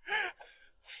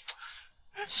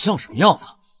像什么样子？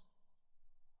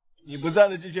你不在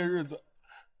的这些日子，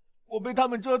我被他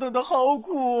们折腾的好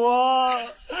苦啊！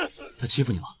他欺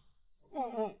负你了？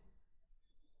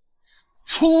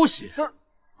出息！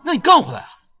那你干回来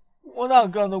啊！我哪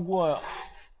干得过呀？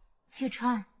玉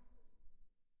川，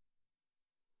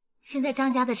现在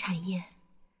张家的产业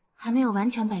还没有完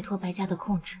全摆脱白家的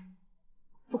控制，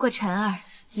不过陈儿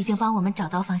已经帮我们找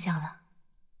到方向了。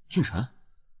俊臣，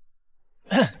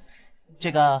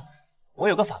这个我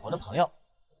有个法国的朋友，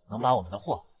能把我们的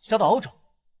货销到欧洲。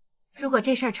如果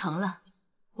这事儿成了，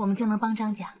我们就能帮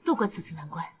张家渡过此次难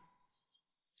关。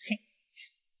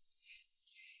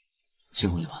辛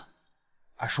苦你了，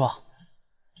二叔，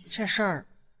这事儿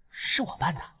是我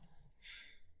办的。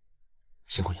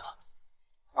辛苦你了，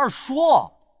二叔。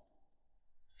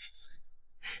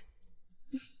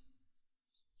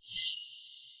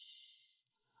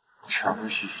张玉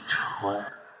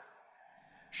川，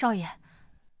少爷，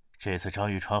这次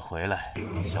张玉川回来，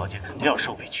小姐肯定要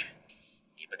受委屈。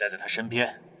你不待在她身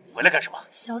边，回来干什么？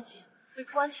小姐被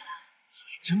关起来了。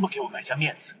你真不给我白家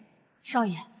面子！少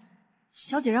爷，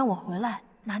小姐让我回来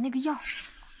拿那个药。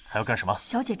还要干什么？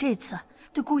小姐这次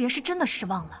对姑爷是真的失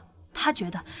望了，她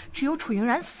觉得只有楚云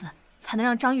染死，才能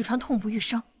让张玉川痛不欲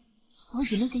生，所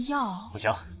以那个药不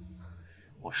行。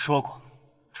我说过，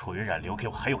楚云染留给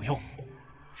我还有用。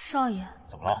少爷，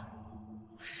怎么了？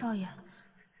少爷，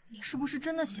你是不是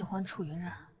真的喜欢楚云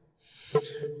染？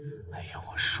哎呀，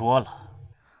我说了，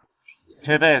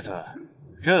这辈子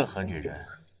任何女人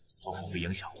都不会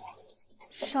影响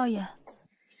我。少爷，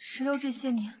石榴这些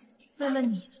年为了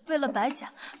你，为了白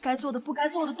家，该做的不该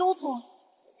做的都做了。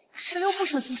石榴不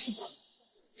奢求什么，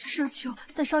只奢求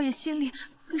在少爷心里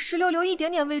给石榴留一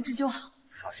点点位置就好。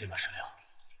放心吧，石榴。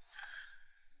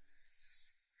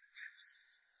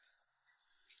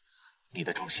你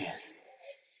的忠心，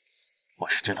我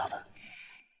是知道的。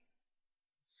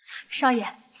少爷，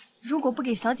如果不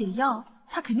给小姐药，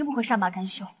她肯定不会善罢甘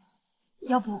休。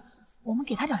要不我们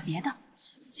给她点别的，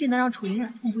既能让楚云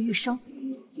染痛不欲生，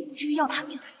也不至于要她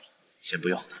命。先不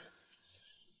用，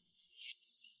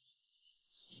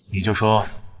你就说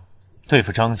对付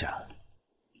张家，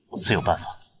我自有办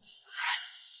法。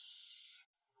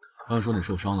按说你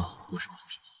受伤了，不适合说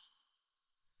实话，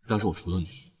但是我除了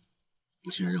你，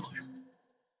不信任任何人。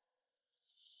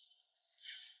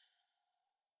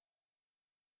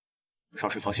少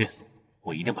帅放心，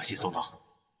我一定把信送到，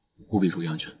务必注意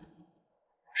安全。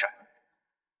是。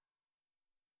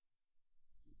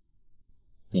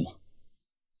那么，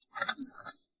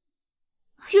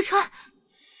玉川，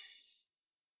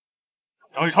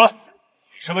张玉川，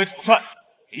你身为统帅，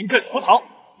临阵脱逃，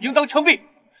应当枪毙。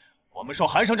我们受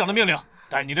韩省长的命令，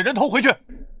带你的人头回去。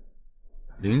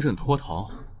临阵脱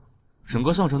逃，整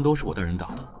个项城都是我带人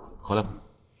打的，何来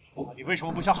不？你为什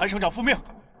么不向韩省长复命，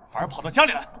反而跑到家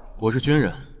里来？我是军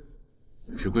人，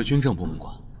只归军政部门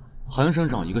管。韩省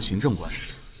长一个行政官员，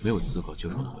没有资格接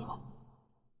受我的汇报。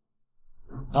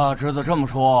大侄子这么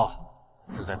说，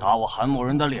是在打我韩某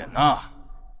人的脸呢。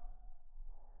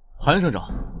韩省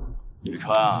长，宇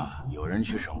川啊，有人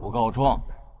去省部告状，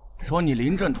说你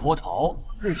临阵脱逃，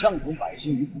置项城百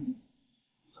姓于不顾。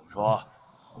怎么说？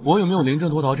我有没有临阵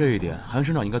脱逃这一点，韩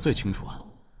省长应该最清楚啊。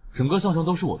整个项城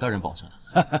都是我带人保下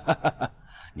的。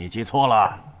你记错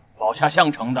了，保下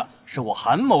项城的是我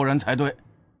韩某人才对。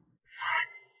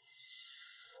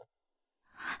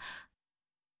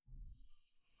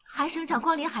韩省长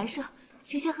光临韩舍，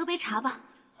请先喝杯茶吧。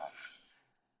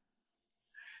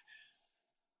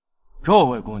这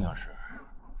位姑娘是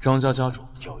张家家主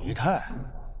九姨太。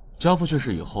家父去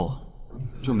世以后，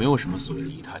就没有什么所谓的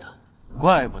姨太太。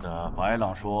怪不得白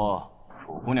朗说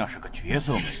楚姑娘是个绝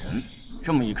色美人，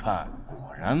这么一看，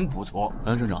果然不错。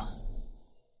韩省长，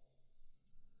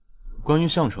关于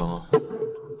项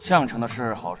城的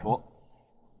事好说。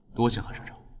多谢韩省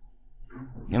长。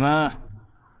你们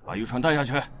把玉川带下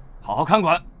去，好好看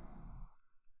管。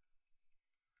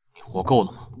你活够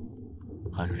了吗？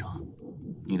韩省长，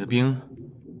你的兵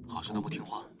好像都不听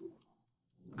话。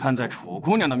看在楚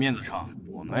姑娘的面子上，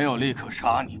我没有立刻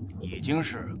杀你，已经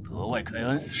是格外开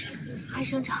恩。韩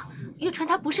省长，玉川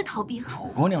他不是逃兵。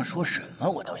楚姑娘说什么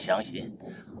我都相信，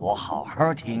我好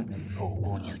好听楚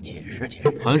姑娘解释解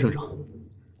释。韩省长，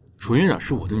楚云染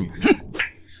是我的女人。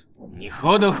你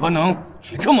何德何能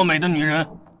娶这么美的女人？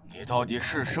你到底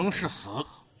是生是死，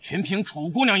全凭楚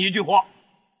姑娘一句话。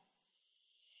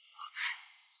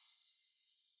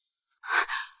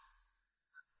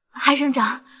韩省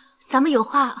长，咱们有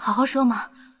话好好说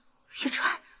嘛。玉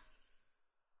川，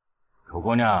楚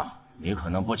姑娘，你可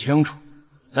能不清楚，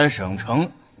在省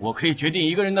城，我可以决定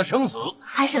一个人的生死。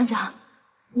韩省长，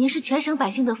您是全省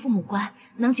百姓的父母官，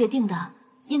能决定的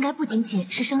应该不仅仅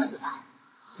是生死吧？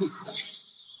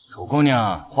楚姑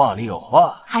娘话里有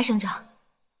话。韩省长，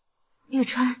玉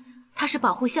川他是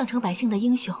保护项城百姓的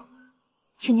英雄，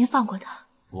请您放过他。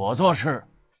我做事，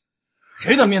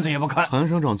谁的面子也不看。韩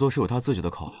省长做事有他自己的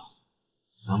考量，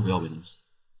咱不要为难他。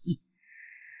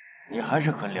你还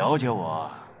是很了解我。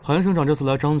韩省长这次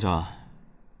来张家，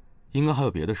应该还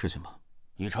有别的事情吧？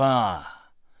宇川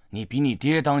啊，你比你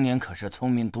爹当年可是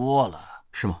聪明多了。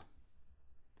是吗？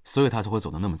所以他才会走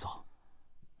得那么早。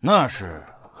那是，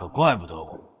可怪不得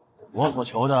我所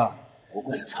求的不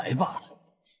过是财罢了。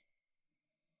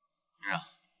云染，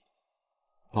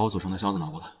把我祖上的箱子拿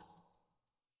过来。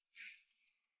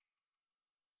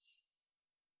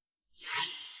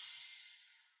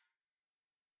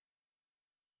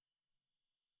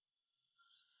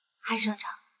韩省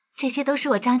长，这些都是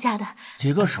我张家的。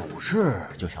几个首饰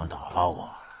就想打发我，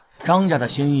张家的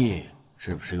心意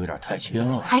是不是有点太轻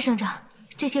了？韩省长，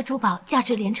这些珠宝价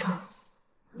值连城，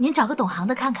您找个懂行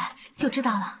的看看就知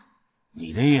道了。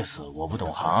你的意思我不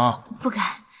懂行？不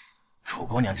敢。楚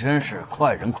姑娘真是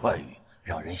快人快语，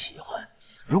让人喜欢。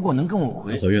如果能跟我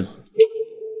回，怀孕了。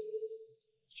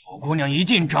楚姑娘一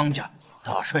进张家，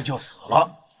大帅就死了。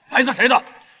孩子谁的？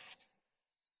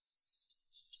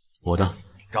我的。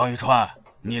张玉川，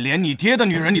你连你爹的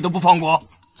女人你都不放过？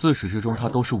自始至终她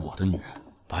都是我的女人。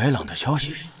白朗的消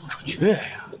息不准确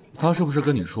呀。他是不是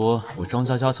跟你说我张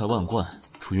家家财万贯，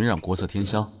楚云染国色天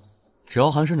香？只要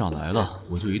韩省长来了，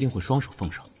我就一定会双手奉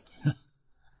上。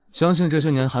相信这些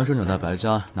年韩省长在白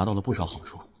家拿到了不少好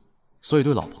处，所以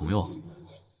对老朋友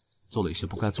做了一些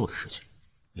不该做的事情。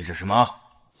你指什么？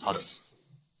他的死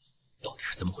到底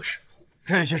是怎么回事？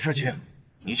这些事情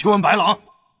你去问白狼。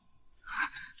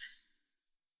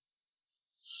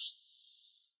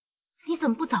你怎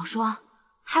么不早说？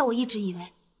害我一直以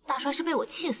为大帅是被我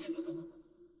气死的。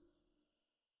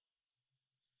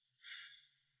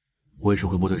我也是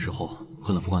回部队之后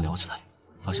和冷副官聊起来，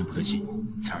发现不对劲，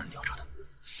才让人调查的。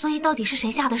所以到底是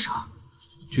谁下的手？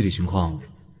具体情况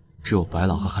只有白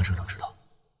狼和韩省长知道。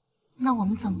那我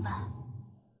们怎么办？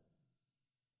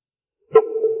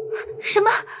什么？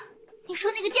你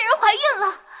说那个贱人怀孕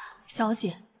了？小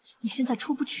姐，你现在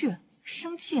出不去，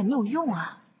生气也没有用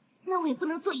啊。那我也不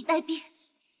能坐以待毙。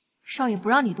少爷不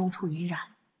让你动楚云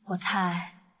染，我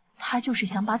猜他就是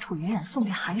想把楚云染送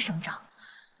给韩省长。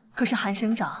可是韩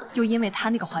省长又因为他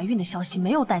那个怀孕的消息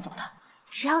没有带走他。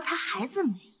只要他孩子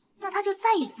没了，那他就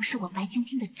再也不是我白晶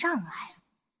晶的障碍了。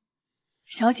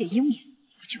小姐英明，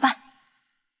我去办。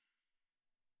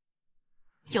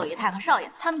九姨太和少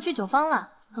爷他们去酒坊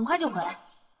了，很快就回来。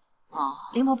哦，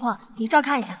林婆婆，你照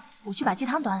看一下，我去把鸡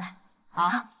汤端来。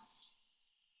好。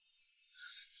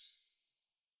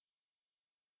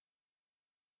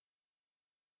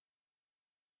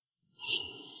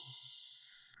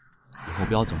以后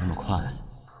不要走那么快，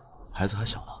孩子还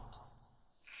小呢。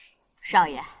少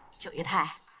爷，九姨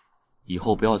太，以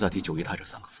后不要再提九姨太这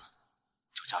3个字，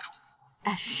叫家主。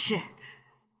是。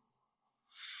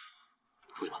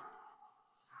出去吧。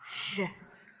是。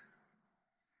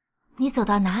你走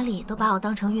到哪里都把我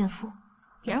当成孕妇，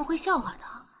别人会笑话的。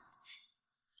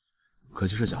可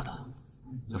惜是假的，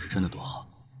要是真的多好。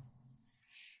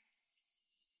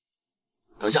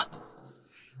等一下。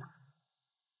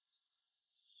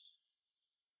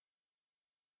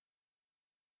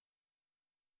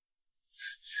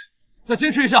再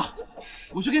坚持一下，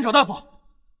我去给你找大夫。好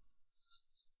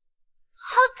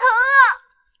疼啊！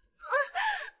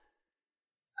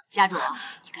家主，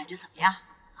你感觉怎么样？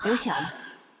流血了。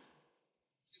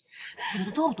流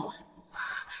的多不多？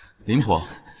林婆，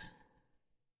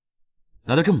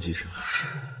来的这么及时，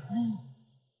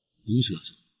东西来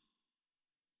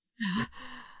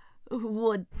了。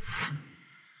我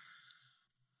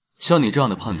像你这样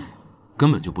的叛徒，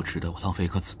根本就不值得我浪费一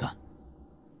颗子弹，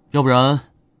要不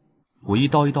然我一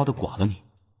刀一刀的剐了你。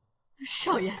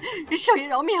少爷，少爷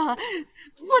饶命啊！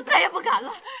我再也不敢了，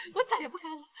我再也不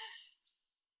敢了。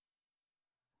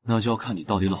那就要看你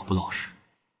到底老不老实。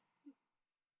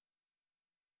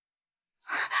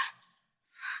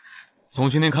从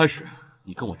今天开始，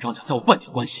你跟我张家再无半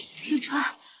点关系。玉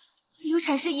川，流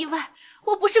产是意外，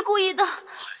我不是故意的。害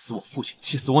死我父亲，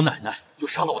气死我奶奶，又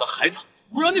杀了我的孩子，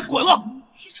我让你滚了！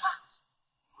玉川，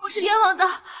我是冤枉的。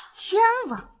冤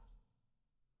枉？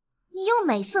你用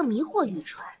美色迷惑玉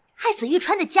川，害死玉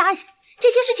川的家人，这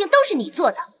些事情都是你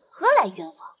做的，何来冤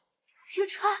枉？玉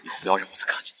川，以后不要让我再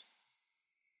看见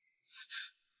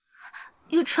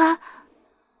你。玉川，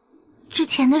之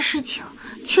前的事情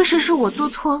确实是我做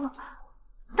错了，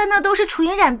但那都是楚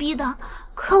云染逼的。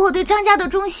可我对张家的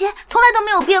忠心从来都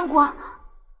没有变过。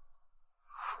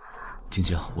晶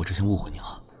晶，我之前误会你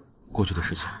了，过去的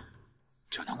事情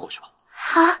就让它过去吧。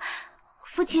好，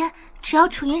夫君，只要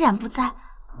楚云染不在，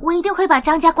我一定会把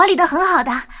张家管理得很好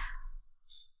的。我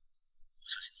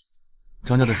相信你。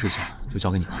张家的事情就交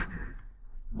给你了，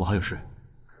我还有事，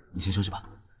你先休息吧。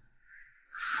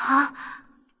好。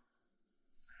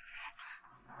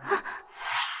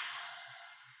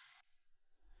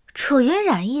楚云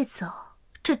染一走，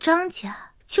这张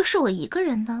家就是我一个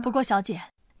人的了。不过小姐，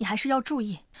你还是要注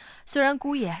意，虽然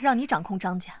姑爷让你掌控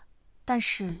张家，但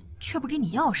是却不给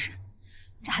你钥匙，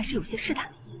这还是有些试探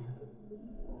的意思。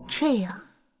这样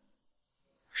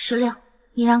，16，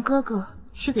你让哥哥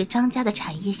去给张家的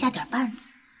产业下点绊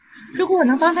子，如果我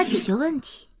能帮他解决问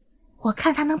题，我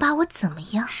看他能把我怎么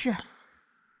样。是。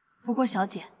不过小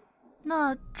姐，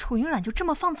那楚云染就这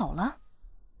么放走了？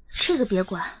这个别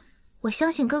管，我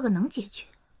相信哥哥能解决。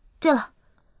对了，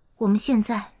我们现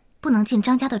在不能进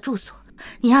张家的住所，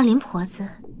你让林婆子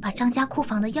把张家库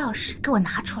房的钥匙给我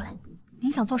拿出来。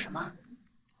您想做什么？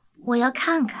我要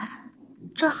看看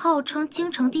这号称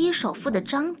京城第一首富的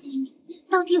张家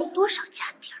到底有多少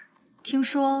家底儿。听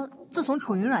说自从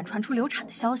楚云染传出流产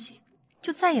的消息，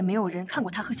就再也没有人看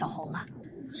过他和小红了。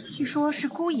据说是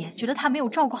姑爷觉得他没有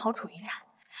照顾好楚云染，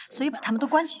所以把他们都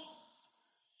关起来。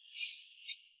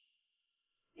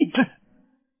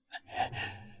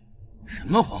什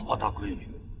么黄花大闺女？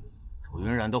楚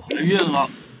云染都怀孕了，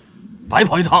白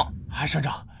跑一趟。韩省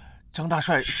长，张大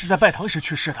帅是在拜堂时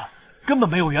去世的，根本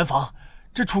没有圆房。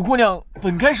这楚姑娘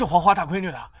本该是黄花大闺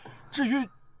女的，至于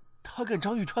他跟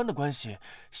张玉川的关系，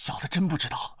小的真不知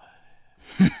道。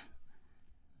哼，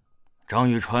张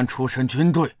玉川出身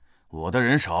军队，我的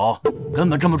人少，根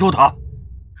本镇不住他。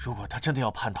如果他真的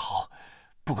要叛逃，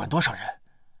不管多少人，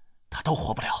他都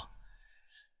活不了。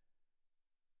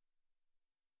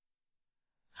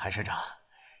韩社长，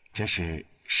这是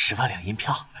10万两银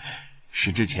票，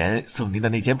是之前送您的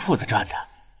那间铺子赚的。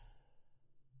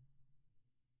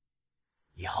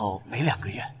以后每2个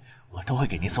月我都会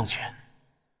给您送去。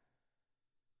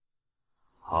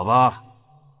好吧，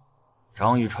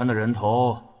张玉川的人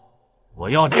头我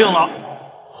要定了。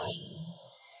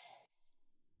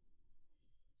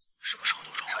什么时候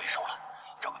动手？少爷说了，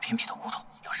找个偏僻的胡同，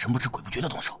要神不知鬼不觉的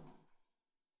动手。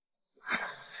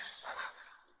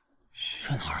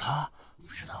去哪儿了？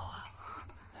不知道啊。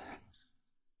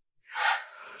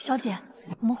小姐，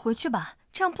我们回去吧，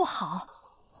这样不好。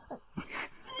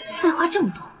废话这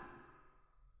么多。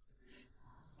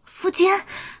夫君，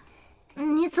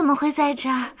你怎么会在这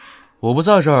儿？我不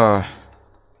在这儿，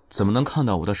怎么能看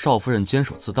到我的少夫人监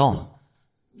守自盗呢？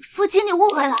夫君，你误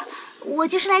会了，我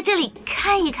就是来这里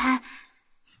看一看。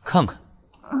看看？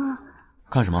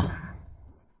看什么？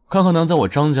看看能在我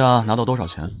张家拿到多少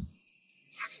钱？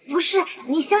不是，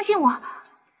你相信我，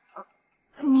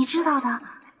你知道的，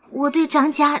我对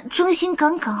张家忠心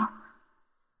耿耿。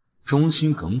忠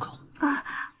心耿耿？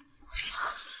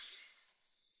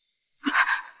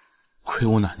亏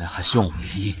我奶奶还希望我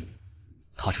联姻，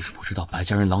她就是不知道白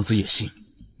家人狼子野心，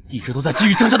一直都在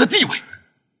觊觎张家的地位，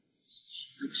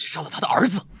若是杀了他的儿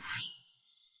子。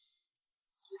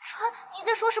川，你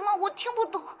在说什么？我听不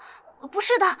懂。不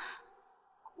是的，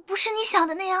不是你想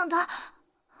的那样的。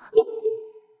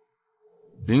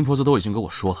林婆子都已经跟我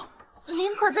说了。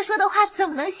林婆子说的话怎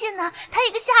么能信呢？她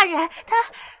一个下人，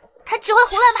她只会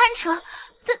胡乱攀扯。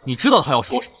你知道她要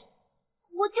说什么？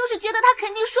我就是觉得她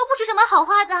肯定说不出什么好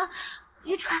话的。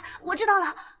于川，我知道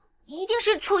了，一定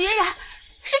是楚云染，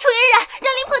是楚云染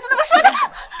让林婆子那么说的。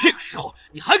这个时候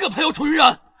你还敢朋友楚云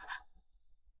染？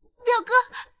表哥，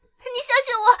你相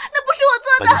信我，那不是我做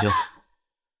的。白晶晶，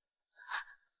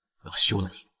我要休了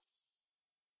你。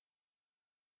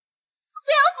不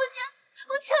要，夫君，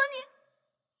我求你，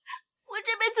我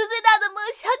这辈子最大的梦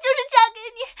想就是嫁给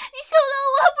你，你休了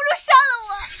我，不如杀了我。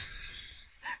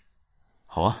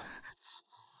好啊，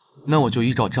那我就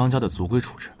依照张家的族规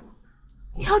处置。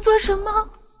你要做什么？把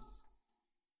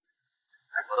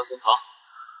他送堂。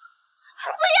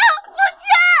不要，夫君！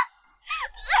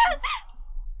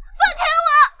放开我！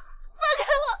放开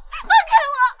我！放开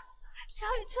我！张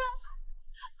宇川，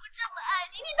我这么爱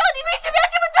你，你到底为什么要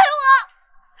这么对我？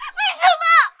为什么？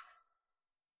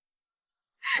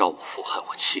杀我父害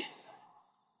我妻，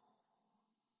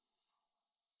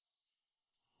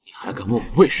你还敢问我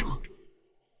为什么？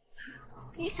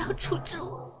你想处置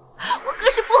我，我可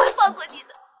是不会放过你的。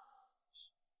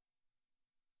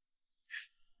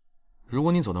如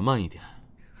果你走得慢一点，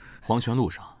黄泉路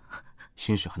上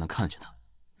兴许还能看见他。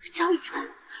张宇川，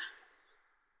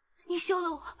你休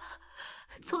了我，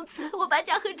从此我白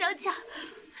家和张家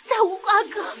再无瓜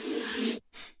葛。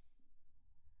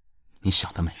你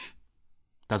想得美！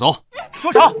带走！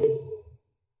住手！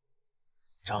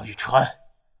张玉川，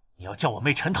你要叫我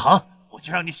妹陈塘，我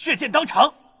就让你血溅当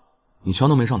场。你枪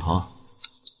都没上膛，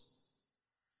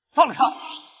放了他！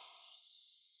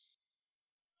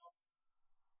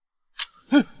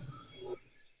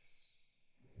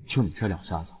就你这2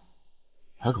下子，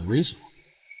还敢威胁我？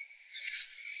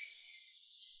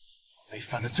妹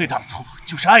犯的最大的错误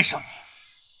就是爱上你，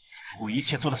不顾一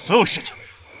切做的所有事情，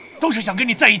都是想跟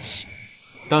你在一起。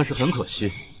但是很可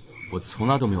惜，我从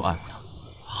来都没有爱过他。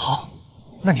好，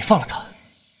那你放了他，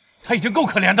他已经够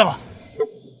可怜的了。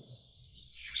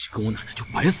父亲跟我奶奶就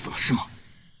白死了是吗？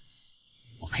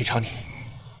我赔偿你。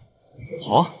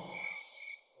好，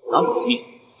拿我的命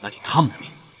来抵他们的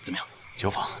命，怎么样？酒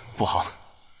坊不好，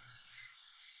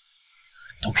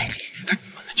都给你。本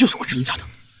来就是我张家的，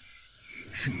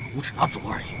是你们无耻拿走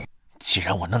而已。既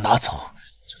然我能拿走，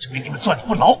就证明你们攥的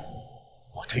不牢。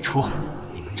我退出，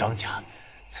你们张家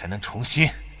才能重新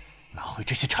拿回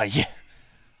这些产业。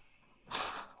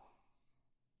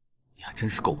你还真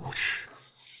是够无耻。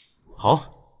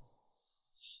好，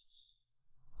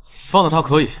放了他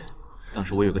可以，但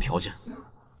是我有个条件。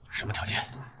什么条件？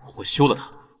我会休了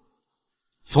他，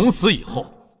从此以后，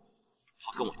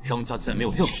他跟我张家再没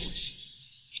有任何关系。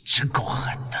你真够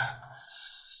狠的！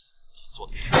他做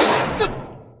的事。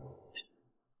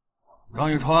张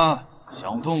玉川，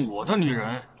想动我的女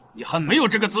人，你还没有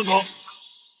这个资格。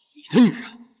你的女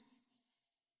人？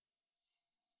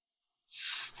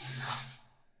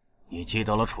你记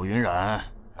得了楚云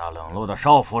染，那冷落的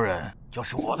少夫人就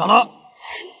是我的了。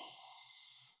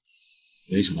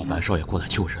没想到白少爷过来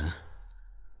救人，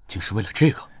竟是为了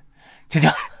这个。静静，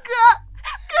哥，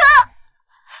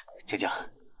静静，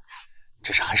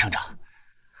这是韩省长。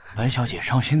白小姐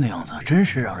伤心的样子，真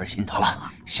是让人心疼。好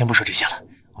了，先不说这些了，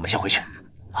我们先回去。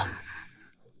啊，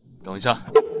等一下。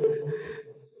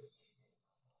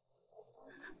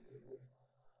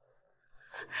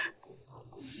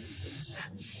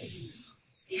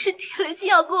你是铁了心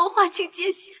要跟我划清界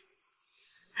限。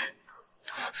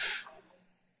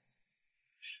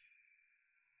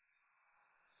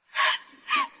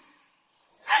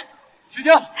静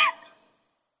静，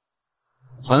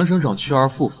韩省长去而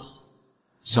复返，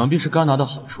想必是该拿的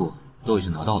好处都已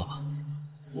经拿到了吧？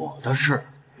我的事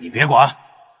你别管。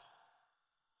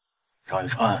张玉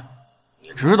川，你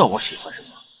知道我喜欢什么？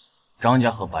张家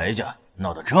和白家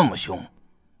闹得这么凶，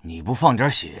你不放点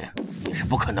血也是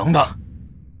不可能的。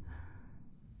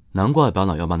难怪白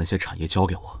老要把那些产业交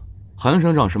给我。韩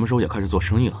省长什么时候也开始做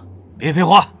生意了？别废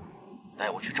话，带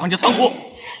我去张家仓库。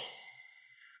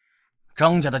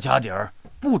张家的家底儿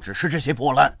不只是这些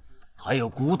破烂，还有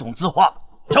古董字画，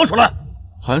交出来！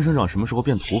韩省长什么时候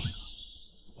变土匪了？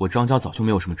我张家早就没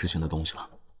有什么值钱的东西了。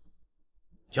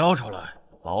交出来，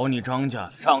保你张家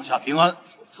上下平安。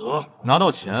否则拿到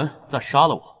钱再杀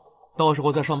了我，到时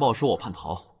候再上报说我叛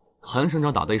逃，韩省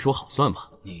长打得一手好算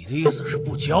吧？你的意思是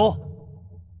不交？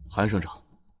韩省长，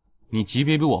你级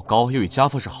别比我高，又与家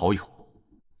父是好友，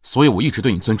所以我一直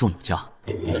对你尊重有加。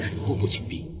但是以后不紧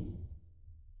闭，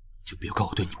就别怪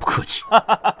我对你不客气。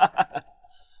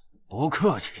不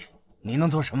客气，你能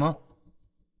做什么？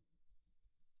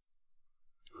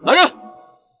来人！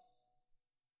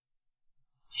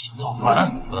你想造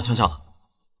反？把他枪下了。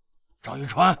张玉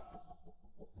川，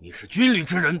你是军旅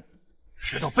之人，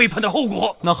知道背叛的后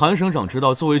果。那韩省长知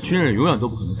道作为军人永远都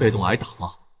不可能被动挨打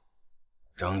吗？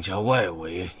张家外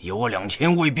围有我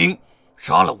2000卫兵，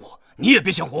杀了我你也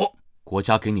别想活。国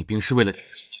家给你兵是为了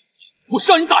我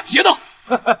是让你打劫的。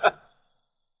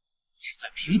是在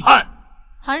评判。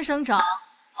韩省长，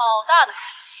好大的口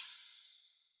气！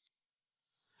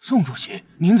宋主席，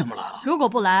您怎么来了？如果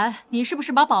不来，你是不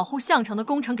是把保护项城的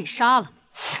功臣给杀了？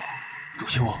主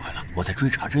席，我回来，我在追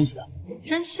查真相。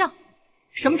真相？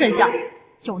什么真相？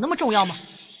有那么重要吗？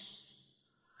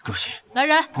主席，来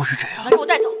人，不是这样，把他给我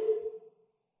带走。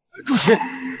主席，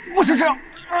不是这样，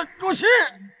主席，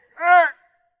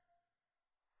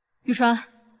玉川，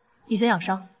你先养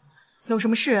伤，有什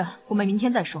么事我们明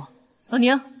天再说。冷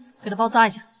宁，给他包扎一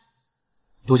下。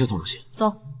多谢宋主席。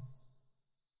走。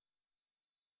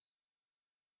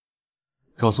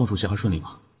找宋主席还顺利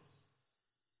吗？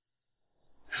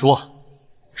说，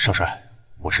少帅，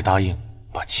我是答应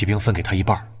把骑兵分给他一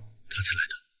半，他才来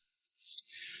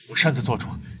的。我擅自做主，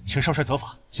请少帅责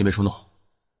罚。先别冲动，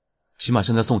起码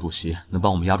现在宋主席能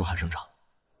帮我们压住韩省长，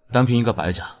单凭一个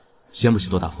白家，掀不起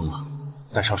多大风浪。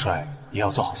但少帅也要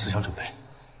做好思想准备，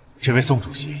这位宋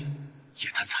主席也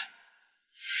贪财。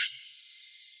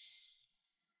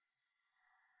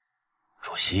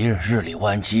主席日理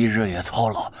万机，日夜操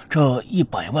劳，这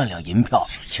100万两银票，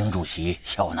请主席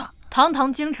笑纳。堂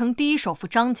堂京城第一首富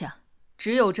张家，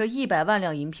只有这100万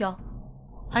两银票，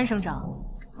韩省长，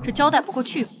这交代不过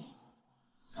去。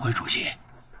回主席，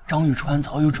张玉川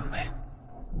早有准备，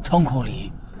仓库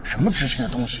里什么值钱的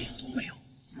东西都没有，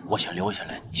我想留下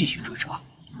来继续追查，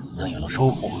等有了收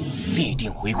获，必定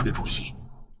回馈主席。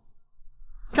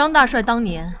张大帅当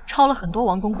年抄了很多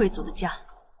王公贵族的家，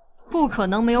不可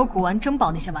能没有古玩珍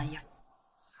宝那些玩意儿。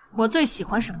我最喜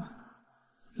欢什么，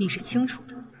你是清楚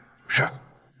的。是。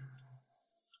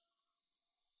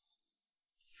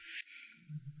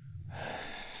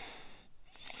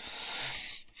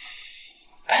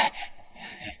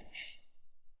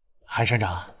韩省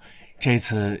长，这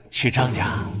次去张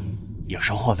家有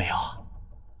收获没有？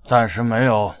暂时没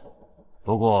有，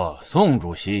不过宋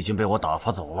主席已经被我打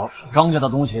发走了，张家的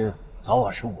东西早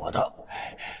晚是我的。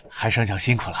韩省长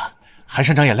辛苦了，韩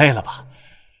省长也累了吧？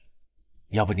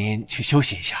要不您去休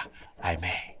息一下，爱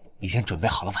妹已经准备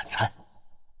好了晚餐。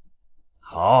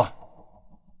好。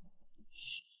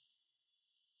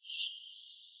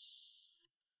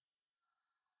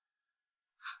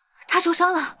他受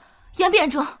伤了，严不严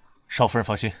重？少夫人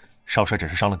放心，少帅只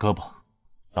是伤了胳膊，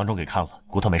郎中给看了，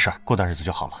骨头没事，过段日子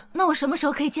就好了。那我什么时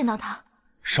候可以见到他？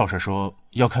少帅说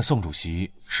要看宋主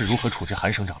席是如何处置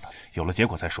韩省长的，有了结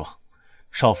果再说。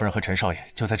少夫人和陈少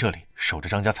爷就在这里守着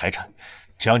张家财产，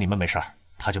只要你们没事，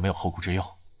他就没有后顾之忧。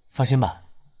放心吧，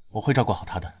我会照顾好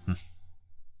他的。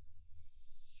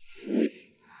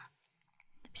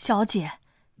小姐，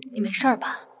你没事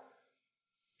吧？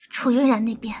楚云然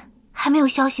那边还没有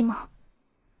消息吗？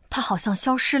他好像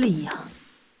消失了一样。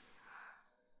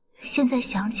现在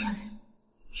想起来，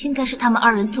应该是他们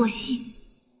二人做戏，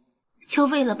就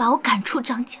为了把我赶出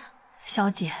张家。小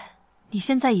姐，你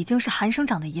现在已经是韩省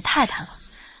长的姨太太了，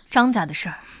张家的事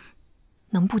儿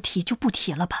能不提就不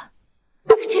提了吧。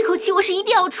这口气我是一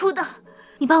定要出的。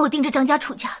你帮我盯着张家、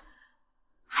楚家，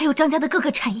还有张家的各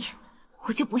个产业，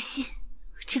我就不信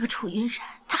这个楚云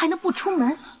然他还能不出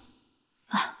门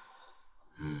啊！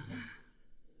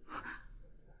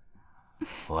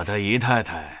我的姨太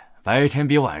太白天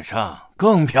比晚上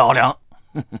更漂亮。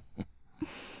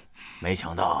没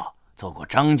想到做过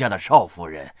张家的少夫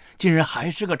人，竟然还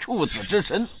是个处子之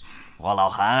身，我老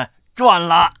韩赚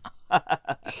了。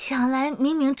想来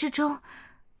冥冥之中，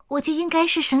我就应该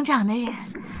是省长的人。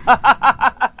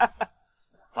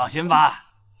放心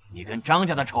吧，你跟张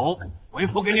家的仇，为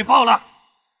父给你报了。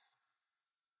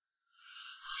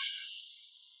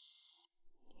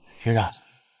云然，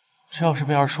这要是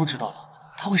被二叔知道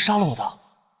了，他会杀了我的。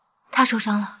他受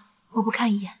伤了，我不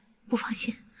看一眼，不放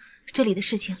心。这里的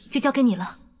事情就交给你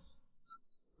了，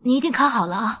你一定看好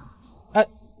了啊！哎，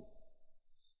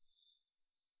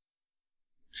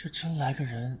这真来个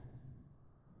人，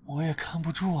我也看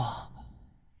不住啊。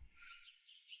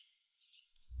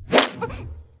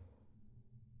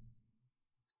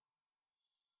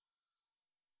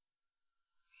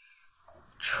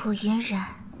楚云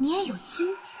然，你也有荆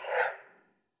棘。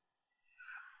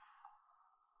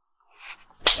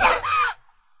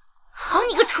好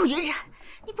你个楚云然，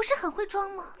你不是很会装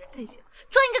吗？装一个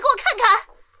给我看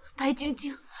看！白晶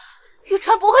晶，玉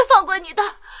川不会放过你的，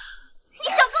你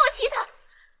少跟我提他。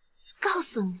告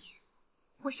诉你，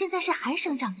我现在是韩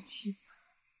省长的妻子，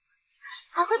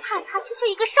还会怕他区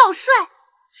区一个少帅？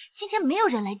今天没有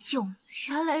人来救你。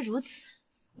原来如此，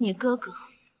你哥哥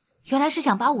原来是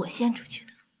想把我先出去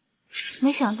的，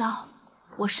没想到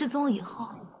我失踪以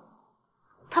后，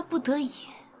他不得已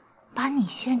把你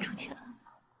先出去了。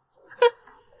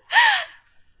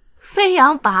飞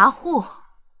扬跋扈，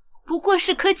不过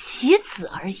是颗棋子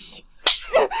而已。你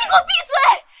给我闭嘴！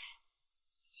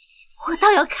我倒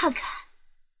要看看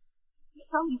今天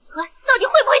张雨川到底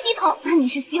会不会低头。那你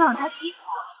是希望他低头，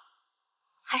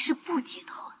还是不低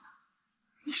头呢？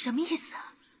你什么意思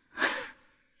啊？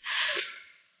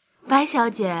白小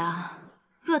姐啊，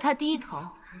若他低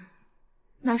头，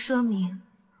那说明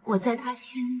我在他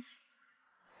心里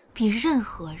比任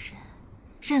何人、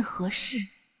任何事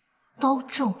都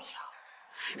重要。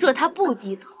若他不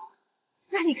低头，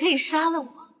那你可以杀了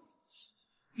我，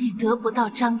你得不到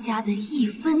张家的一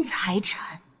分财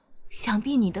产，想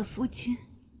必你的夫君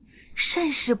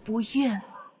甚是不悦吧？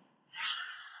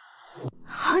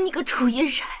好你个楚云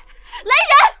然，来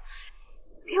人，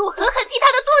给我狠狠踢他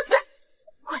的肚子，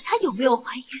管他有没有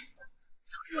怀孕，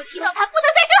都给我踢到他不能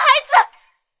再生孩子。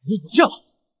你信了？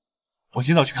我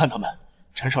今早去看他们，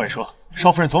陈少爷说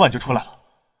少夫人昨晚就出来了。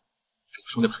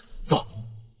兄弟们，走。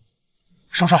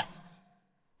少帅，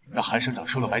让韩省长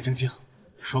收了白晶晶，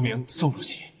说明宋主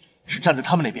席是站在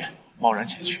他们那边，贸然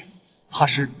前去，怕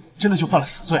是真的就犯了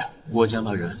死罪啊！我既然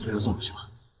把人推给宋主席了，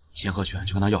钱和权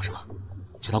就跟他要上了，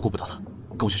其他顾不得了，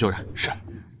跟我去救人。是。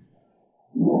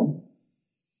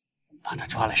把他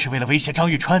抓来是为了威胁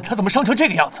张玉川，他怎么伤成这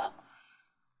个样子？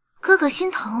哥哥心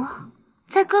疼了，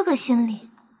在哥哥心里，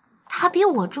他比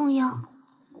我重要，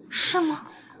是吗？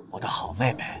我的好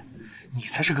妹妹，你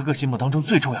才是哥哥心目当中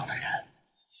最重要的人。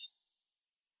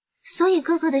所以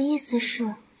哥哥的意思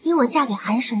是，逼我嫁给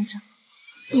韩省长，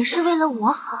也是为了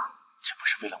我好。这不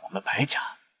是为了我们白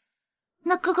家。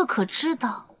那哥哥可知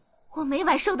道，我每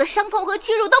晚受的伤痛和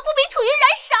屈辱都不比楚云然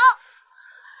少。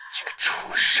这个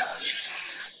畜生！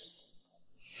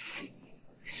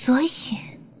所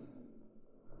以，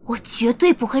我绝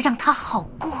对不会让他好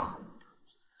过。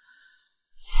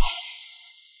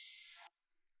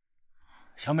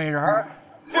小美人儿，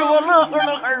陪我乐呵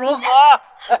乐呵如何？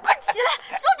快起来，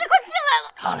小姐快进来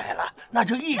了。他来了，那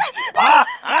就一起吧！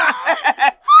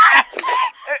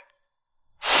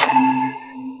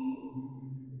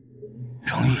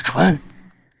张玉川，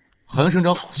韩省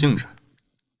长好兴致，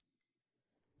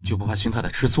就不怕新太太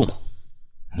吃醋吗？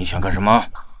你想干什么？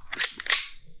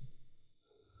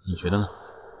你觉得呢？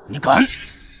你敢！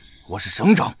我是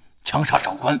省长，枪杀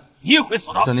长官，你也会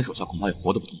死的。在你手下恐怕也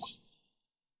活得不痛快。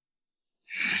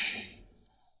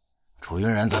楚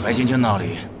云然在白晶晶那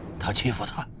里，他欺负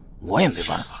他，我也没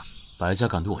办法。白家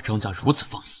敢对我张家如此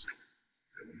放肆，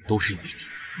都是因为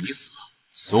你。你死了，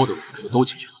所有的苦就都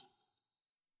解决了。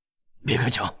别开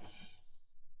枪，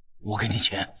我给你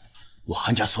钱，我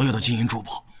韩家所有的金银珠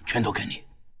宝全都给你。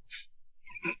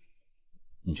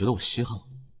你觉得我稀罕吗？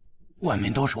外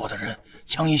面都是我的人，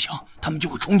枪一响，他们就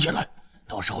会冲进来，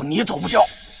到时候你也走不掉。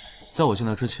在我进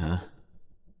来之前，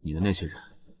你的那些人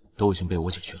都已经被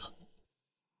我解决了。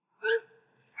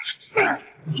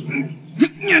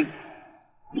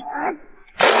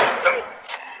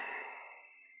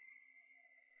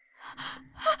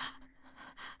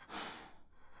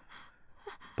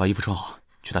把衣服穿好，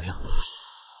去大厅。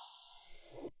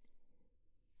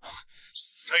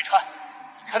张一川，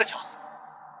你开了枪。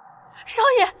少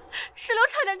爷，石榴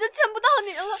差点就见不到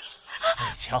您了。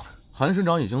枪，韩省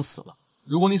长已经死了。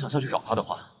如果你想下去找他的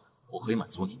话，我可以满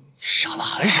足你。杀了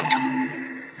韩省长，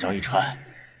张一川，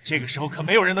这个时候可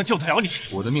没有人能救得了你。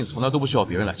我的命从来都不需要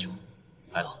别人来救。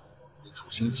来了，你处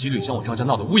心积虑将我张家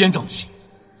闹得乌烟瘴气，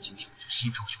今天我就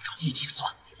新仇旧账一起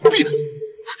算，毙了你！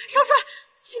少帅，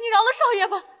请你饶了少爷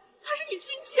吧，他是你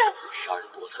亲戚啊。杀人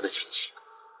夺财的亲戚，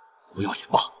不要也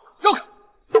罢。让开！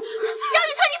张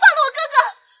雨川，你放了我哥哥！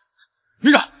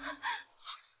云染，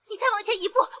你再往前一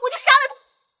步，我就杀了他！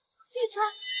雨川，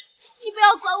你不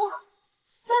要管我，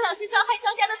他老是伤害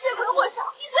张家的罪魁祸首，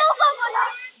你不要放过他！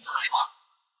你在干什么？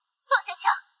放下枪！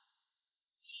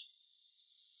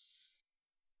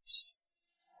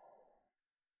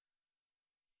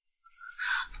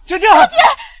姐姐，姐，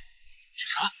许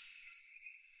晨，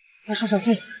大叔小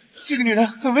心，这个女人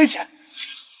很危险。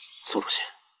宋主席，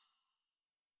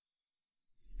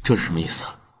这是什么意思？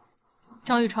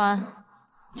张玉川，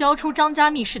交出张家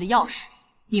密室的钥匙，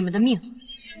你们的命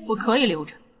我可以留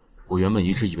着。我原本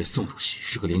一直以为宋主席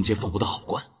是个廉洁放国的好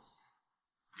官，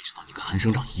没想到你跟韩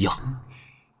省长一样，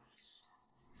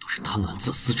都是贪婪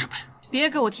自私之辈。别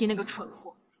给我提那个蠢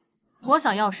货，我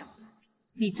想要什么，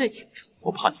你最清楚。我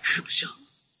怕你吃不下。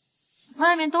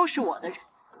外面都是我的人，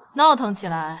闹腾起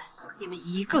来，你们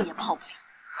一个也跑不了。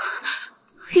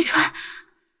玉川，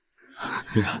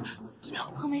云染，怎么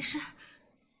样？我没事。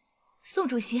宋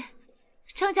主席，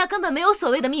张家根本没有所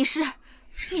谓的密室，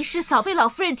密室早被老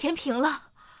夫人填平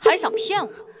了，还想骗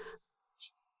我？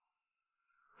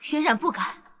云染不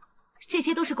敢，这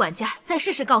些都是管家在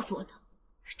世时告诉我的。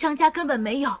张家根本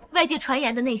没有外界传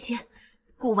言的那些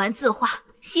古玩字画、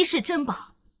稀世珍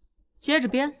宝。接着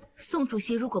编。宋主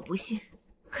席如果不信，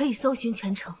可以搜寻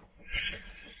全城。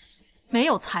没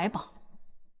有财宝，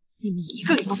你们一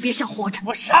个人都别想活着！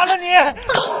我杀了你！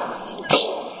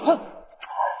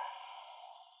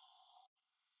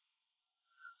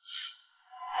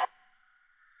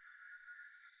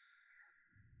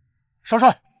少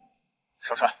帅，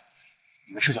少帅，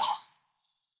你没事就好。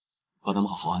把他们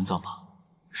好好安葬吧。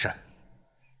是。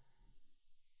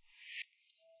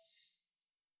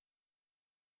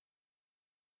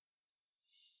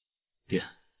爹，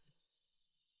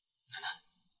奶奶，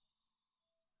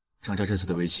张家这次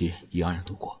的危机已安然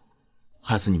度过，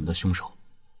害死你们的凶手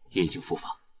也已经伏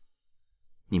法，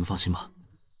你们放心吧。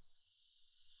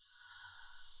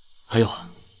还有，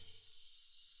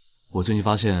我最近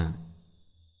发现，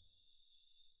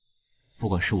不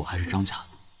管是我还是张家，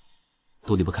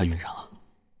都离不开云染了，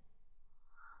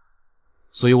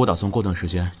所以我打算过段时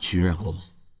间去云染过门，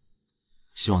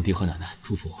希望爹和奶奶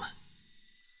祝福我们。